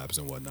type of vibes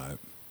and whatnot.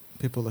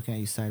 People looking at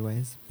you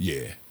sideways,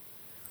 Yeah.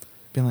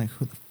 being like,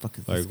 "Who the fuck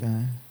is this Like,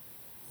 guy?"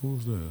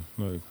 Who's that?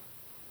 Like,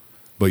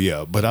 but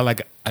yeah, but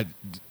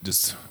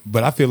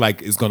but I feel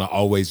like it's gonna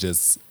always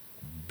just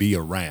be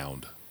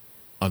around,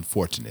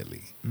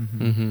 unfortunately,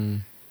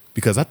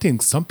 because I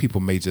think some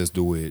people may just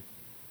do it,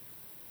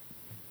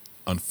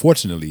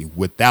 unfortunately,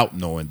 without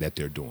knowing that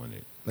they're doing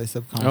it. Like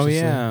subconsciously.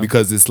 Oh yeah.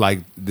 Because it's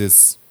like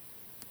this,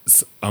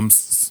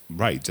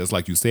 right, just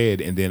like you said,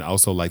 and then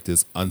also like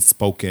this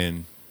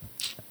unspoken,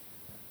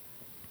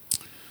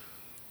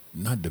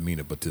 not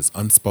demeanor, but this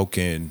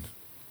unspoken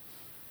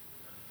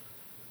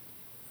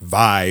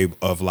vibe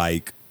of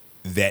like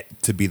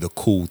that to be the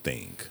cool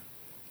thing.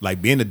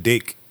 Like being a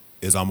dick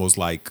is almost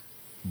like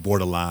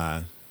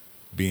borderline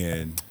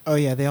being Oh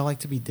yeah, they all like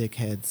to be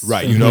dickheads.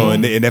 right, you know,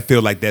 and I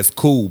feel like that's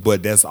cool,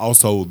 but that's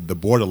also the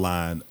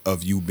borderline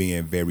of you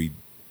being very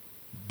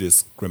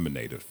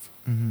discriminative.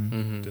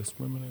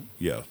 Discriminate?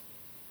 Yeah.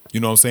 You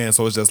know what I'm saying?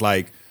 So it's just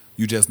like,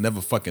 you just never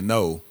fucking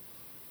know.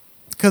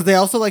 Because they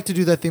also like to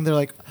do that thing. They're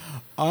like,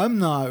 "I'm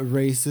not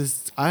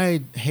racist.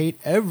 I hate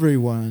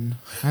everyone,"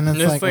 and it's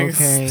like,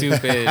 okay,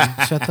 stupid.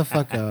 shut the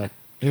fuck up.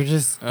 You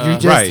just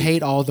Right.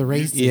 hate all the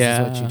races.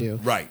 Yeah. Is what you do.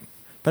 Right.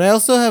 But I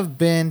also have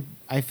been.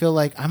 I feel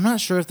like I'm not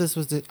sure if this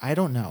was. I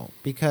don't know,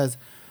 because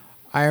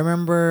I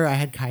remember I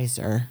had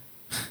Kaiser,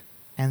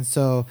 and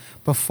so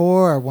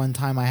before one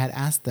time I had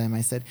asked them.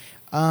 I said,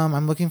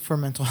 "I'm looking for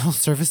mental health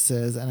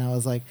services," and I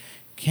was like,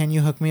 "Can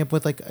you hook me up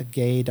with like a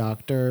gay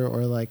doctor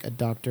or like a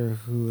doctor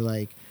who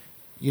like,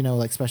 you know,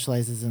 like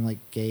specializes in like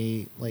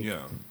gay like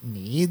Yeah.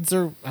 needs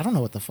or I don't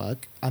know what the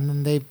fuck." And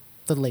then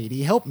the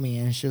lady helped me,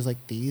 and she was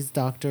like, "These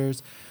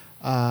doctors,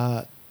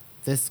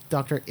 this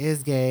doctor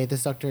is gay.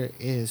 This doctor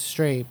is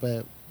straight,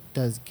 but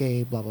does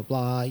gay blah blah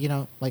blah." You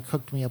know, like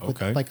hooked me up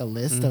Okay. with like a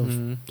list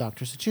of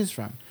doctors to choose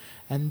from,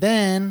 and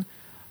then,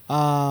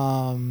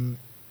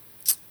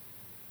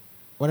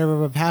 whatever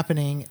was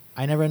happening,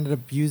 I never ended up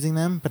using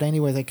them. But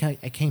anyways, I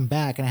came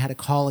back and I had to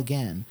call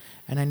again,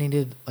 and I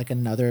needed like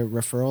another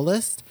referral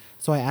list.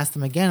 So I asked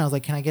them again. I was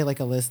like, "Can I get like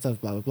a list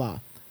of blah blah blah?"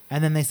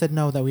 And then they said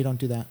no, that we don't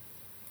do that.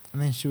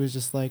 And then she was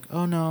just like,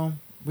 "Oh no,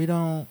 we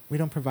don't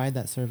provide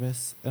that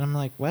service." And I'm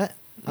like, "What?"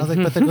 I was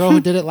like, "But the girl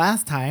who did it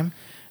last time,"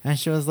 and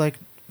she was like,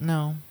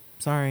 "No,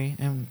 sorry."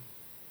 And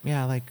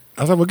yeah, like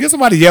I was like, well, get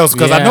somebody else,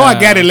 because I know I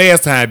got it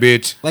last time,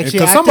 bitch. Like, she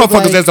Because some acted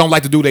motherfuckers like- just don't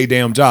like to do their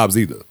damn jobs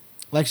either.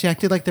 like she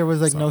acted like there was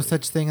like no Sorry.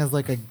 such thing as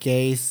like a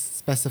gay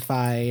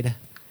specified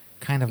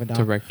kind of a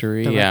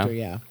Directory,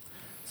 yeah.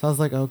 So I was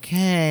like,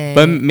 okay,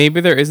 But maybe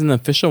there is an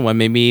official one.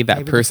 Maybe that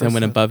Maybe the person went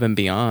person- above and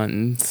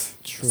beyond.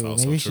 true. That's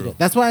also Maybe she true. did.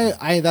 That's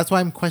why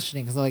I'm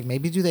questioning, because like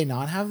maybe do they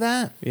not have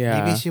that?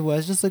 Yeah. Maybe she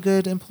was just a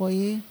good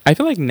employee. I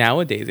feel like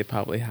nowadays they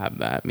probably have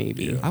that.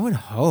 Maybe. Yeah. I would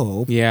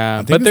hope. Yeah, I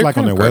think but it's they're like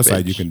on kind their of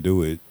website you garbage. can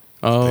do it.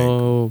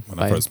 Oh, When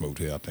I first moved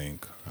here, I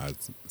think I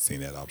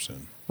seen that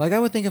option. Like I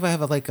would think if I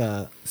have like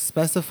a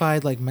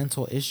specified like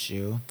mental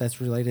issue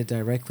that's related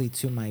directly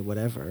to my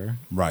whatever,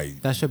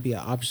 Right. that should be an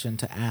option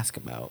to ask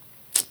about.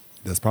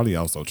 That's probably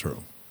also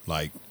true.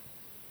 Like,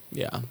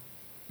 yeah,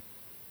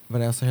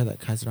 But I also hear that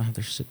Kaiser don't have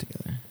their shit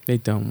together. they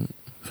don't.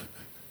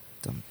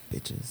 Dumb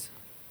bitches.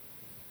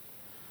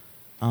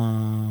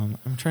 I'm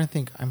trying to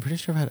think. I'm pretty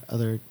sure I've had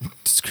other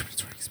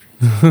discriminatory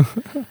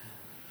experiences.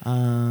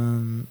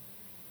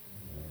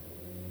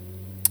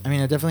 I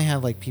mean, I definitely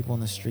had like people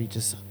in the street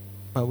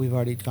but we've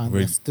already gone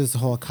Wait. this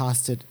whole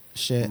accosted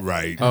shit.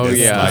 right. Oh, That's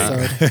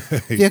yeah.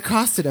 like- The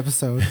accosted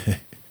episode.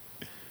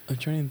 I'm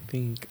trying to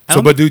think.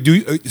 so, but do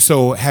you,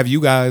 so have you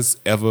guys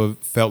ever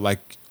felt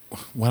like,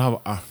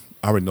 well, I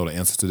already know the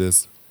answer to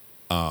this,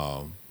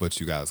 but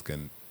you guys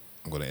I'm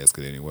going to ask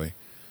it anyway.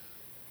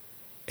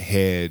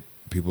 Had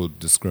people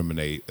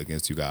discriminate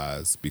against you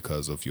guys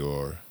because of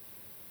your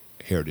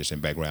heritage and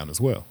background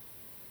as well?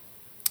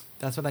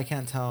 That's what I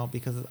can't tell,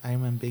 because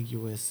I'm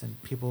ambiguous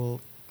and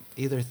people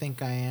either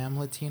think I am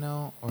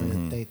Latino or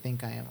they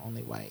think I am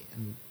only white,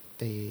 and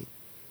they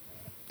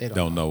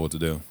Don't know what to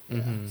do.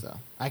 Yeah, so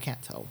I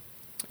can't tell.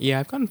 Yeah,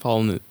 I've gotten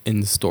followed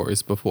in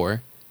stores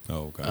before.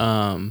 Oh, okay.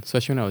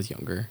 Especially when I was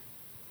younger.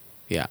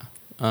 Yeah.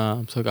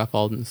 So I got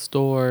followed in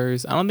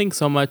stores. I don't think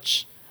so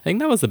much. I think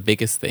that was the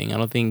biggest thing. I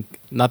don't think,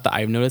 not that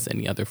I've noticed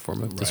any other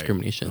form of Right.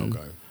 discrimination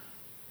Okay.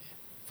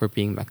 for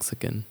being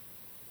Mexican.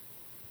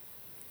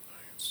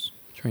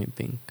 trying to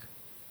think.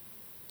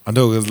 I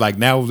know it's like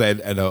now that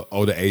at an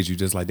older age, you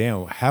just like,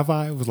 damn, have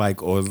I? It was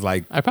like, or it's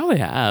like, I probably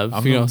have.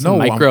 I'm, You know, some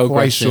no, I'm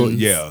quite sure. microaggressions.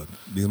 Yeah,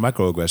 these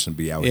microaggressions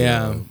be out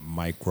Yeah. here,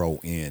 micro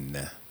in.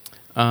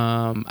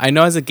 I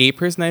know as a gay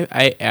person,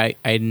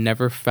 I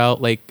never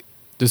felt like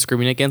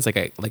discriminated against.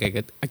 I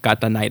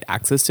got denied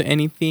access to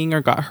anything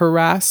or got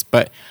harassed,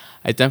 but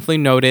I definitely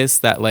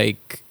noticed that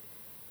like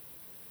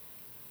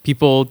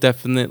people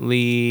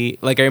definitely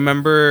like. I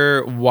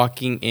remember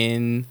walking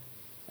in.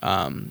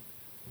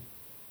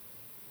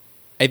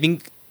 I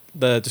think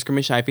the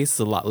discrimination I face is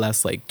a lot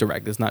less like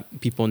direct. It's not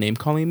people name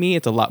calling me.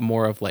 It's a lot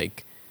more of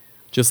like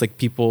just like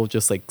people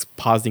just like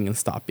pausing and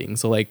stopping.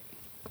 So like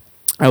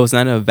I was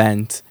at an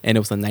event and it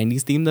was a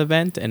 90s themed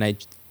event and I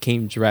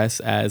came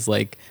dressed as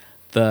like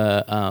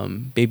the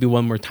Baby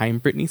One More Time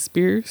Britney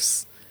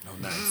Spears. Oh,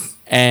 nice.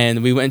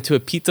 And we went to a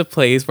pizza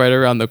place right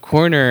around the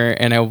corner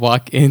and I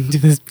walk into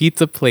this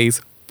pizza place,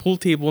 pool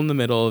table in the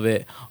middle of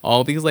it,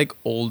 all these like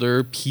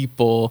older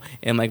people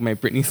in like my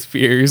Britney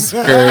Spears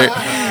skirt.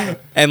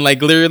 And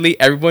like literally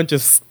everyone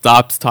just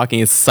stops talking.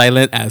 It's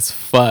silent as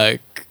fuck.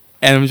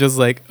 And I'm just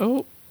like,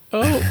 oh,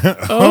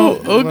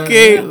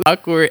 okay.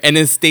 Awkward. And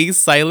it stays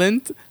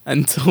silent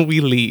until we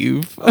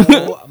leave.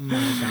 Oh my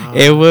god.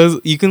 It was,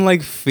 you can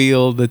like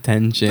feel the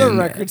tension. The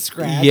record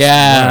scratch.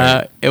 Yeah,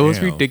 Right. it was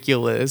Damn.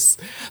 ridiculous.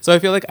 So I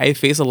feel like I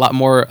face a lot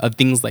more of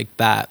things like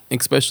that,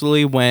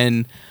 especially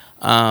when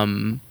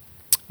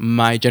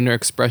my gender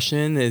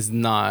expression is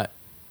not,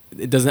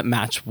 it doesn't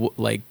match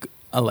like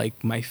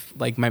my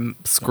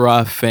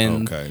scruff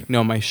and Okay. you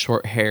know my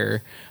short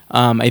hair.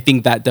 I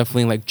think that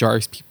definitely like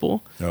jars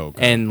people.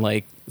 Okay. And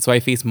like so I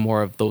face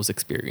more of those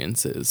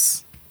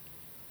experiences.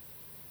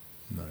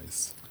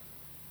 Nice.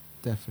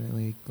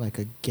 Definitely like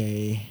a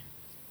gay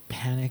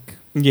panic.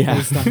 Yeah.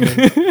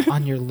 Based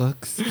on your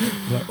looks.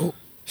 Like, oh,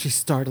 she's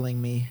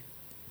startling me.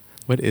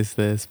 What is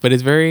this? But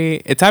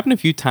it's happened a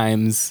few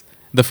times.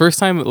 The first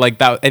time, like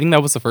that, I think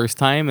that was the first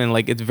time, and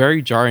like it's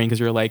very jarring because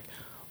you're like,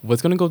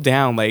 what's gonna go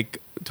down? Like,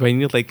 do I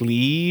need to like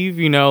leave?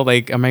 You know,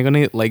 like, am I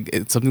gonna like,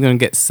 is something gonna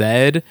get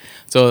said?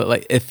 So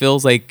like, it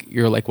feels like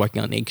you're like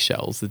walking on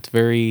eggshells. It's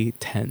very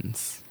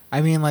tense.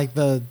 I mean, like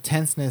the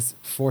tenseness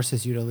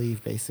forces you to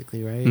leave,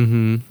 basically, right?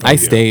 Mm-hmm. Oh, I yeah.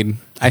 stayed.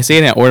 I stayed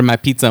and I ordered my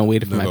pizza and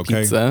waited for Look, my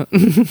okay. pizza.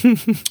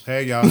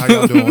 Hey y'all, how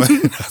y'all doing?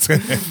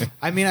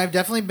 I mean, I've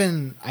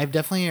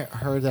definitely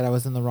heard that I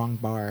was in the wrong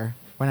bar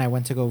when I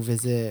went to go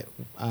visit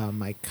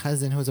my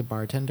cousin who was a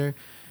bartender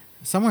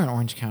somewhere in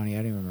Orange County. I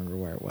don't even remember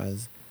where it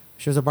was.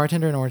 She was a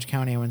bartender in Orange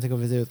County. I went to go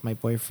visit with my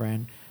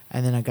boyfriend,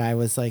 and then a guy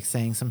was like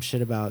saying some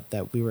shit about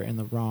that we were in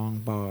the wrong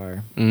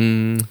bar,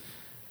 Mm.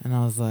 and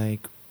I was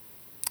like,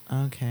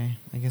 okay,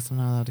 I guess I'm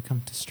not allowed to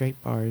come to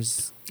straight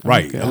bars.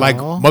 Right. Okay. Like,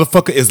 Oh.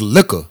 motherfucker is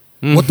liquor.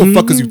 What the Mhm.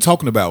 fuck is you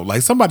talking about?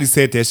 Like, somebody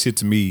said that shit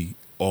to me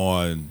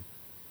on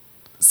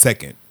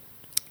Second.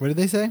 What did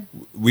they say?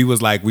 We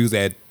was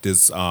at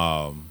this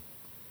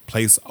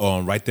place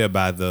on right there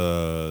by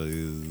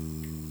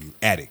the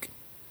attic.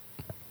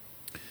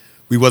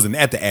 We wasn't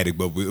at the attic,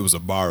 but it was a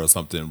bar or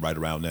something right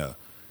around there.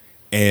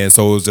 And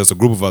so it was just a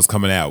group of us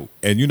coming out.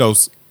 And, you know,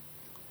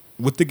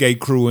 with the gay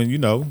crew and, you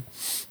know,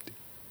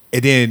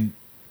 and then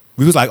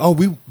we was like, oh,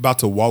 we about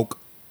to walk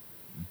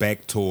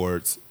back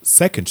towards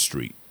 2nd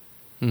Street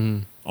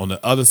on the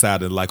other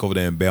side of like over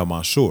there in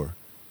Belmont Shore.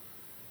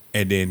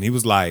 And then he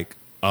was like,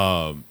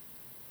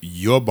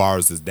 your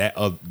bars is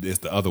is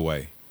the other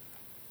way.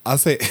 I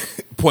said,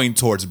 pointing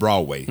towards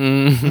Broadway.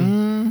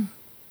 I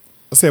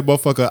said,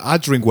 motherfucker, I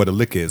drink where the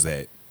liquor is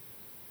at.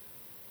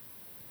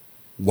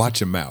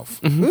 Watch your mouth.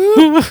 What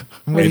did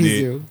And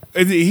he then- do?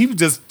 and then he was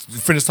just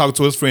finished talking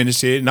to his friend and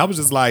shit. And I was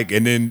just like,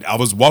 and then I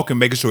was walking,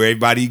 making sure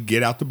everybody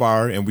get out the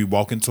bar, and we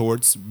walking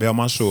towards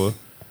Belmont Shore.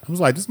 I was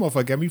like, this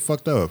motherfucker got me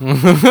fucked up.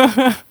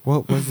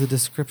 What was the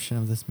description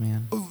of this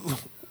man?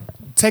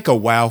 Take a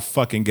wild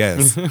fucking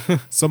guess.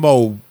 Some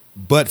old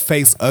butt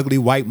face, ugly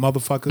white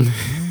motherfucker.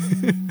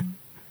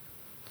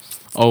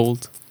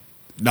 Old.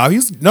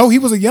 He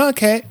was a young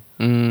cat.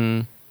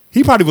 Mm.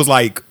 He probably was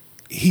like,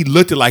 he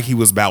looked like he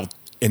was about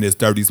in his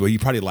 30s, but he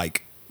probably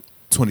like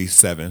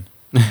 27.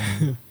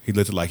 He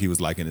looked like he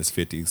was like in his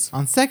 50s.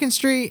 On 2nd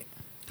Street?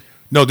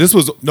 No,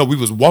 we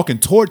was walking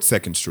towards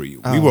 2nd Street.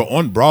 We were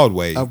on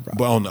Broadway, Oh,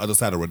 but on the other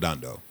side of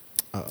Redondo.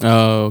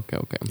 Oh, okay.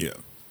 Yeah.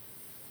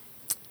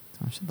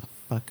 Oh, shut the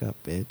fuck up,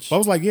 bitch. I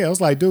was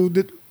like,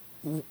 dude,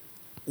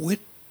 what?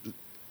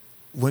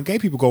 When gay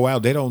people go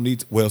out, they don't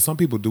need. Well, some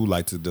people do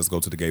like to just go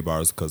to the gay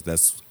bars because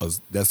that's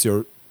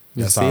You're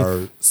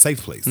our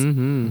safe place.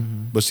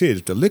 Mm-hmm. But shit,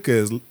 if the liquor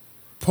is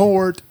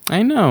poured,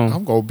 I know.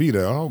 I'm gonna be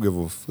there. I don't give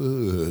a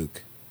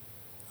fuck.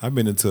 I've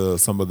been into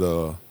some of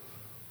the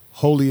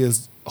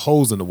holiest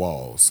holes in the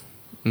walls.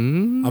 I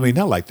mean,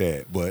 not like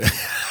that, but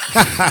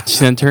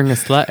She's entering a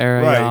slut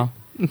era, right.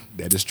 y'all.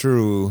 That is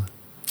true.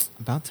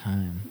 About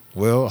time.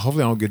 Well,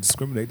 hopefully I don't get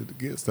discriminated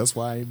against. That's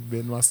why I ain't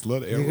been my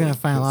slut era. You're gonna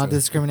find a lot of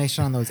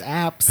discrimination on those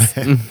apps.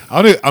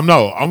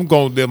 I'm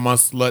gonna live my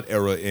slut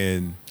era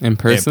in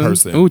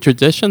person. Ooh,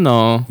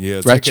 traditional.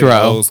 Yeah, take it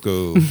retro. old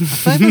school. I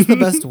feel like that's the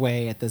best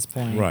way at this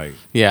point. Right.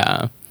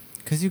 Yeah.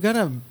 Because you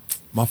gotta.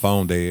 My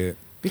phone dead.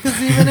 Because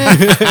even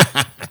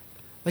if,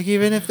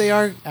 even if they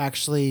are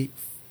actually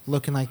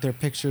looking like their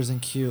pictures and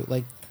cute,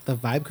 like the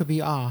vibe could be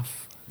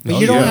off.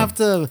 But you don't have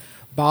to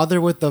bother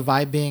with the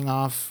vibe being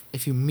off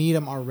if you meet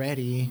them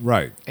already,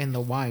 Right, in the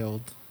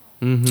wild.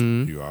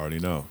 Mm-hmm. you already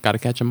know. Gotta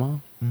catch them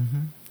all. Mm-hmm.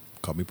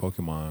 Call me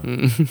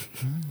Pokemon.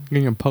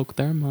 You're gonna poke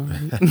their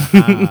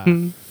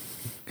mind.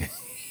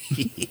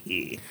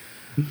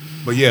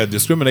 But yeah,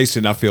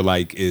 discrimination, I feel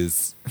like,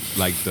 is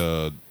like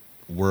the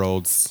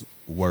world's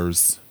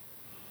worst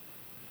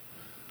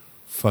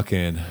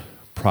fucking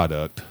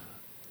product.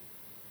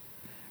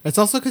 It's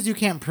also because you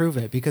can't prove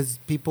it because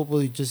people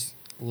will just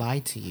lie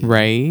to you,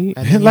 Right.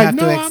 And then you Like, have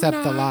no, to I'm accept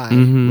the not. lie.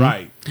 Mhm.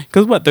 Right.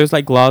 Because what? There's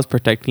like laws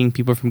protecting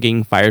people from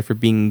getting fired for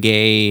being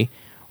gay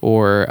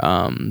or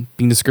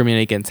being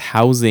discriminated against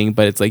housing,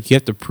 but it's like you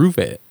have to prove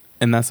it,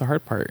 and that's the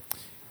hard part.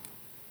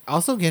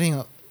 Also,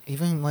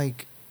 even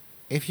like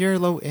if you're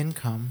low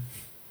income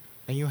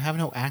and you have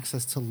no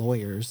access to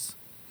lawyers,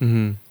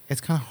 Mm-hmm.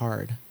 it's kind of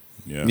hard.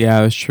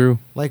 Yeah, that's true.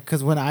 Like,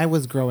 because when I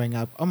was growing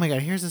up, oh my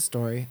God, here's a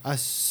story. A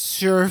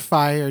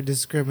surefire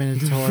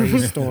discriminatory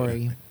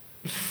story.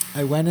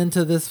 I went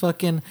into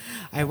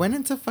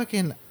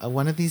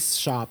one of these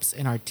shops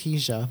in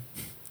Artesia,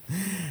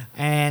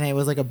 and it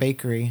was like a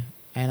bakery.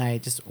 And I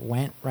just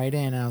went right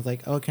in, and I was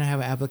like, oh, can I have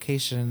an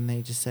application? And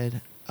they just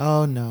said,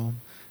 oh, no.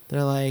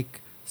 They're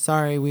like,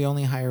 sorry, we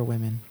only hire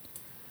women.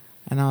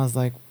 And I was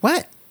like,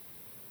 what?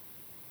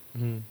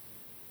 Mm-hmm.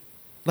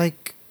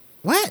 Like,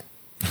 what?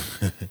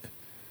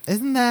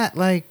 Isn't that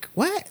like,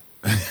 what?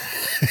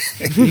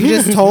 You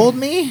just told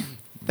me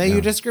that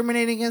you're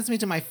discriminating against me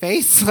to my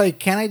face? Like,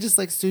 can't I just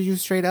like sue you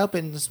straight up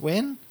and just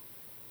win?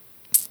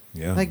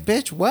 Yeah. Like,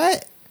 bitch,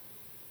 what?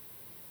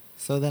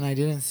 So then I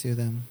didn't sue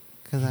them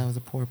because I was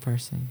a poor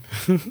person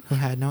who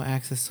had no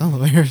access to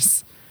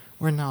lawyers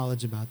or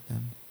knowledge about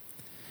them.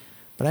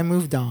 But I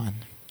moved on.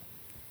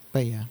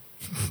 But yeah,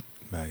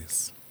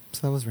 Nice.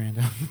 so that was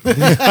random.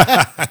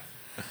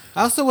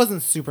 I also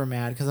wasn't super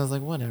mad because I was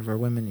like, whatever,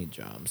 women need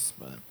jobs.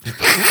 But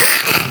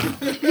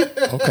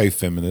Okay,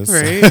 feminists.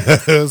 Right.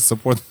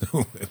 Support the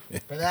women.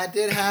 but that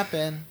did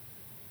happen.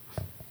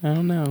 I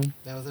don't know.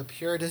 That was a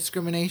pure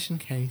discrimination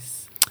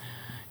case.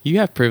 You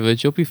have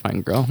privilege. You'll be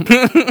fine, girl. Get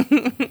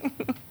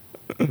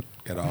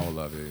all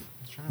of it. I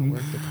was trying to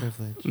work the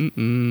privilege.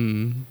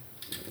 Mm-mm.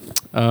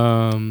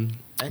 And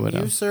What you,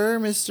 else? sir,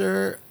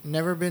 Mr.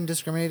 Never been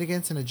discriminated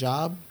against in a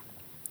job?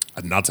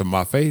 Not to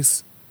my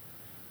face.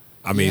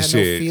 I You mean, had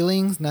shit. no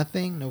feelings,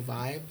 nothing, no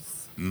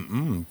vibes.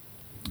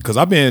 Because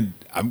I've been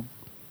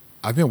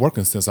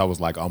working since I was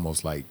like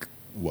almost like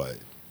what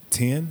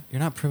 10. You're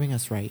not proving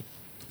us right.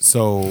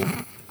 So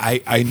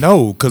I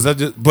know because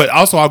but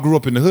also I grew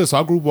up in the hood, so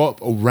I grew up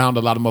around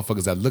a lot of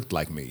motherfuckers that looked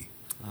like me.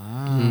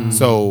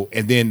 So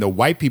and then the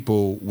white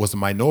people was a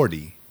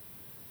minority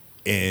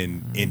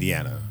in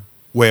Indiana.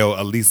 Well,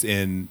 at least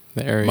in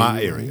The area my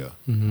you were area.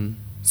 Mm-hmm.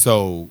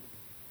 So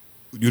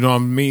you know what I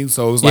mean.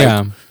 So it was like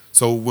Yeah.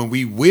 so when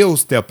we will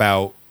step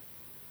out,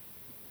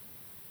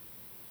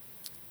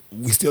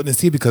 we still didn't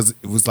see it because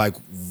it was like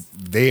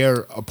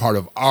they're a part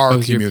of our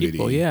Those are your community,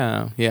 people.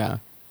 Yeah. Yeah.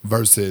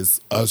 versus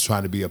us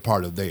trying to be a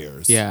part of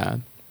theirs. Yeah.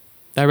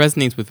 That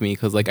resonates with me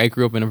because like I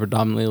grew up in a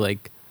predominantly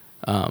like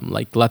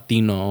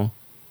Latino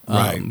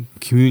Right.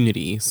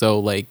 community. So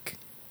like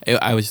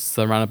I was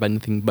surrounded by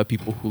nothing but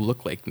people who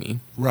look like me.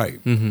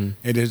 Right. Mm-hmm.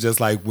 And it's just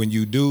like when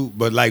you do,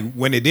 but like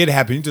when it did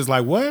happen, you're just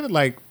like, what?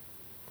 Like,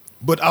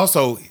 but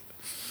also,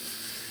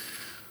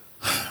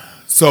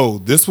 so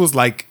this was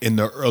like in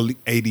the early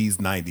 80s,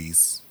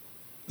 90s.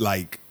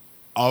 Like,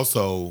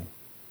 also,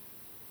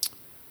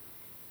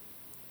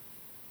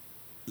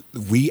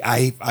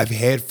 I've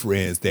had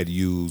friends that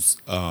use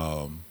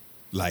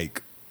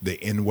like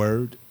the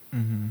N-word,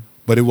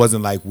 but it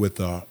wasn't like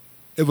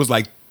it was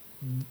like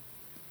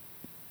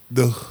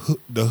the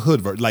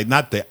hood version, like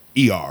not the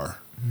ER,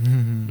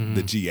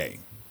 the GA.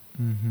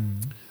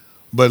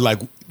 But like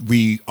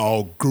we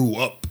all grew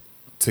up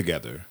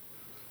together.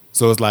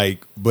 So it's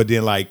like, but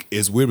then like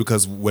it's weird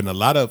because when a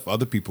lot of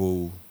other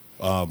people,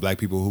 black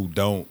people who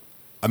don't,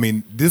 I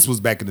mean, this was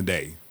back in the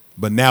day,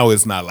 but now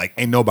it's not like,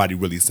 ain't nobody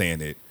really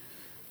saying it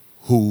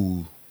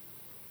who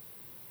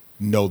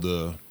know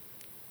the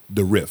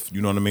riff,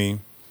 you know what I mean?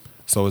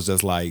 So it's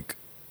just like,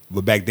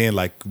 but back then,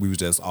 like we was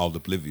just all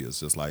oblivious,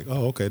 just like,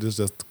 oh, okay, this is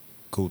just a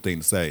cool thing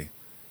to say.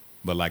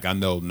 But like I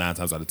know 9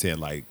 times out of 10,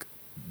 like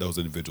those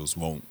individuals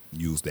won't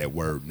use that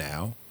word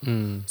now.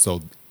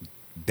 So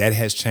that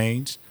has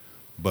changed.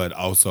 But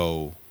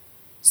also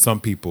some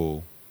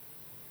people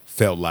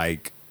felt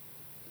like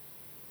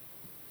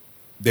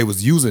they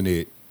was using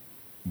it,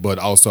 but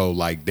also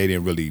like they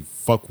didn't really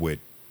fuck with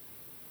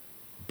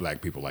black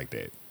people like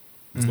that.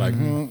 It's like,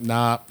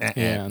 nah,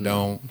 Yeah,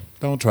 no.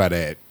 don't try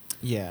that.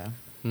 Yeah.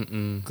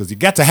 Because you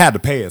got to have the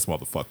pass,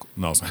 motherfucker.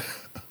 No, I'm saying.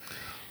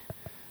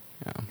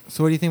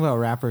 So what do you think about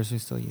rappers who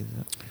still use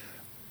it?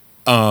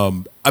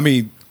 I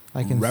mean,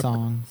 Like in rapper-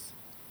 songs?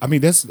 I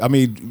mean,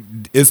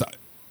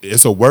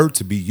 it's a word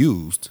to be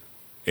used,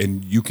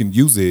 and you can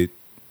use it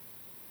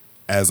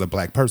as a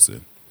black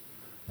person.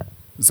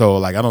 So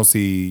like I don't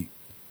see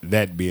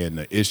that being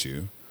the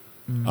issue.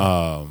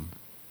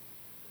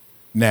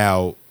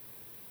 Now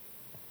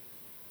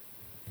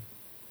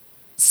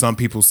some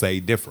people say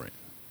different.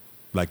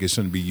 Like it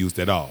shouldn't be used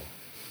at all.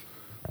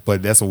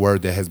 But that's a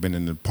word that has been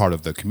in the part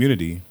of the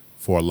community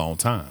for a long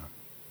time.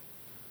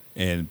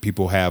 And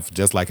people have,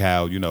 just like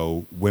how,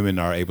 women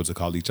are able to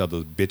call each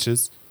other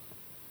bitches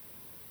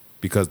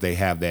because they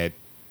have that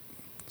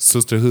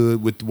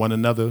sisterhood with one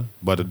another.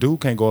 But a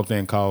dude can't go up there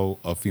and call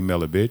a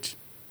female a bitch.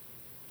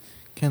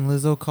 Can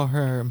Lizzo call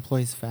her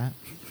employees fat?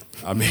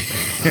 I mean,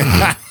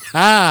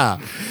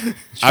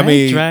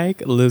 Drag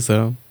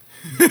Lizzo.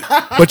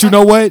 but you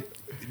know what?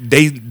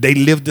 They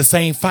live the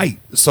same fight.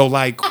 So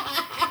like,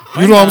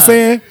 you know what I'm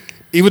saying?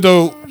 Even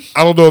though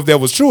I don't know if that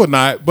was true or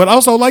not, but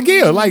also like,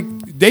 yeah, like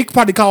they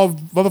probably call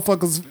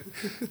motherfuckers.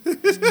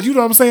 You know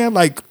what I'm saying?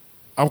 Like,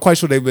 I'm quite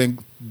sure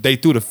they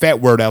threw the fat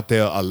word out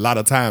there a lot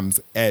of times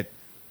at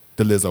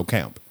the Lizzo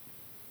camp.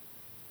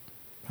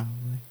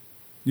 Probably.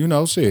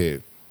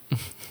 Shit.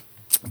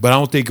 But I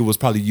don't think it was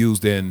probably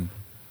used in.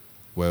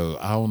 Well,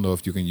 I don't know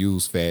if you can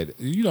use fat.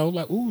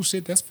 Like, ooh,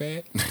 shit, that's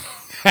fat.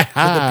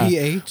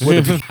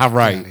 With the PH.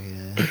 Right.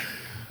 Yeah.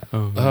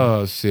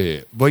 Oh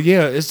shit. But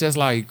yeah, it's just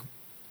like,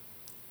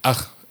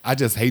 I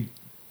just hate.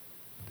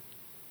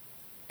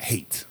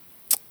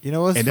 You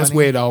know what's And that's funny?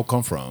 where it all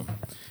come from.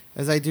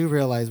 As I do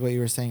realize what you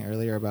were saying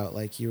earlier about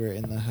like you were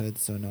in the hood,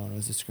 so no one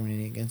was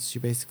discriminating against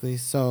you, basically.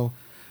 So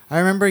I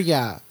remember,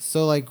 yeah.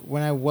 So like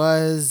when I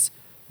was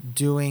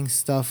doing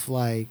stuff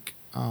like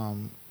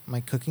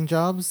my cooking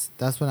jobs,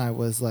 that's when I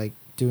was like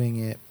doing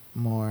it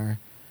more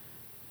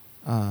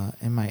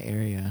in my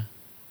area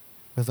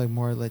with like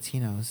more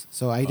Latinos.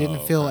 So I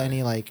didn't feel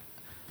any like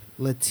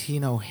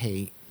Latino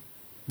hate.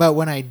 But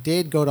when I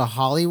did go to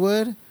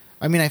Hollywood,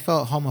 I mean, I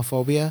felt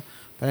homophobia,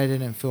 but I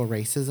didn't feel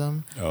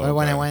racism. But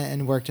when I went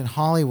and worked in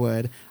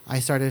Hollywood, I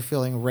started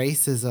feeling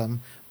racism,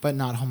 but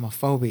not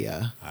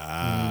homophobia.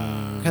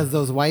 Because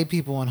those white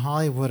people in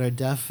Hollywood are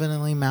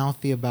definitely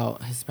mouthy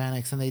about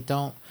Hispanics, and they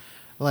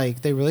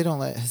really don't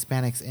let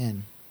Hispanics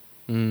in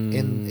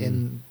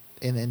the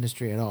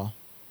industry at all,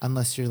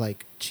 unless you're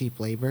like cheap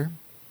labor.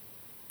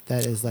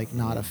 That is like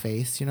not a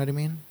face. You know what I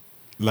mean?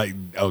 Like,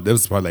 that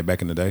was probably like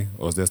back in the day,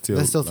 or is that still?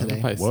 That's still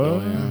today. What?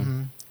 Still, yeah.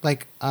 Mm-hmm.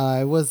 Like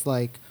I was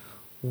like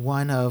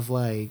one of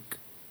like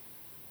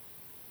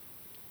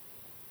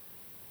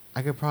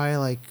I could probably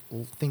like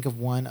think of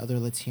one other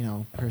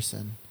Latino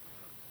person,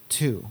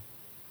 two.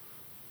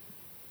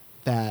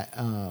 That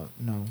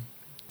no,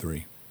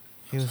 3.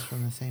 he was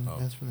from the same. Oh.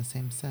 That's from the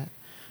same set.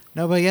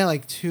 No, but yeah,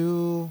 like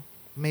 2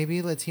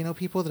 maybe Latino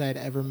people that I'd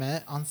ever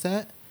met on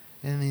set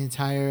in the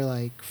entire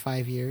like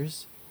 5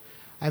 years.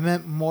 I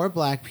met more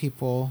black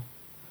people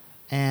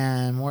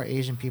and more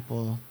Asian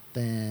people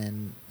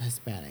than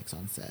Hispanics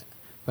on set.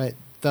 But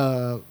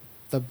the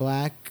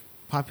black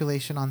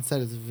population on set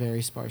is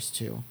very sparse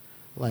too.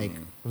 Like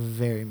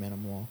very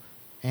minimal.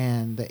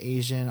 And the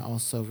Asian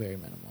also very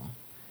minimal.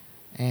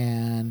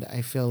 And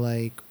I feel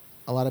like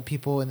a lot of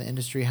people in the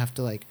industry have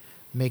to like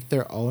make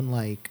their own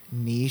like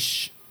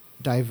niche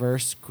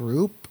diverse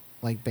group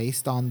like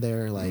based on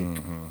their like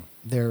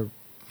their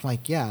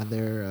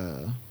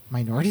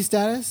minority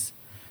status,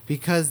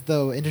 because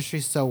the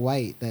industry's so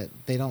white that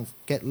they don't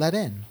get let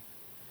in.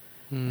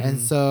 And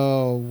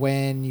so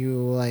when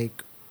you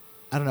like,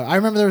 I don't know, I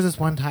remember there was this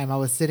one time I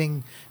was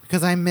sitting,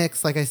 because I'm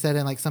mixed, like I said,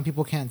 and like some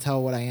people can't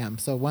tell what I am.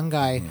 So one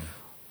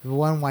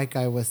white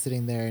guy was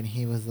sitting there and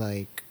he was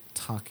like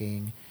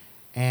talking,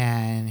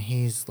 and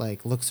he's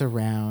like looks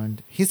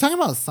around. He's talking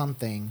about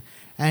something,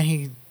 and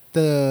he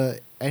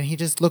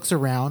just looks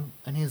around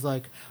and he's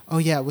like, "Oh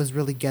yeah, it was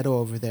really ghetto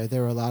over there.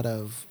 There were a lot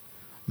of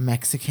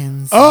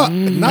Mexicans."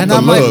 And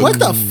I'm like, "What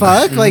the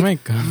fuck?" Oh Like, my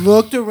God.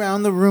 looked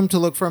around the room to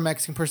look for a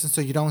Mexican person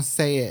so you don't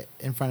say it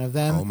in front of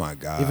them. Oh my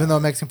God. Even though a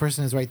Mexican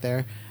person is right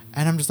there.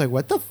 And I'm just like,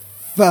 "What the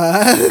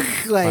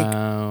fuck?" Like,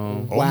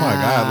 Wow. Oh my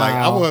God. Like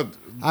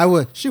I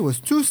would. She was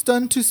too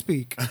stunned to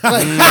speak.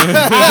 Like,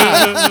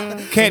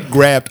 cat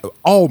grabbed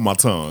all my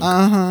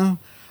tongue.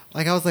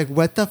 like I was like,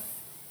 "What the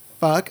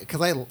fuck?"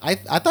 Because I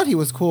thought he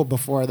was cool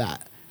before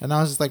that, and I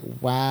was just like,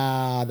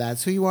 "Wow,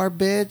 that's who you are,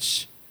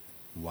 bitch."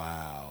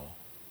 Wow.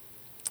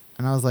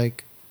 And I was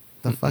like,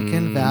 "The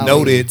fucking valley."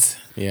 Noted.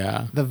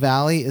 Yeah. The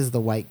valley is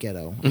the white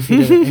ghetto. If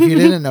you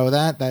didn't know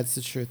that, that's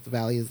the truth. The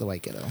valley is the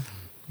white ghetto.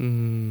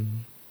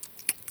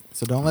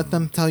 So don't let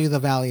them tell you the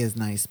valley is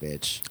nice,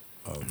 bitch.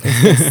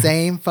 It's the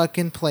same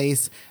fucking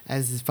place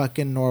as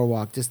fucking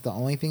Norwalk. Just the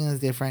only thing that's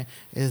different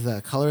is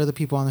the color of the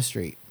people on the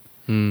street.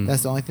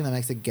 That's the only thing that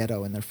makes it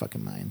ghetto in their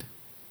fucking mind.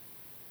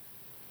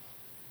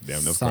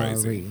 Damn, that's Sorry.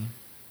 crazy.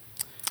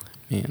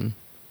 Man.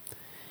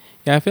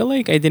 Yeah, I feel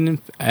like I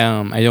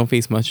don't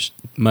face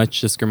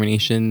much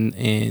discrimination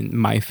in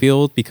my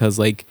field, because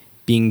like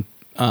being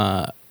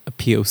a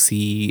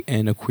POC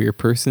and a queer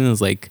person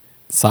is like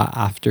sought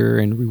after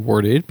and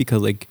rewarded,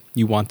 because like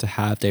you want to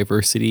have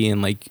diversity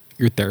in like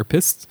your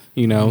therapist,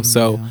 you know?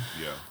 So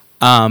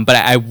Yeah. but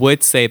I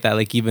would say that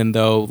like even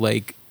though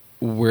like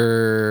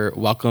we're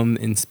welcome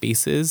in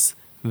spaces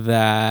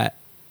that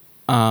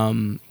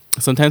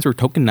sometimes we're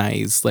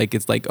tokenized. Like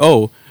it's like,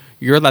 oh,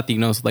 you're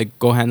Latino, so like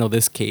go handle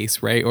this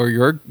case, right? Or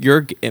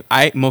you're.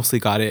 I mostly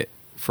got it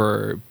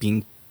for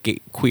being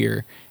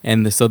queer,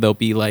 and so they'll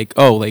be like,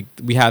 oh, like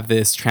we have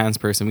this trans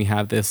person, we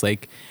have this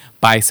like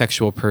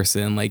bisexual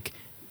person, like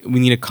we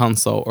need a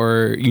consult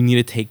or you need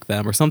to take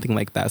them or something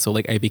like that. So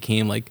like I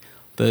became like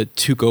the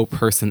to-go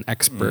person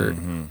expert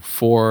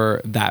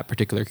for that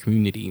particular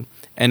community.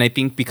 And I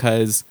think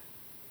because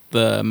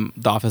the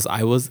office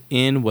I was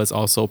in was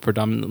also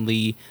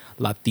predominantly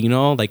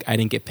Latino, like I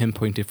didn't get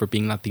pinpointed for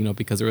being Latino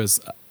because there was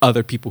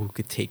other people who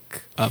could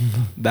take up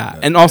that.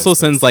 And also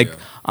since like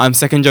I'm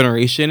second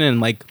generation and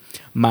like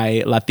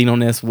my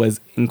Latino-ness was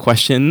in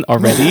question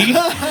already,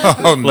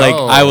 Oh, no. like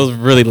I was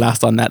really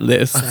last on that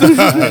list.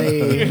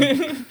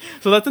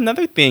 So that's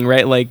another thing,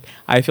 right? Like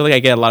I feel like I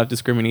get a lot of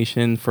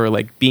discrimination for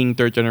like being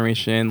third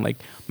generation, like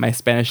my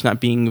Spanish not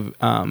being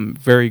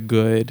very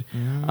good.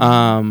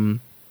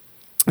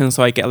 And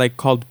so I get like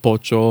called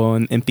pocho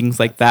and things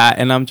like that.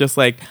 And I'm just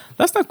like,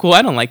 that's not cool.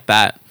 I don't like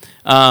that.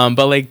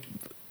 But like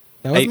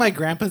That was my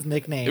grandpa's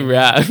nickname.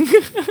 yeah.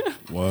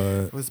 What?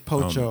 It was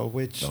pocho,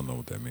 which Don't know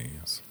what that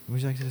means.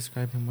 would you like to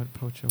describe him what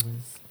pocho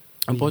is?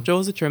 Pocho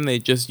is a term they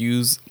just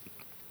use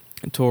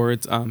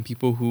towards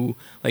people who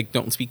like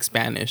don't speak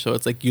Spanish. So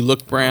it's like you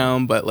look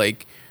brown, but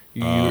like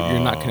you're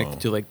not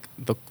connected to like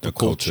the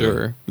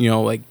culture, you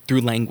know, like through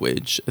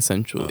language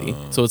essentially.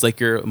 So it's like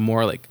you're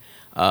more like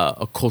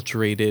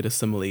acculturated,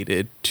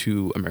 assimilated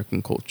to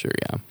American culture.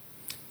 Yeah,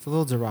 It's a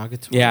little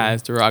derogatory. yeah,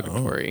 it's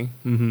derogatory.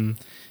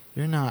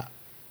 You're not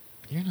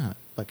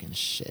fucking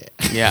shit.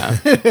 Yeah,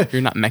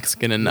 you're not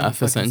Mexican enough.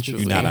 fucking Essentially,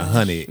 You're not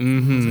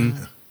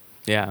 100.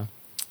 yeah.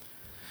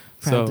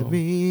 Proud to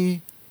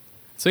be.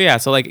 So yeah,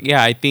 so like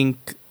yeah, I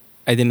think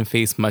I didn't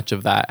face much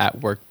of that at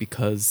work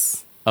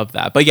because of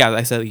that. But yeah,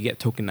 I said you get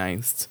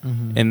tokenized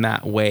in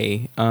that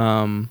way.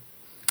 And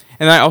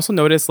I also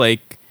noticed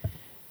like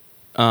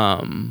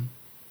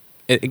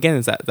again,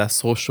 it's that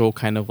social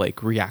kind of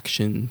like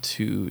reaction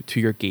to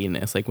your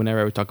gayness. Like whenever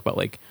I would talk about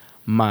like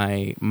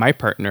my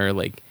partner,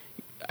 like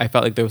I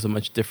felt like there was a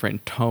much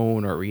different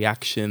tone or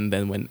reaction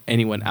than when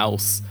anyone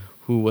else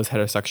who was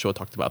heterosexual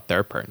talked about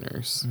their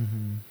partners.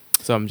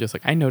 So I'm just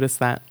like, I noticed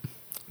that.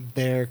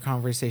 Their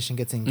conversation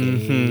gets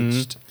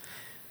engaged.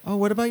 Oh,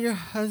 what about your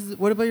husband?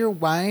 What about your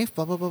wife?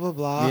 Blah blah blah blah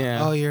blah.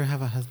 Yeah. Oh, you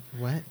have a husband.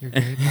 What? You're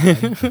gay?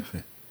 Bye.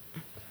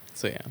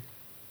 So yeah.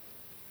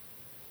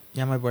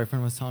 Yeah, my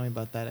boyfriend was telling me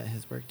about that at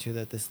his work too.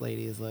 That this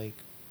lady is like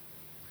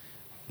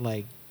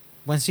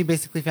when she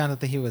basically found out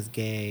that he was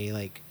gay,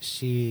 like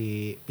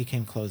she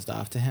became closed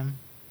off to him,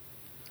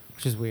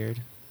 which is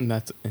weird.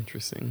 That's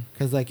interesting.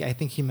 Because like I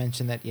think he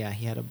mentioned that he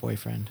had a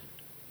boyfriend,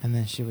 and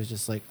then she was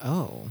just like,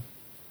 oh,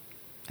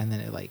 and then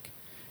it like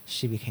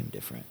she became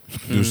different.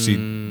 Do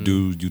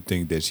you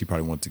think that she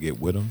probably wanted to get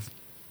with him?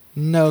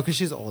 No, because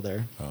she's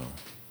older. Oh,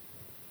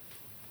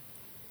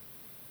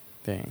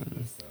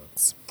 Dang.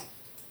 sucks.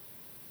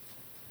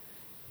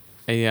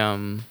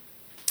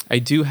 I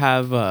do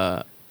have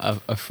a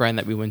friend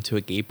that we went to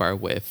a gay bar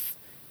with,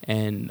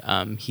 and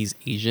he's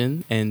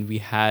Asian, and we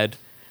had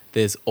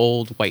this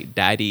old white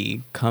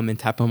daddy come and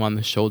tap him on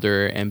the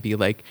shoulder and be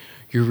like,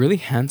 "You're really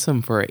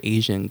handsome for an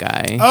Asian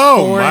guy."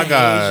 Oh For my an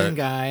god! Asian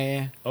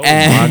guy. Oh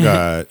And- my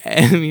god!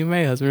 And me and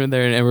my husband were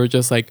there, and we're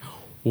just like,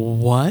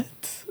 "What?"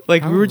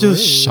 Like How we were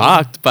just rude.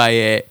 shocked by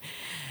it.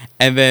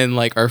 And then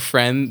like our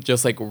friend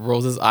just like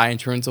rolls his eye and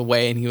turns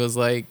away, and he was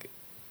like,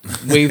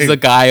 waves the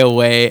guy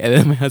away. And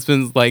then my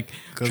husband's like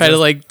try to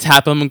like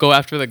tap him and go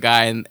after the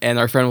guy, and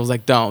our friend was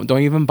like, don't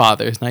even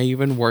bother, it's not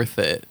even worth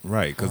it.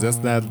 Right, because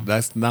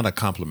that's not a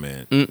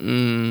compliment.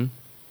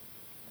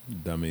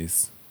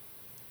 Dummies.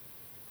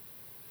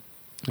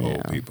 Yeah.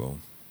 Old people.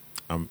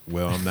 I'm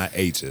not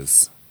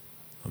ageist.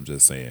 I'm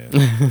just saying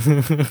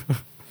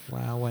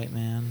Wow, white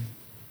man.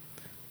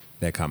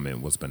 that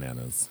comment was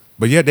bananas.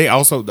 But yeah, they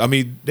also. I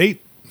mean,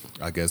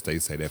 I guess they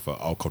say that for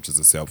all cultures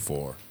except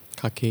for.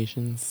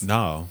 Caucasians.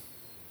 No.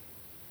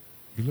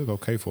 You look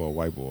okay for a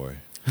white boy.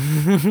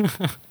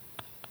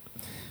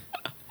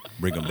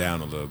 Bring them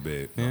down a little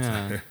bit.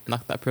 Yeah.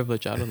 Knock that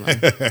privilege out of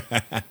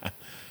them.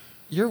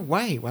 You're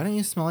white. Why don't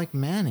you smell like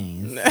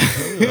mayonnaise?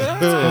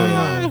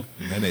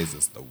 Mayonnaise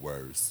is the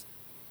worst.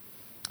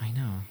 I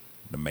know.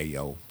 The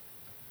mayo.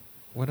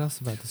 What else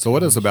about this? So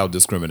what else about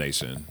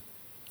discrimination?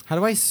 How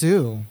do I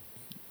sue?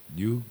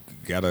 You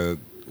gotta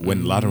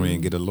win the lottery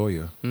and get a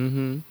lawyer. How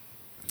does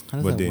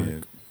But that then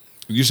work?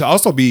 you should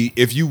also be,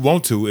 if you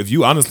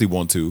honestly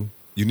want to,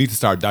 you need to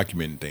start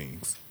documenting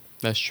things.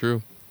 That's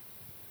true.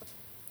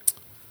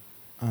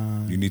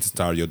 You need to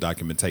start your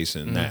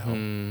documentation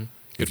now.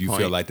 If you feel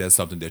point. like that's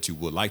something that you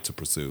would like to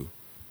pursue.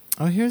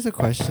 Oh, here's a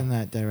question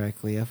that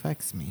directly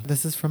affects me.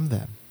 This is from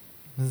them.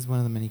 This is one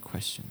of the many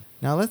questions.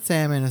 Now, let's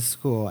say I'm in a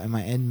school and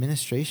my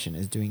administration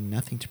is doing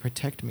nothing to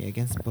protect me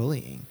against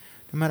bullying,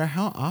 no matter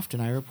how often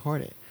I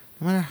report it,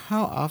 no matter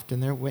how often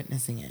they're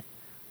witnessing it.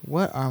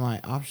 What are my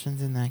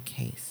options in that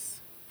case?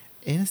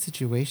 In a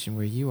situation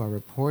where you are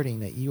reporting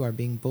that you are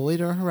being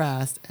bullied or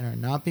harassed and are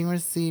not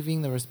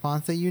receiving the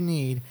response that you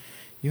need,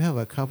 you have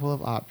a couple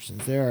of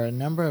options. There are a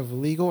number of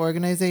legal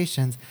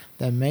organizations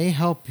that may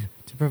help you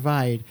to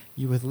provide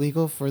you with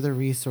legal further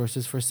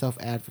resources for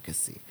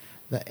self-advocacy.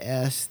 The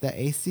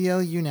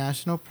ACLU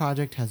National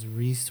Project has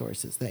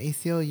resources. The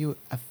ACLU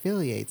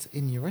affiliates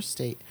in your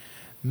state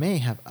may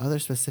have other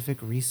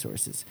specific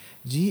resources.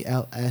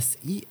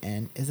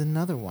 GLSEN is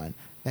another one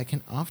that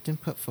can often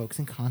put folks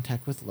in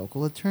contact with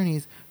local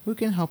attorneys who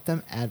can help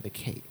them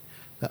advocate.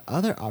 The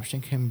other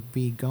option can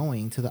be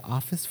going to the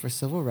Office for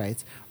Civil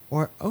Rights,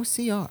 or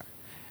OCR,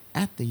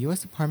 at the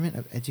U.S. Department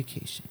of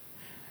Education,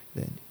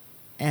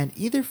 and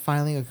either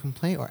filing a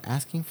complaint or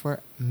asking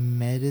for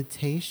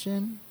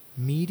mediation.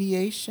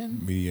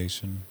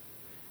 Mediation.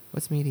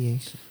 What's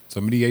mediation?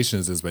 So mediation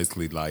is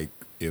basically like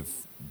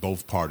if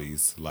both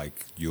parties,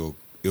 like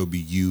it'll be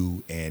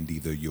you and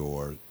either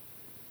your,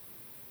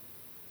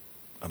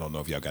 I don't know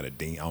if y'all got a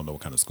dean, I don't know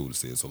what kind of school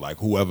this is. So like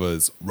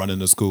whoever's running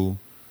the school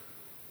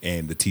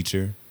and the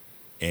teacher,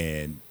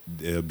 and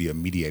there'll be a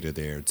mediator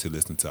there to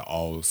listen to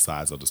all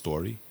sides of the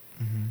story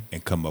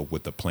and come up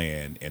with a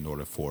plan in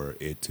order for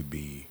it to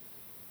be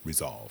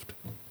resolved.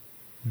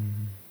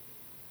 Mm-hmm.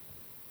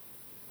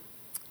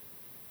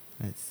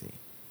 Let's see.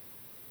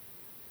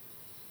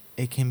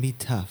 It can be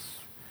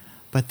tough,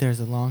 but there's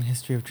a long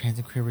history of trans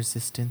and queer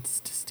resistance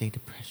to state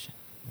oppression,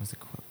 was a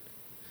quote.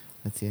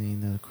 Let's see, any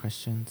other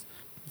questions?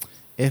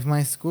 If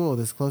my school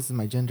discloses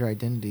my gender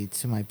identity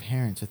to my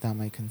parents without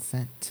my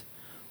consent,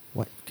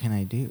 what can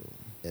I do?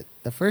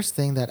 The first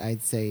thing that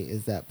I'd say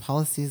is that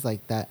policies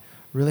like that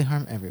really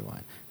harm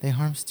everyone. They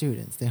harm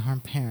students, they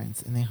harm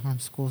parents, and they harm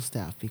school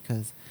staff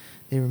because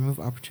they remove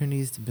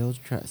opportunities to build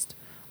trust.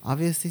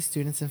 Obviously,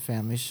 students and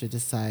families should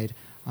decide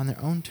on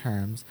their own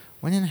terms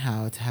when and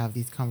how to have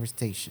these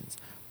conversations,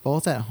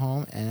 both at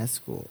home and at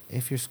school.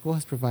 If your school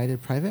has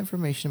provided private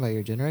information about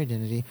your gender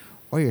identity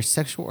or your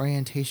sexual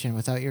orientation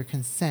without your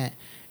consent,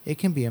 it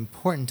can be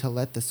important to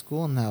let the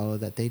school know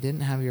that they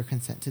didn't have your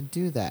consent to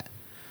do that,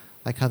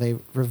 like how they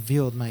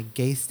revealed my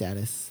gay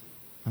status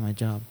on my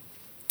job.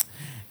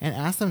 And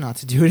ask them not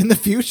to do it in the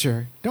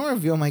future. Don't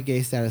reveal my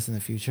gay status in the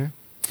future.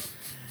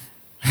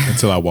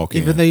 Until I walk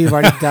in. Even though you've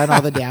already done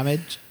all the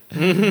damage.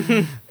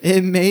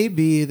 It may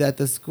be that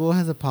the school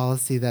has a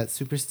policy that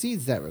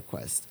supersedes that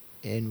request,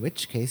 in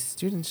which case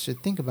students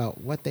should think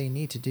about what they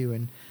need to do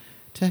and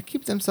to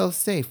keep themselves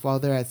safe while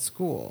they're at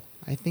school.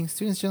 I think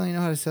students generally know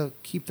how to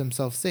keep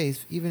themselves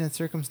safe, even in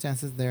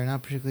circumstances that are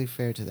not particularly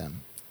fair to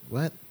them.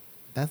 What?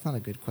 That's not a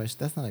good question.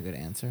 That's not a good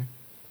answer.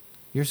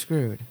 You're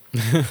screwed.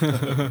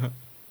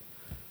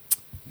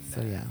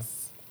 So, yeah.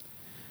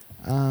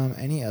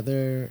 Any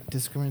other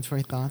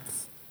discriminatory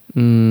thoughts?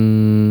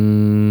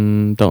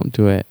 Don't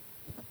do it.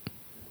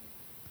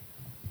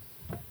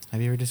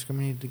 Have you ever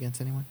discriminated against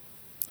anyone?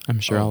 I'm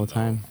sure all the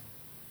time.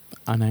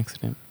 On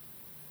accident.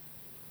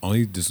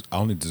 I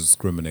only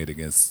discriminate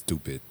against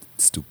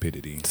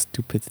stupidity.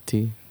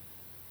 Stupidity.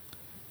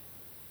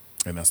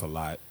 And that's a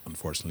lot,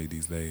 unfortunately,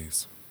 these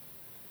days.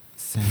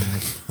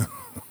 Sad.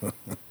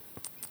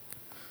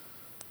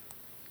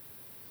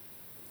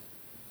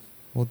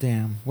 Well,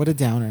 damn. What a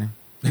downer.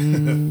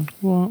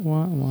 Wah,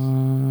 wah,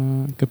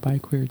 wah. Goodbye,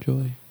 queer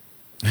joy.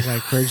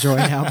 Like queer joy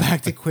now, back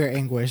to queer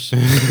anguish.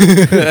 Your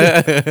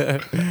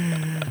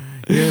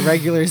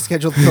regular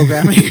scheduled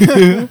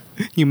programming.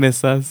 You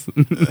miss us.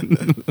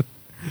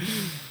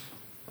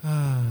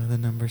 The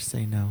numbers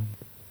say no.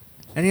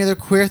 Any other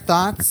queer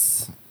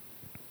thoughts?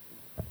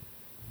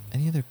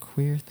 Any other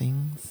queer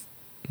things?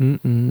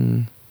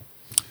 I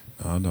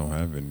don't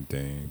have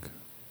anything.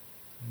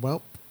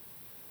 Well,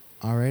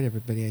 all right,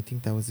 everybody. I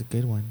think that was a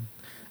good one.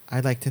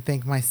 I'd like to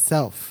thank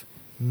myself,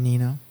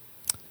 Nina,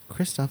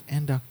 Christoph,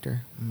 and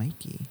Dr.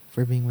 Mikey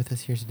for being with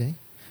us here today.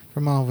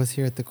 From all of us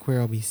here at the Queer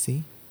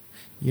LBC,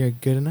 you're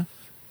good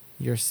enough,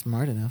 you're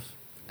smart enough,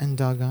 and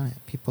doggone it,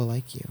 people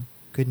like you.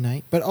 Good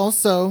night. But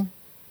also,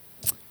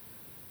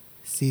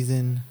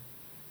 season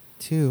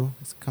 2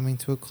 is coming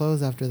to a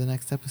close after the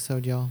next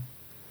episode, y'all.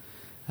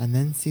 And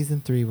then season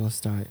 3 will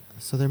start.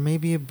 So there may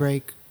be a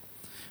break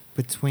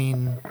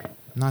between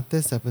not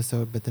this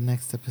episode, but the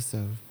next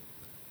episode.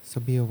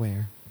 So be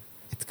aware.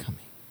 It's coming.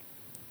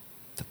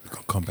 We're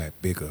going to come back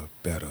bigger,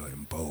 better,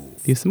 and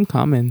bold. Leave some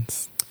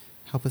comments.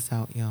 Help us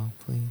out, y'all,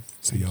 please.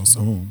 See y'all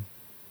soon.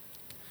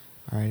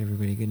 All right,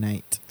 everybody. Good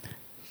night.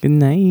 Good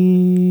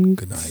night.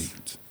 Good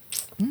night.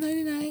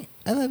 Nighty night.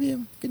 I love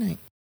you. Good night.